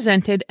this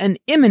presented an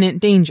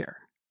imminent danger.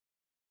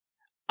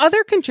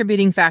 Other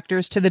contributing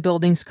factors to the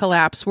building's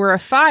collapse were a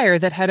fire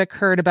that had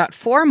occurred about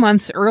 4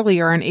 months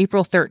earlier on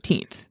April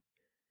 13th.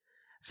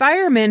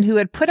 Firemen who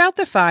had put out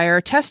the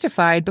fire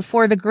testified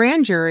before the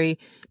grand jury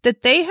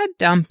that they had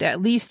dumped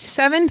at least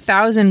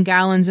 7,000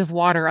 gallons of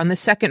water on the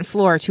second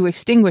floor to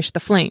extinguish the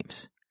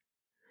flames.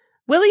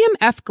 William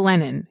F.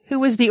 Glennon, who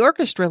was the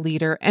orchestra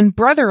leader and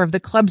brother of the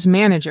club's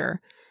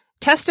manager,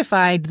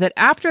 testified that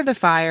after the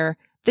fire,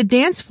 the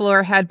dance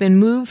floor had been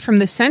moved from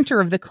the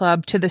center of the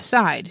club to the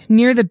side,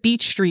 near the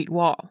Beach Street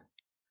wall.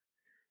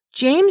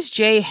 James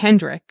J.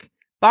 Hendrick,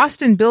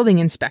 Boston building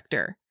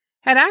inspector,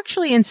 had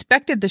actually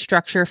inspected the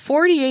structure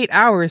 48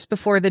 hours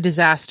before the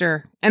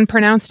disaster and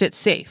pronounced it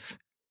safe.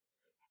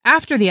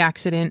 After the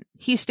accident,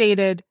 he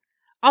stated,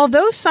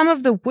 although some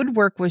of the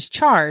woodwork was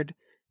charred,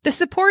 the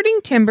supporting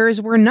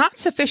timbers were not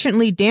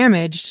sufficiently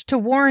damaged to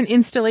warrant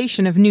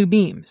installation of new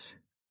beams.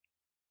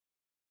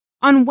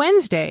 On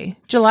Wednesday,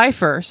 July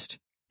 1st,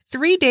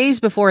 3 days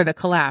before the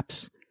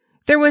collapse,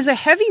 there was a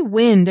heavy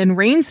wind and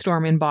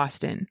rainstorm in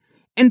Boston,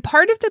 and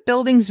part of the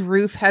building's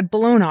roof had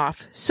blown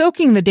off,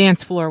 soaking the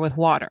dance floor with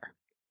water.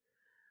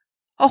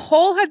 A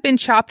hole had been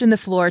chopped in the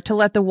floor to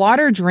let the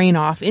water drain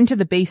off into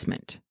the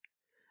basement.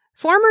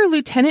 Former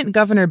Lieutenant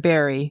Governor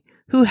Berry,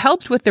 who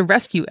helped with the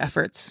rescue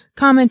efforts,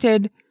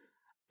 commented,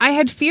 I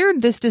had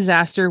feared this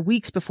disaster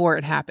weeks before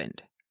it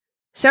happened.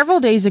 Several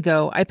days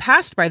ago, I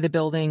passed by the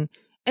building,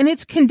 and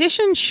its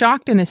condition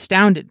shocked and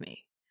astounded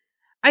me.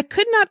 I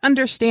could not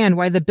understand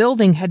why the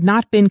building had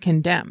not been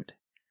condemned.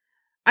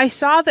 I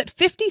saw that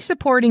 50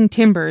 supporting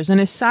timbers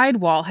and a side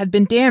wall had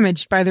been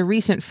damaged by the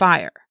recent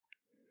fire.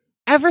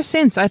 Ever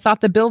since, I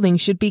thought the building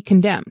should be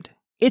condemned.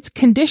 Its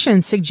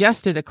condition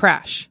suggested a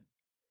crash.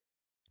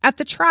 At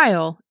the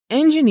trial,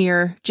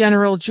 engineer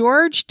General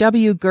George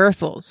W.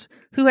 Goethals,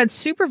 who had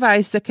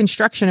supervised the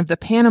construction of the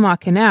Panama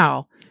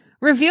Canal,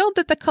 revealed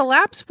that the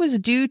collapse was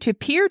due to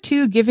Pier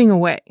 2 giving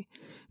away,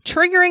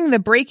 triggering the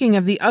breaking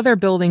of the other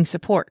building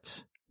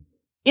supports.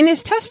 In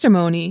his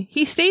testimony,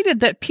 he stated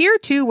that Pier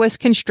 2 was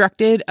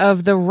constructed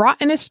of the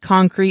rottenest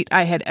concrete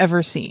I had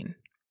ever seen.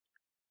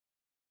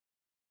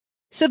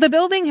 So the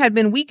building had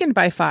been weakened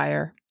by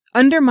fire,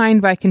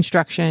 undermined by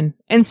construction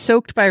and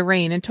soaked by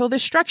rain until the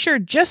structure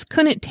just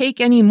couldn't take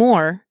any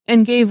more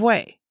and gave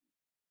way.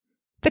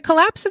 The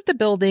collapse of the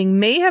building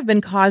may have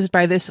been caused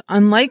by this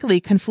unlikely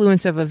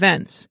confluence of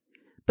events,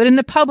 but in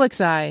the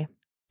public's eye,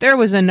 there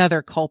was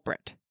another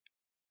culprit.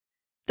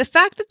 The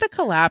fact that the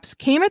collapse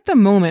came at the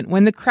moment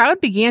when the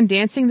crowd began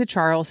dancing the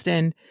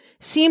Charleston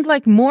seemed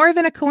like more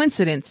than a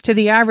coincidence to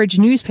the average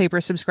newspaper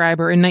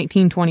subscriber in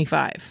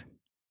 1925.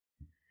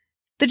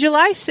 The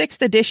July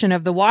 6th edition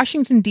of the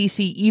Washington,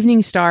 D.C.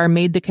 Evening Star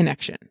made the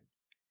connection.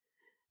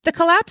 The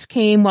collapse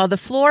came while the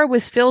floor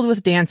was filled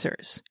with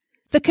dancers.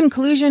 The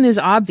conclusion is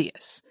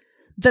obvious,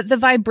 that the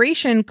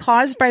vibration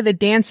caused by the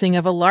dancing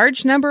of a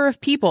large number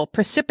of people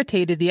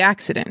precipitated the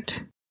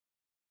accident.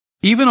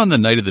 Even on the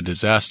night of the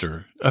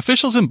disaster,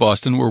 officials in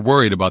Boston were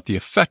worried about the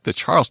effect that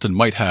Charleston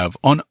might have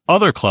on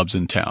other clubs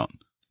in town,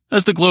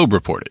 as the Globe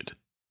reported.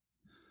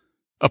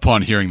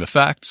 Upon hearing the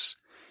facts,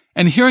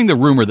 and hearing the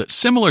rumor that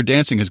similar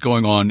dancing is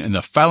going on in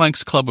the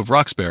Phalanx Club of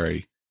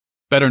Roxbury,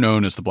 better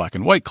known as the Black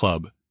and White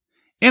Club,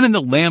 and in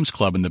the Lambs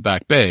Club in the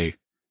Back Bay,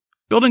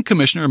 Building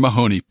Commissioner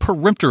Mahoney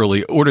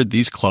peremptorily ordered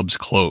these clubs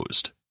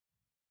closed.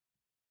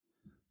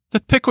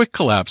 The Pickwick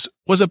collapse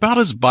was about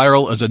as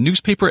viral as a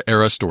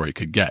newspaper-era story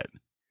could get.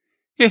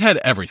 It had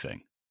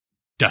everything: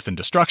 death and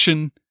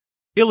destruction,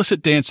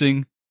 illicit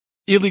dancing,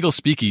 illegal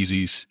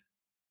speakeasies.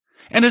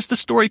 And as the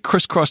story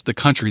crisscrossed the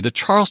country, the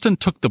Charleston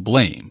took the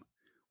blame,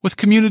 with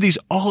communities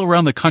all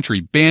around the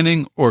country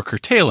banning or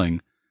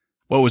curtailing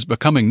what was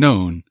becoming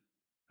known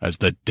as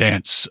the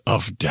Dance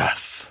of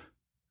Death.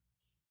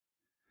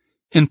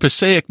 In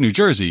Passaic, New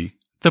Jersey,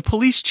 the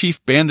police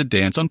chief banned the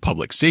dance on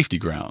public safety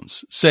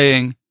grounds,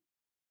 saying,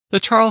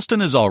 "The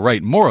Charleston is all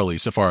right morally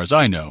so far as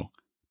I know,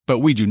 but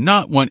we do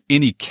not want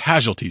any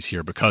casualties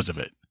here because of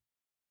it."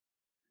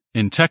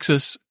 In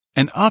Texas,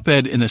 an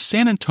op-ed in the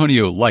San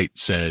Antonio Light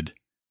said,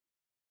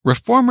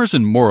 "Reformers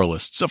and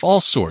moralists of all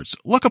sorts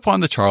look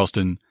upon the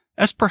Charleston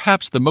as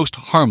perhaps the most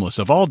harmless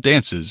of all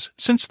dances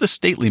since the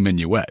stately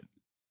minuet.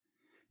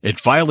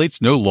 It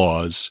violates no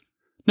laws,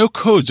 no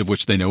codes of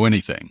which they know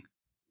anything.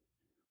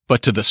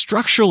 But to the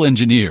structural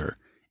engineer,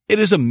 it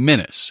is a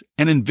menace,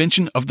 an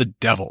invention of the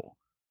devil,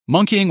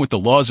 monkeying with the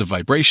laws of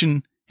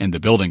vibration and the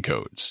building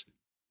codes.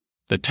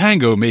 The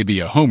tango may be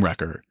a home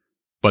wrecker,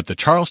 but the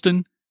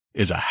Charleston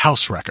is a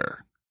house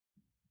wrecker."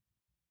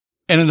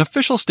 And an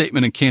official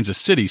statement in Kansas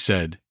City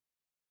said,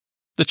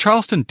 "The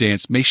Charleston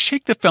dance may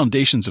shake the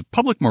foundations of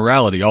public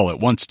morality all it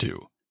wants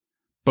to,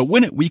 but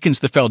when it weakens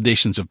the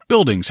foundations of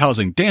buildings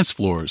housing dance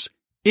floors,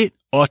 it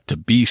ought to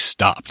be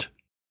stopped."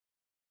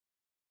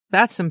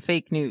 That's some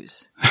fake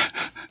news.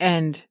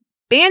 And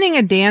banning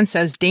a dance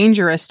as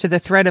dangerous to the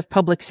threat of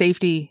public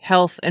safety,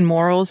 health, and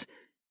morals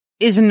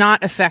is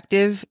not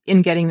effective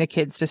in getting the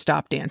kids to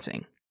stop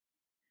dancing.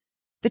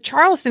 The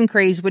Charleston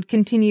craze would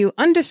continue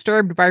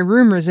undisturbed by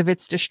rumors of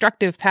its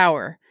destructive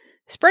power,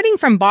 spreading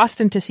from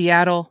Boston to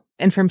Seattle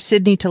and from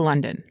Sydney to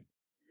London.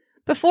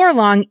 Before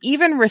long,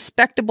 even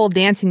respectable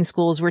dancing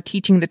schools were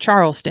teaching the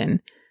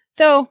Charleston,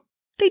 though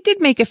they did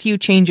make a few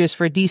changes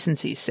for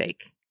decency's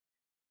sake.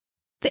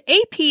 The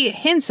AP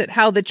hints at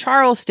how the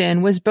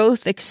Charleston was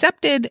both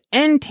accepted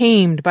and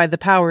tamed by the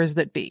powers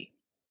that be.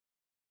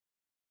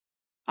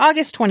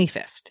 August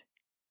 25th.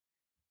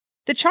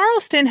 The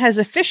Charleston has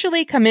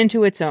officially come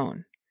into its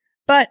own,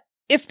 but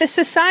if the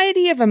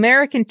Society of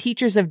American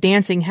Teachers of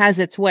Dancing has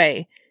its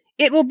way,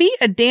 it will be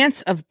a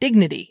dance of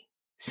dignity,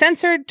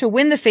 censored to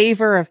win the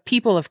favor of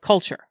people of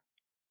culture.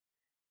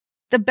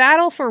 The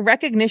battle for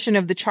recognition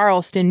of the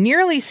Charleston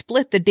nearly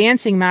split the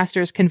Dancing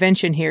Masters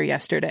Convention here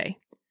yesterday.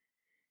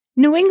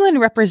 New England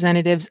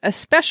representatives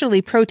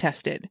especially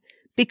protested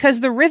because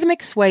the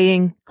rhythmic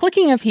swaying,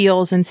 clicking of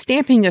heels, and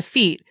stamping of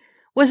feet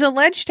was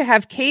alleged to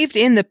have caved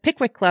in the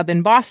Pickwick Club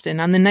in Boston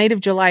on the night of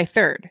July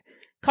 3rd,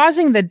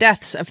 causing the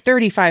deaths of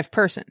 35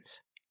 persons.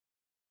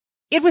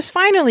 It was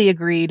finally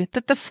agreed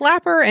that the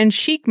flapper and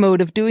chic mode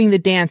of doing the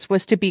dance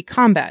was to be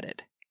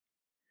combated.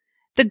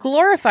 The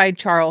glorified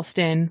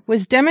Charleston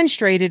was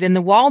demonstrated in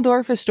the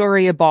Waldorf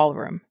Astoria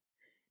Ballroom.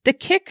 The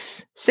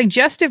kicks,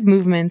 suggestive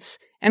movements,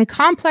 and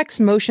complex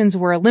motions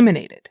were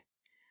eliminated.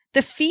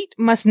 The feet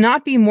must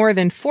not be more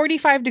than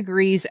 45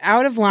 degrees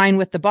out of line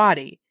with the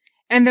body,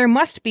 and there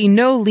must be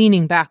no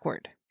leaning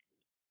backward.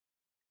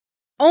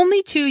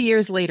 Only 2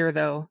 years later,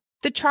 though,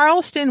 the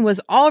Charleston was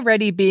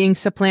already being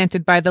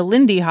supplanted by the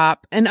Lindy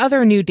Hop and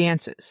other new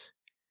dances.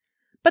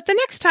 But the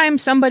next time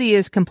somebody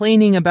is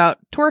complaining about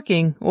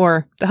twerking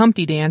or the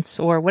Humpty Dance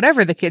or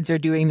whatever the kids are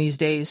doing these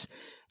days,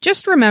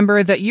 just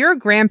remember that your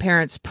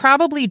grandparents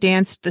probably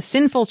danced the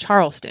sinful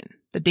Charleston,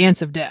 the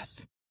Dance of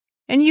Death,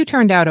 and you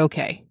turned out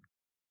okay.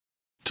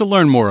 To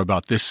learn more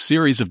about this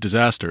series of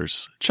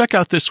disasters, check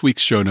out this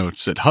week's show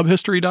notes at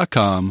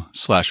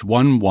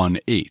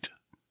hubhistory.com/118.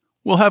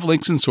 We'll have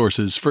links and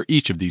sources for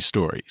each of these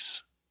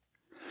stories.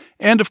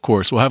 And of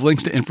course, we'll have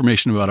links to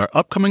information about our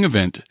upcoming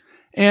event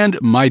and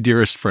My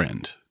Dearest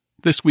Friend,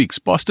 this week's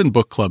Boston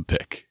Book Club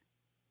pick.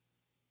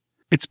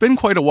 It's been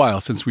quite a while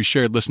since we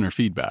shared listener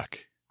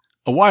feedback.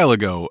 A while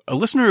ago, a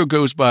listener who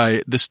goes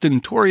by the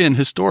Stentorian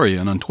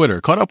Historian on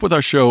Twitter caught up with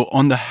our show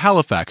on the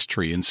Halifax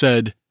tree and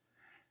said,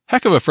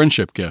 "Heck of a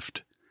friendship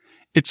gift.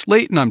 It's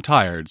late and I'm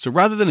tired, so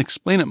rather than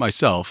explain it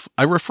myself,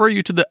 I refer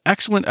you to the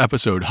excellent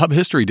episode Hub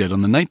History did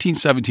on the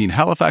 1917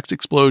 Halifax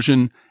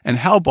explosion and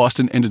how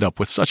Boston ended up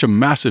with such a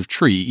massive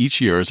tree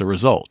each year as a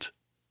result."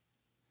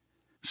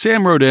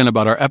 Sam wrote in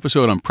about our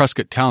episode on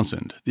Prescott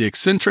Townsend, the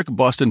eccentric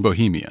Boston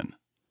bohemian.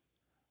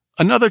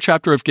 Another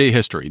chapter of gay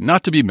history,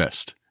 not to be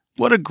missed.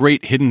 What a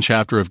great hidden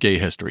chapter of gay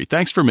history.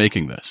 Thanks for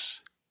making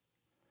this.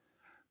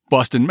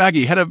 Boston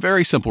Maggie had a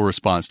very simple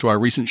response to our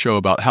recent show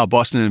about how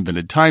Boston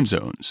invented time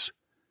zones.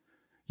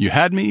 "You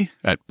had me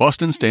at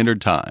Boston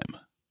Standard Time."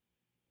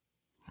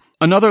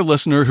 Another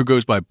listener who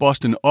goes by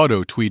Boston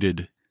Auto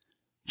tweeted,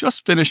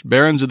 "Just finished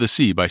Barons of the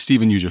Sea by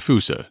Stephen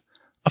Ujafusa.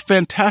 A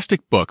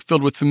fantastic book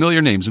filled with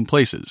familiar names and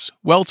places,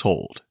 well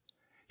told.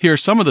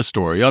 Here's some of the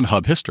story on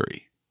Hub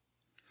History."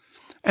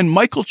 And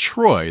Michael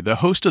Troy, the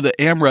host of the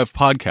AmRev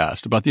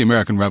podcast about the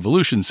American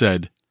Revolution,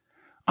 said,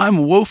 "I'm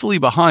woefully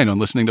behind on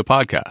listening to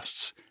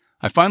podcasts.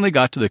 I finally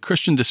got to the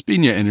Christian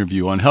Despina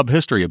interview on Hub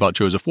History about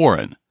Joseph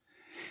Warren.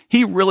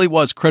 He really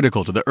was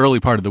critical to the early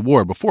part of the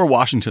war before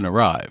Washington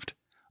arrived.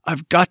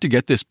 I've got to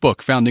get this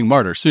book, Founding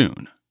Martyr,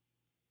 soon."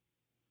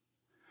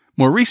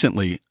 More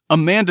recently,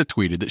 Amanda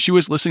tweeted that she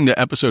was listening to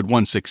episode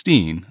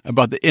 116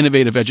 about the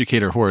innovative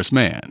educator Horace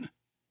Mann.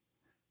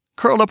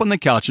 "Curled up on the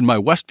couch in my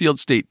Westfield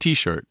State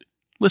t-shirt,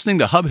 listening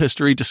to Hub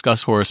History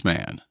discuss Horace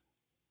Mann."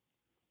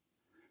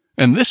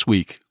 And this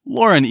week,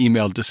 Lauren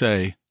emailed to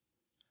say,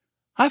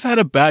 "I've had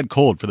a bad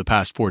cold for the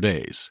past 4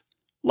 days.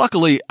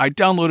 Luckily, I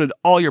downloaded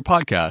all your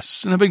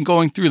podcasts and have been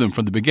going through them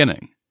from the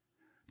beginning.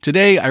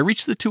 Today, I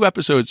reached the 2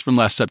 episodes from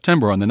last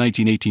September on the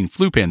 1918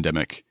 flu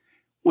pandemic,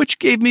 which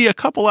gave me a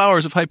couple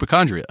hours of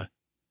hypochondria.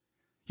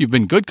 You've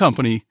been good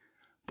company,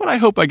 but I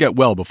hope I get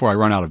well before I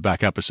run out of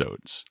back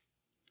episodes.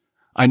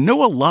 I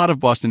know a lot of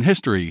Boston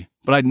history,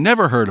 but I'd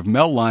never heard of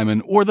Mel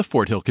Lyman or the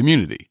Fort Hill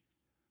community.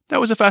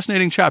 That was a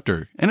fascinating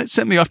chapter, and it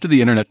sent me off to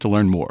the internet to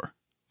learn more.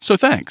 So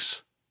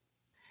thanks."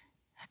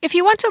 If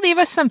you want to leave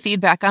us some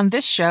feedback on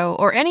this show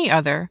or any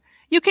other,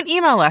 you can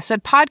email us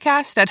at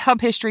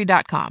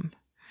podcast@hubhistory.com.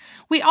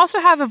 We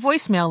also have a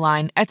voicemail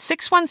line at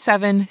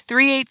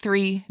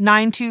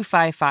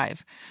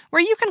 617-383-9255,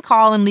 where you can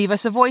call and leave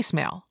us a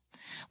voicemail.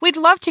 We'd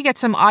love to get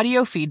some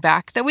audio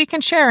feedback that we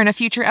can share in a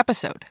future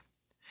episode.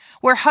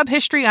 We're Hub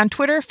History on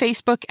Twitter,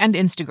 Facebook, and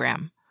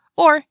Instagram.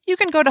 Or you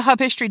can go to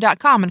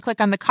hubhistory.com and click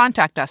on the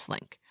Contact Us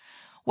link.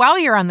 While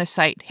you're on the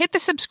site, hit the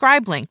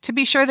subscribe link to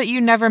be sure that you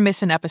never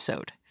miss an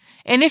episode.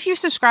 And if you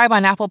subscribe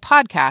on Apple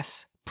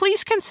Podcasts,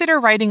 please consider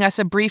writing us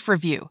a brief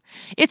review.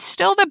 It's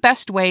still the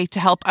best way to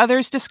help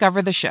others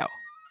discover the show.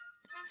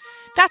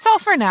 That's all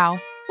for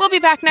now. We'll be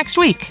back next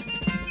week.